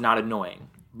music was not annoying.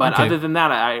 But Okay. other than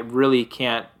that, I really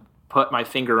can't put my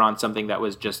finger on something that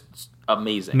was just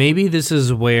amazing. Maybe this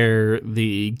is where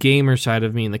the gamer side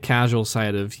of me and the casual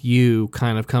side of you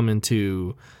kind of come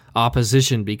into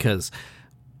opposition, because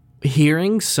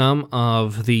hearing some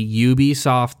of the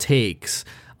Ubisoft takes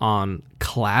on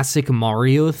classic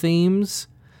Mario themes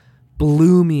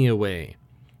blew me away.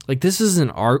 Like, this is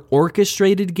an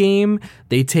orchestrated game.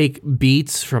 They take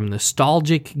beats from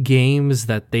nostalgic games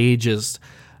that they just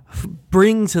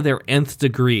bring to their nth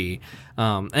degree.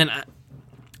 And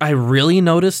I really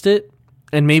noticed it.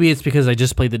 And maybe it's because I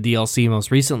just played the DLC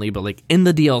most recently, but like in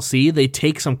the DLC, they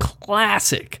take some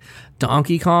classic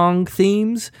Donkey Kong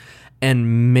themes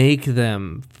and make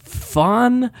them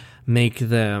fun, make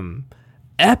them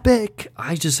epic.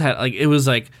 I just had like, it was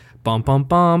like bum bum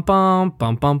bum bum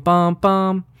bum bum bum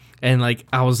bum, and like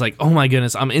I was like, oh my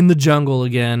goodness, I'm in the jungle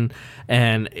again,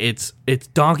 and it's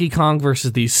Donkey Kong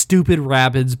versus these stupid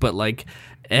rabbits, but like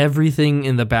everything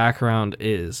in the background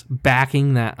is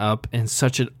backing that up in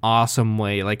such an awesome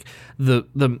way. Like the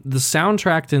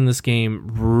soundtrack in this game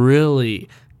really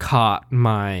caught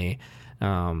my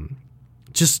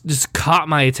just caught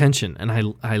my attention, and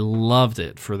I loved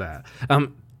it for that.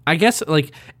 I guess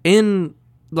like in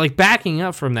like backing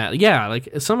up from that, yeah, like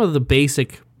some of the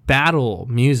basic battle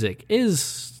music is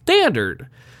standard,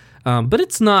 but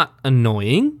it's not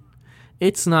annoying.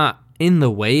 It's not in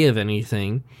the way of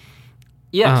anything.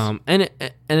 Yes. And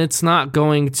it's not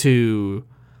going to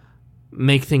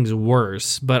make things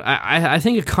worse, but I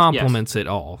think it complements it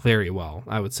all very well,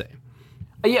 I would say.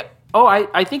 Yeah. Oh,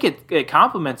 I think it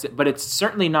complements it, but it's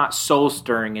certainly not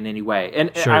soul-stirring in any way.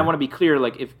 And Sure. I want to be clear,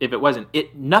 like, if it wasn't,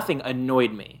 nothing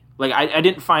annoyed me. Like, I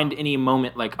didn't find any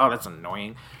moment like, oh, that's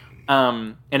annoying.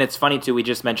 And it's funny, too, we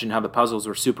just mentioned how the puzzles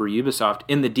were super Ubisoft.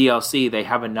 In the DLC, they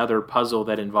have another puzzle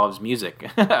that involves music.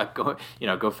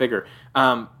 Go figure.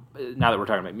 Now that we're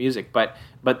talking about music. But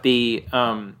the...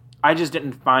 I just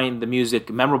didn't find the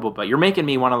music memorable, but you're making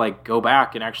me want to like go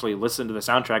back and actually listen to the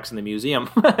soundtracks in the museum.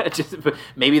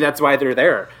 Maybe that's why they're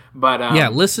there.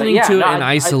 But listening to it in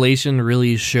isolation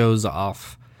really shows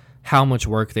off how much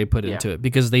work they put into it,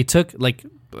 because they took, like,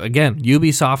 again,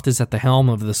 Ubisoft is at the helm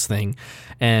of this thing,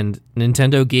 and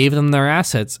Nintendo gave them their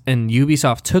assets, and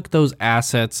Ubisoft took those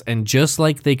assets, and just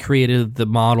like they created the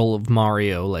model of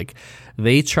Mario, like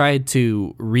they tried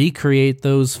to recreate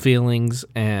those feelings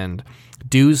and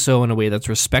do so in a way that's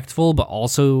respectful, but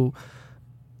also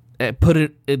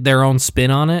put their own spin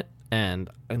on it, and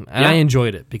I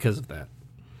enjoyed it because of that.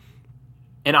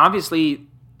 And obviously,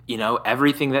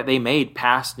 everything that they made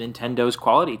passed Nintendo's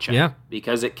quality check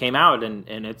because it came out and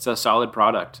it's a solid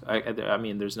product. I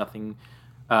mean, there's nothing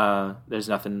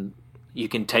you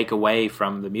can take away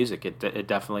from the music. It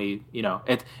definitely,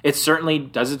 it certainly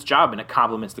does its job, and it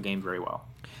complements the game very well.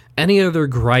 Any other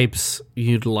gripes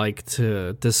you'd like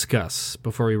to discuss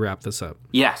before we wrap this up?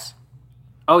 Yes.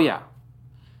 Oh, yeah.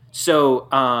 So,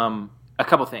 a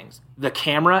couple things. The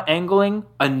camera angling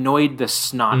annoyed the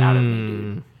snot out of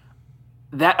me,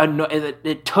 dude.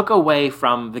 It took away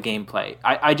from the gameplay.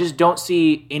 I just don't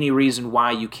see any reason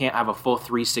why you can't have a full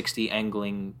 360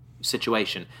 angling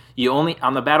situation.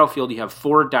 On the battlefield, you have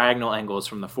 4 diagonal angles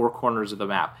from the 4 corners of the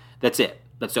map. That's it.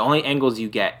 That's the only angles you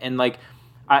get. And, like,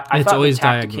 I thought the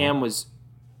Tacticam was...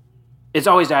 It's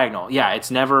always diagonal. Yeah, it's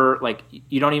never, like,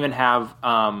 you don't even have,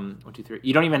 1, 2, 3,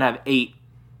 you don't even have 8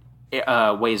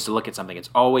 ways to look at something. It's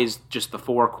always just the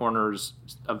 4 corners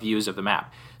of views of the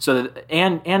map. So,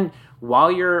 and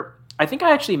while you're... I think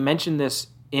I actually mentioned this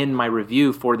in my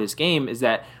review for this game, is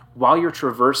that while you're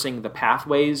traversing the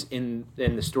pathways in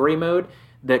the story mode,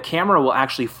 the camera will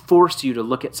actually force you to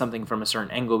look at something from a certain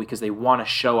angle because they want to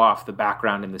show off the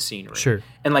background and the scenery. Sure.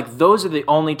 And like those are the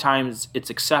only times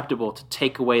it's acceptable to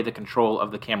take away the control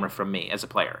of the camera from me as a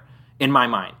player. In my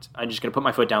mind, I'm just going to put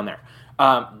my foot down there.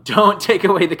 Don't take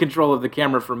away the control of the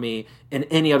camera from me in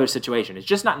any other situation. It's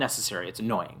just not necessary. It's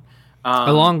annoying.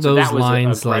 Along those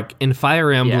lines, like in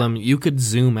Fire Emblem, you could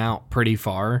zoom out pretty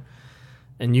far,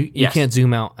 and you can't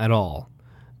zoom out at all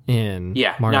in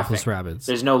Mario plus Rabbids.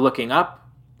 There's no looking up.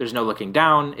 There's no looking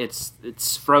down.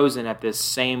 It's frozen at this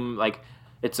same, like,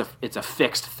 it's a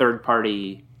fixed third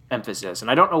party emphasis,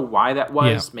 and I don't know why that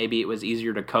was. Yeah. Maybe it was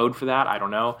easier to code for that. I don't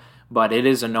know, but it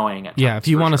is annoying at times. Yeah, if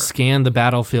you want to scan the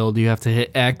battlefield, you have to hit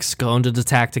X, go into the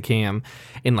Tacticam,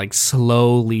 and like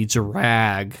slowly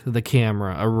drag the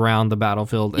camera around the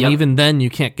battlefield, and even then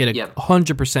you can't get a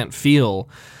 100% feel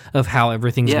of how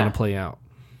everything's going to play out.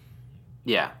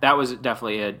 Yeah, that was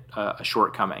definitely a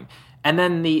shortcoming. And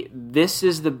then this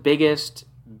is the biggest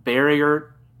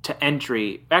barrier to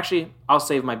entry. Actually, I'll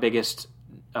save my biggest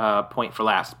point for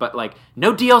last. But like,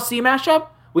 no DLC mashup?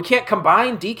 We can't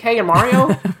combine DK and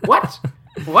Mario? What?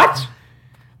 What?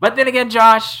 But then again,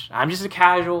 Josh, I'm just a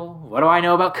casual. What do I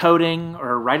know about coding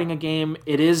or writing a game?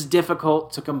 It is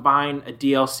difficult to combine a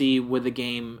DLC with a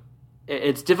game.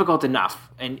 It's difficult enough.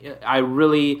 And I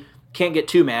really can't get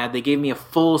too mad. They gave me a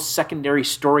full secondary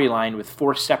storyline with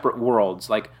 4 separate worlds.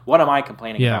 Like, what am I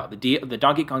complaining about? The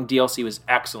Donkey Kong DLC was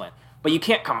excellent. But you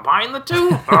can't combine the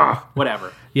two? Ugh,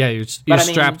 whatever. Yeah, you're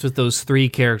strapped with those 3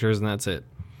 characters, and that's it.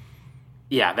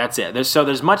 Yeah, that's it.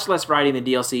 There's much less variety in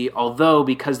the DLC, although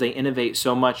because they innovate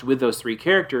so much with those 3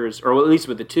 characters, or at least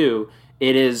with the 2,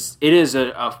 it is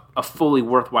a fully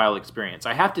worthwhile experience.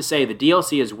 I have to say, the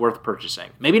DLC is worth purchasing.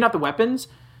 Maybe not the weapons,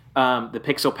 the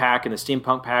Pixel Pack and the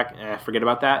Steampunk Pack, forget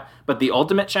about that. But the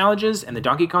Ultimate Challenges and the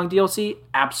Donkey Kong DLC,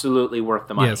 absolutely worth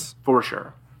the money, for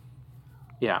sure.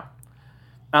 Yeah.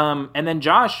 And then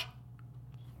Josh,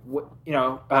 well,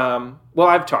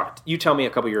 I've talked. You tell me a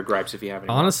couple of your gripes if you have any.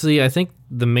 Honestly, I think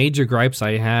the major gripes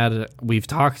I had, we've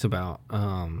talked about.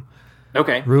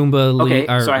 Okay.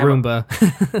 Roomba.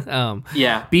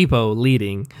 Yeah. Beepo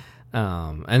leading.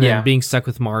 And then being stuck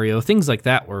with Mario. Things like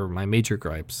that were my major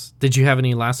gripes. Did you have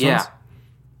any last ones?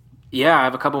 Yeah, I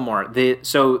have a couple more.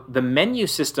 So the menu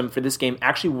system for this game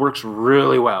actually works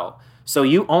really well. So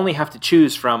you only have to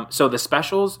choose from, so the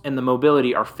specials and the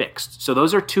mobility are fixed. So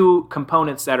those are 2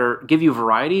 components that give you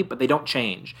variety, but they don't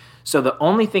change. So the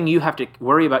only thing you have to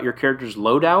worry about your character's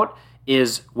loadout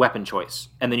is weapon choice.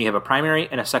 And then you have a primary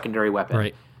and a secondary weapon.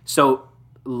 Right. So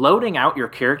loading out your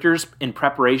characters in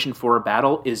preparation for a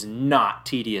battle is not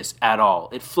tedious at all.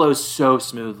 It flows so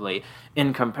smoothly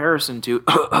in comparison to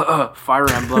Fire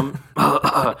Emblem,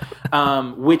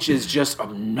 which is just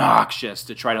obnoxious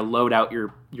to try to load out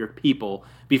your people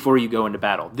before you go into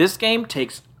battle. This game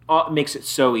makes it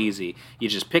so easy. You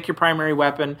just pick your primary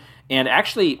weapon, and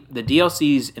actually the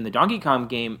DLCs in the Donkey Kong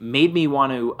game made me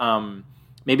want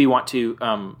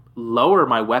to lower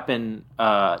my weapon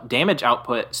damage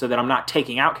output so that I'm not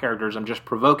taking out characters, I'm just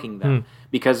provoking them.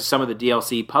 Because some of the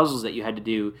DLC puzzles that you had to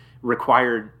do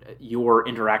required your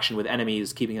interaction with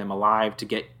enemies, keeping them alive to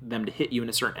get them to hit you in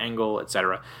a certain angle,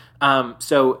 etc.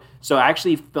 So I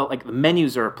actually felt like the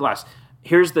menus are a plus.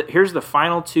 Here's the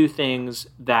final 2 things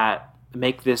that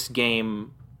make this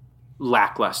game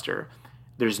lackluster.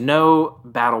 There's no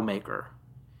battle maker.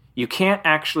 You can't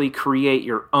actually create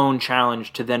your own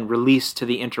challenge to then release to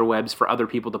the interwebs for other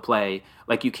people to play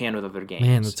like you can with other games.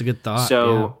 Man, that's a good thought.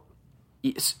 So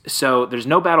there's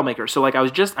no battle maker. So like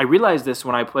I realized this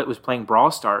when I was playing Brawl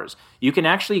Stars. You can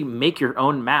actually make your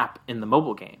own map in the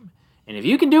mobile game. And if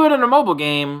you can do it in a mobile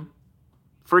game,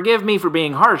 forgive me for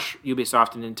being harsh,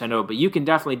 Ubisoft and Nintendo, but you can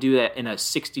definitely do that in a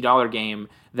 $60 game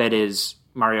that is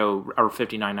Mario, or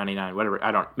 $59.99,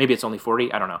 whatever. Maybe it's only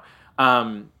 $40. I don't know.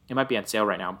 It might be on sale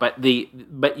right now. But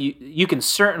you can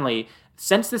certainly,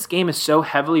 since this game is so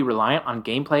heavily reliant on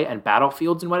gameplay and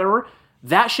battlefields and whatever,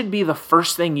 that should be the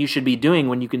first thing you should be doing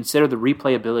when you consider the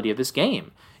replayability of this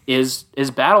game is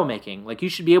battle making. Like, you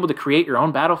should be able to create your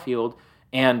own battlefield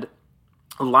and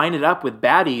line it up with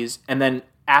baddies and then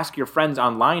ask your friends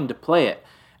online to play it.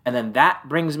 And then that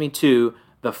brings me to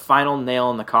the final nail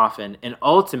in the coffin, and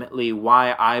ultimately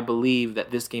why I believe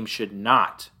that this game should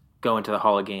not go into the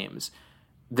Hall of Games.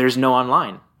 There's no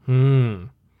online.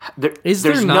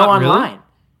 There's no online. Really?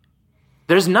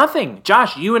 There's nothing.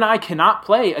 Josh, you and I cannot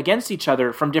play against each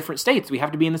other from different states. We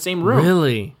have to be in the same room.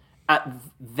 Really?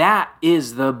 That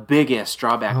is the biggest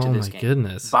drawback to this game. Oh, my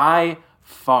goodness. By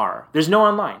far. There's no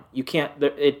online. You can't.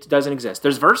 It doesn't exist.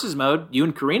 There's versus mode. You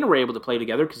and Karina were able to play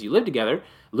together because you live together.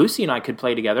 Lucy and I could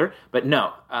play together. But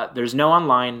no, there's no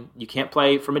online. You can't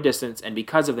play from a distance. And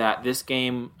because of that, this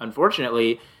game,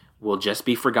 unfortunately, will just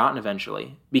be forgotten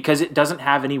eventually because it doesn't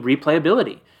have any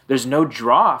replayability. There's no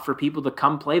draw for people to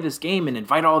come play this game and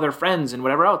invite all their friends and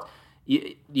whatever else.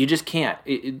 You just can't.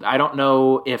 I don't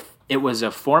know if it was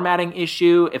a formatting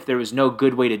issue, if there was no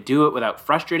good way to do it without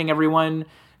frustrating everyone.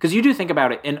 Because you do think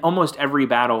about it, in almost every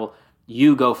battle,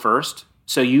 you go first.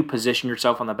 So you position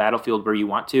yourself on the battlefield where you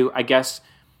want to, I guess.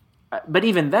 But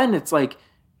even then, it's like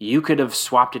you could have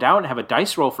swapped it out and have a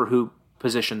dice roll for who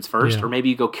positions first. Or maybe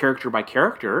you go character by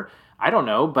character. I don't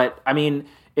know. But, I mean,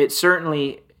 it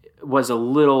certainly was a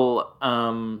little...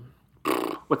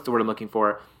 what's the word I'm looking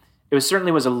for? It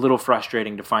certainly was a little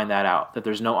frustrating to find that out, that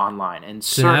there's no online. And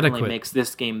certainly makes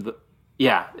this game...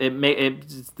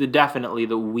 it's definitely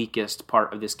the weakest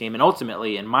part of this game, and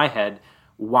ultimately, in my head,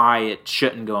 why it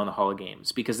shouldn't go in the Hall of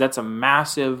Games, because that's a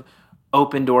massive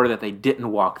open door that they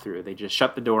didn't walk through. They just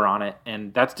shut the door on it,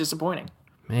 and that's disappointing.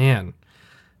 Man,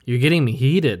 you're getting me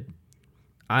heated.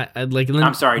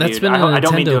 I'm sorry, that's dude. Been I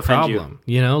don't mean to offend problem,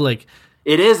 you know, like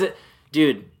it is,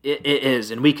 dude. It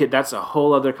is, and that's a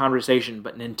whole other conversation,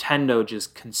 but Nintendo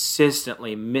just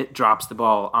consistently drops the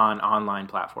ball on online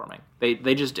platforming.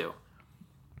 They just do.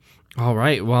 All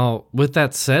right. Well, with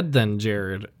that said then,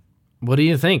 Jared, what do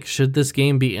you think? Should this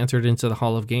game be entered into the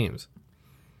Hall of Games?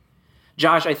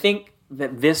 Josh, I think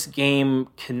that this game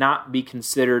cannot be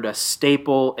considered a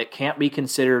staple. It can't be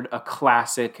considered a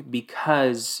classic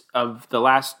because of the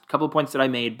last couple of points that I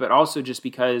made, but also just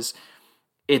because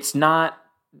it's not...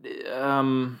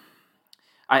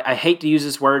 I hate to use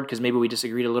this word because maybe we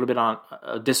disagreed with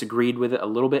it a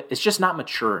little bit. It's just not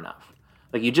mature enough.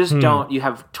 Like you just don't. You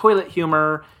have toilet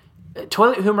humor.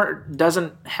 Toilet humor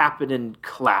doesn't happen in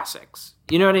classics.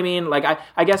 You know what I mean? Like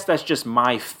I guess that's just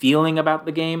my feeling about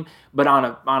the game. But on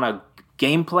a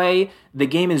gameplay, the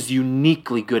game is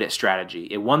uniquely good at strategy.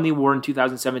 It won the award in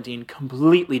 2017,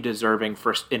 completely deserving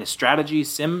in a strategy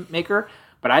sim maker.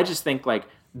 But I just think like.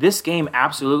 This game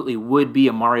absolutely would be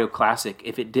a Mario Classic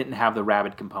if it didn't have the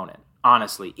Rabbids component.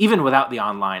 Honestly, even without the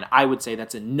online, I would say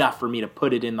that's enough for me to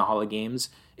put it in the Hall of Games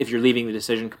if you're leaving the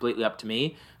decision completely up to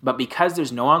me. But because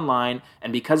there's no online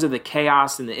and because of the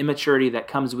chaos and the immaturity that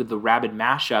comes with the Rabbids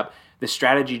mashup, the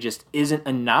strategy just isn't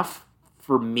enough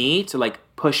for me to like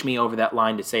push me over that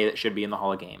line to say that it should be in the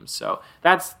Hall of Games. So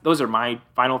those are my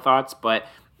final thoughts. But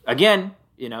again,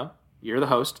 you're the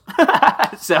host.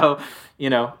 So,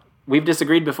 we've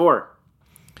disagreed before.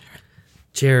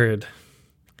 Jared.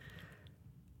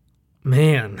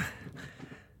 Man.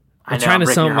 I'm trying to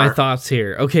sum up my thoughts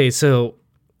here. Okay, so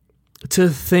to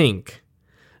think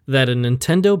that a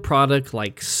Nintendo product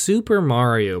like Super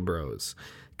Mario Bros.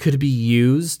 Could be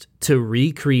used to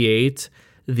recreate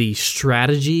the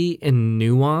strategy and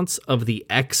nuance of the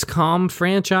XCOM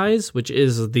franchise, which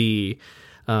is the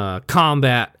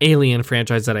combat alien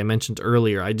franchise that I mentioned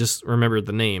earlier. I just remembered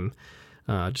the name.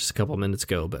 Just a couple minutes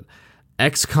ago, but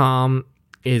XCOM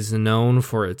is known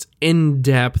for its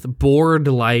in-depth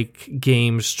board-like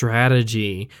game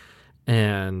strategy,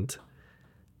 and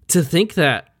to think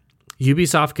that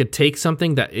Ubisoft could take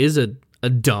something that is a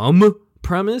dumb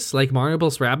premise like Mario +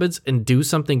 Rabbids and do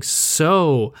something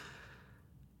so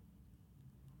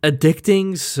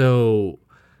addicting, so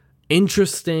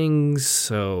interesting,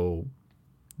 so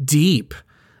deep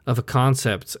of a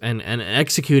concept and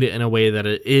execute it in a way that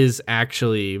it is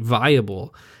actually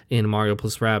viable in Mario +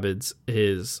 Rabbids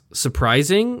is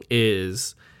surprising,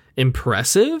 is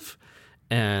impressive,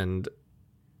 and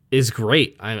is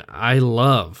great. I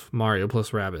love Mario +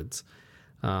 Rabbids.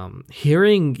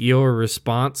 Hearing your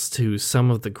response to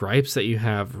some of the gripes that you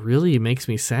have really makes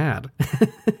me sad.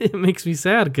 It makes me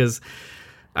sad because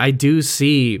I do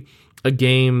see a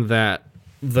game that,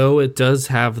 though it does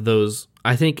have those,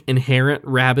 I think, inherent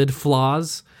Rabbids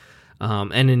flaws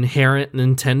and inherent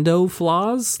Nintendo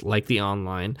flaws, like the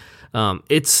online,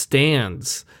 it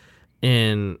stands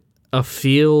in a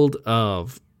field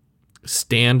of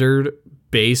standard,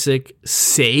 basic,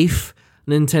 safe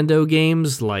Nintendo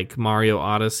games like Mario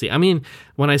Odyssey. I mean,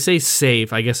 when I say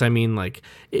safe, I guess I mean like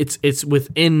it's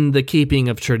within the keeping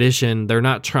of tradition. They're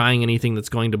not trying anything that's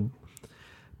going to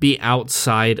be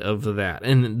outside of that.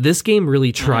 And this game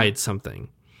really tried something.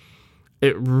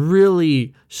 It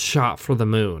really shot for the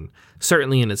moon,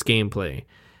 certainly in its gameplay.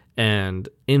 And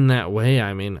in that way,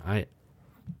 I mean,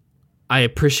 I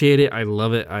appreciate it. I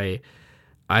love it.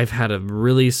 I've had a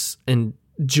really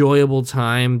enjoyable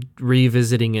time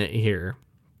revisiting it here.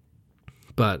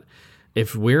 But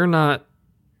if we're not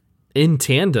in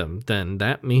tandem, then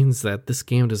that means that this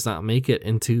game does not make it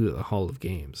into the Hall of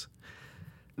Games.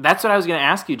 That's what I was going to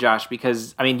ask you, Josh,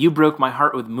 because, I mean, you broke my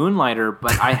heart with Moonlighter,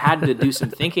 but I had to do some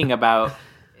thinking about,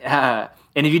 and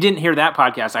if you didn't hear that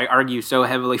podcast, I argue so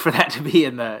heavily for that to be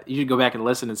in you should go back and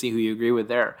listen and see who you agree with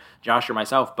there, Josh or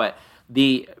myself, but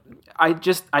I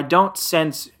don't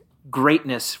sense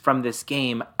greatness from this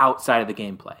game outside of the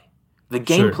gameplay. The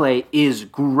gameplay is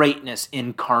greatness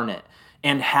incarnate.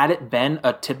 And had it been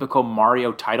a typical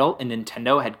Mario title and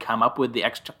Nintendo had come up with the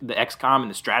XCOM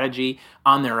and the strategy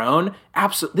on their own,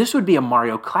 this would be a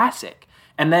Mario classic.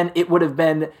 And then it would have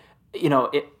been,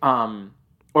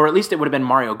 or at least it would have been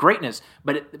Mario greatness.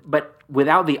 But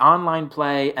without the online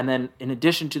play, and then in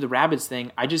addition to the Rabbids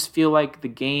thing, I just feel like the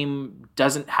game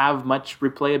doesn't have much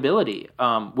replayability,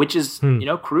 which is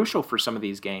crucial for some of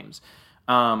these games.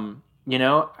 I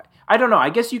don't know.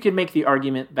 I guess you could make the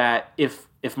argument that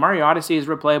if Mario Odyssey is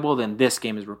replayable, then this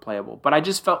game is replayable. But I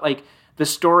just felt like the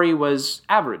story was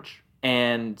average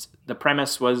and the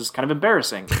premise was kind of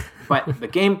embarrassing. But the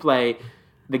gameplay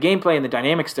and the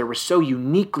dynamics there were so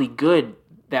uniquely good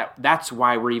that's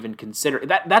why we're even considering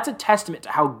that's a testament to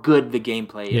how good the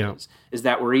gameplay is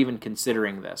that we're even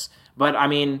considering this. But I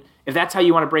mean, if that's how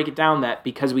you want to break it down, that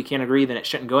because we can't agree, then it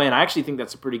shouldn't go in. I actually think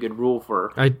that's a pretty good rule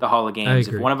for the Hall of Games.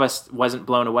 If one of us wasn't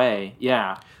blown away,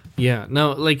 yeah. Yeah,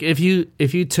 no, like if you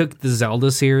took the Zelda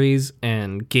series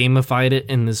and gamified it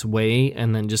in this way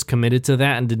and then just committed to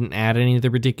that and didn't add any of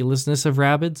the ridiculousness of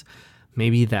Rabbids,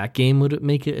 maybe that game would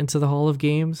make it into the Hall of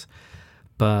Games.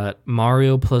 But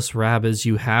Mario plus Rabbids,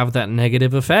 you have that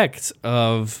negative effect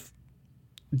of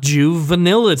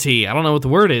juvenility. I don't know what the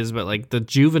word is, but like the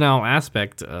juvenile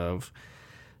aspect of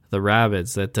the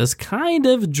Rabbids that does kind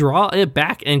of draw it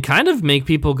back and kind of make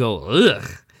people go, ugh,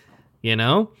 you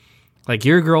know? Like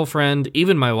your girlfriend,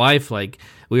 even my wife, like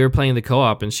we were playing the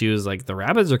co-op and she was like, the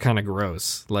Rabbids are kind of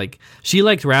gross. Like she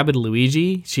liked Rabbid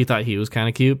Luigi. She thought he was kind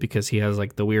of cute because he has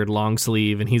like the weird long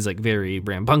sleeve and he's like very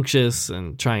rambunctious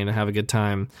and trying to have a good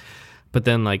time. But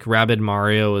then like Rabbid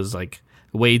Mario is like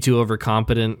way too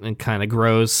overconfident and kind of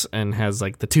gross and has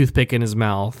like the toothpick in his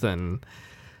mouth. And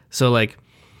so like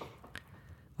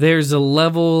there's a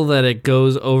level that it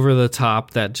goes over the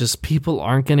top that just people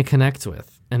aren't going to connect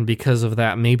with. And because of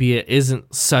that, maybe it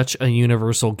isn't such a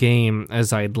universal game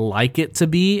as I'd like it to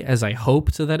be, as I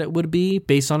hoped that it would be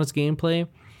based on its gameplay.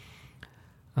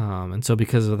 And so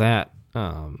because of that,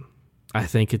 I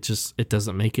think it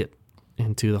doesn't make it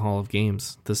into the Hall of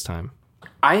Games this time.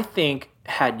 I think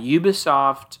had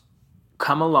Ubisoft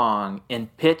come along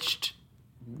and pitched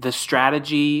the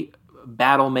strategy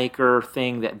battle maker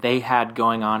thing that they had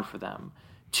going on for them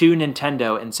to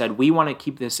Nintendo and said, we want to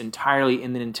keep this entirely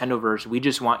in the Nintendoverse. We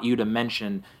just want you to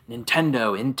mention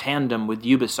Nintendo in tandem with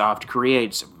Ubisoft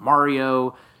creates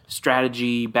Mario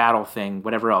strategy battle thing,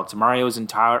 whatever else. Mario's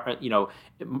entire,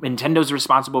 Nintendo's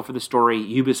responsible for the story.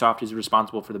 Ubisoft is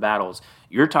responsible for the battles.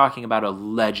 You're talking about a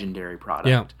legendary product.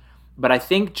 Yeah. But I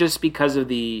think just because of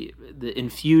the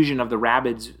infusion of the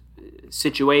Rabbids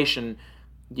situation,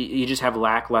 you just have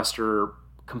lackluster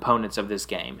components of this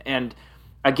game. And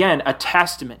again, a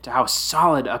testament to how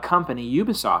solid a company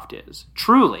Ubisoft is.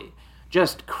 Truly.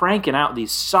 Just cranking out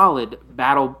these solid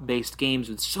battle-based games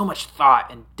with so much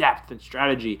thought and depth and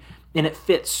strategy. And it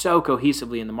fits so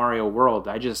cohesively in the Mario world.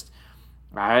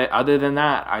 Other than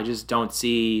that, I just don't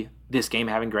see this game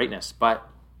having greatness. But,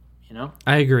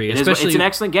 I agree. It's an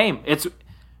excellent game.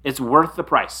 It's worth the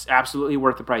price. Absolutely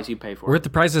worth the price you pay for it. Worth the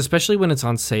price, especially when it's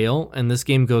on sale, and this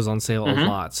game goes on sale a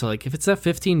lot. So, like, if it's at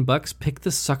 $15, pick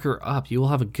this sucker up. You will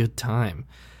have a good time.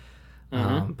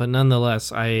 But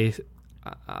nonetheless, I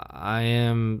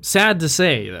am sad to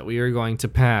say that we are going to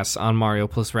pass on Mario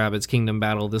plus Rabbids Kingdom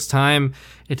Battle this time.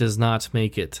 It does not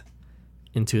make it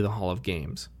into the Hall of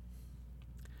Games.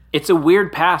 It's a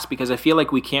weird pass because I feel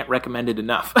like we can't recommend it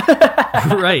enough.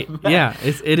 Right. Yeah,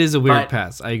 it is a weird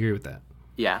pass. I agree with that.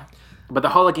 Yeah. But the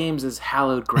Hall of Games is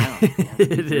hallowed ground.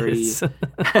 It is.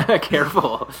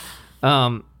 Careful.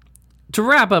 To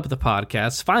wrap up the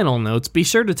podcast, final notes, be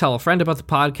sure to tell a friend about the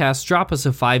podcast, drop us a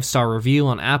 5-star review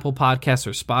on Apple Podcasts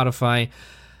or Spotify.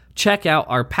 Check out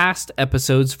our past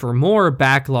episodes for more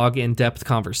backlog in-depth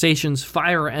conversations.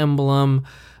 Fire Emblem,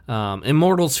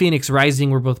 Immortals Phoenix Rising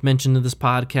were both mentioned in this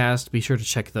podcast. Be sure to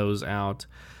check those out.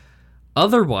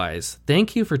 Otherwise,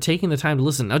 thank you for taking the time to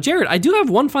listen. Now, Jared, I do have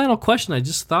one final question I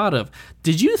just thought of.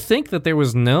 Did you think that there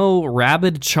was no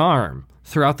Rabbid charm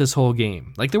throughout this whole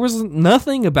game? Like, there was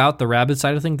nothing about the Rabbid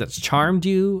side of things that's charmed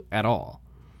you at all?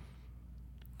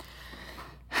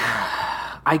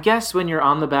 I guess when you're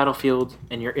on the battlefield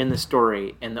and you're in the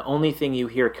story and the only thing you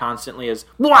hear constantly is,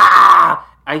 wah!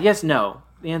 I guess no.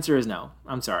 The answer is no.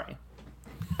 I'm sorry.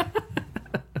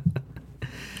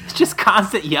 It's just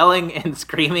constant yelling and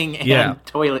screaming and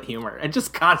toilet humor. And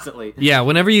just constantly. Yeah,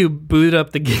 whenever you boot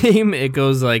up the game, it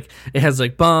goes like, it has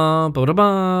like bum, ba da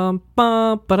bum,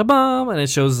 ba da bum, and it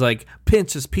shows like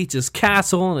Princess Peach's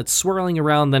castle and it's swirling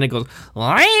around. Then it goes,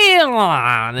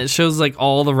 and it shows like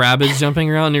all the rabbits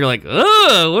jumping around. And you're like,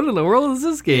 oh, what in the world is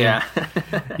this game? Yeah.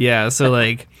 Yeah, so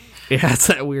like, it has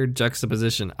that weird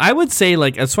juxtaposition. I would say,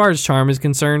 like, as far as charm is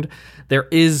concerned, there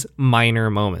is minor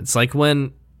moments. Like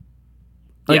when,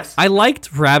 like, yes. I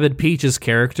liked Rabbid Peach's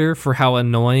character for how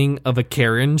annoying of a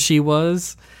Karen she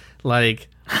was. Like,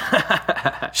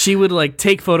 she would like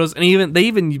take photos, and they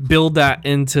even build that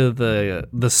into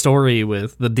the story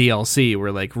with the DLC,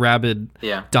 where like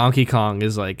Donkey Kong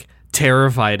is like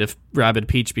terrified of Rabbid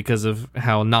Peach because of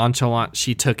how nonchalant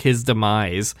she took his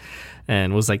demise.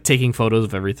 And was like taking photos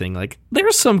of everything. Like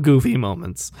there's some goofy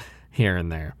moments here and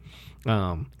there,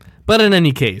 but in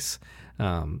any case,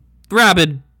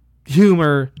 Rabbid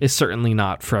humor is certainly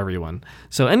not for everyone.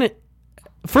 So,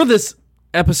 for this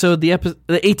episode, the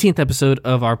 18th episode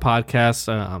of our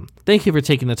podcast, thank you for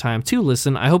taking the time to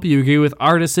listen. I hope you agree with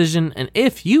our decision, and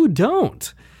if you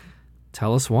don't,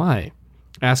 tell us why.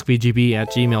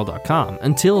 askbgb@gmail.com.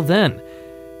 Until then,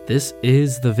 this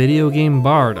is the Video Game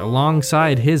Bard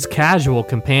alongside his casual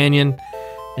companion.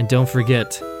 And don't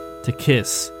forget to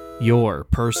kiss your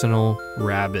personal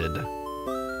rabid.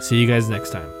 See you guys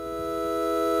next time.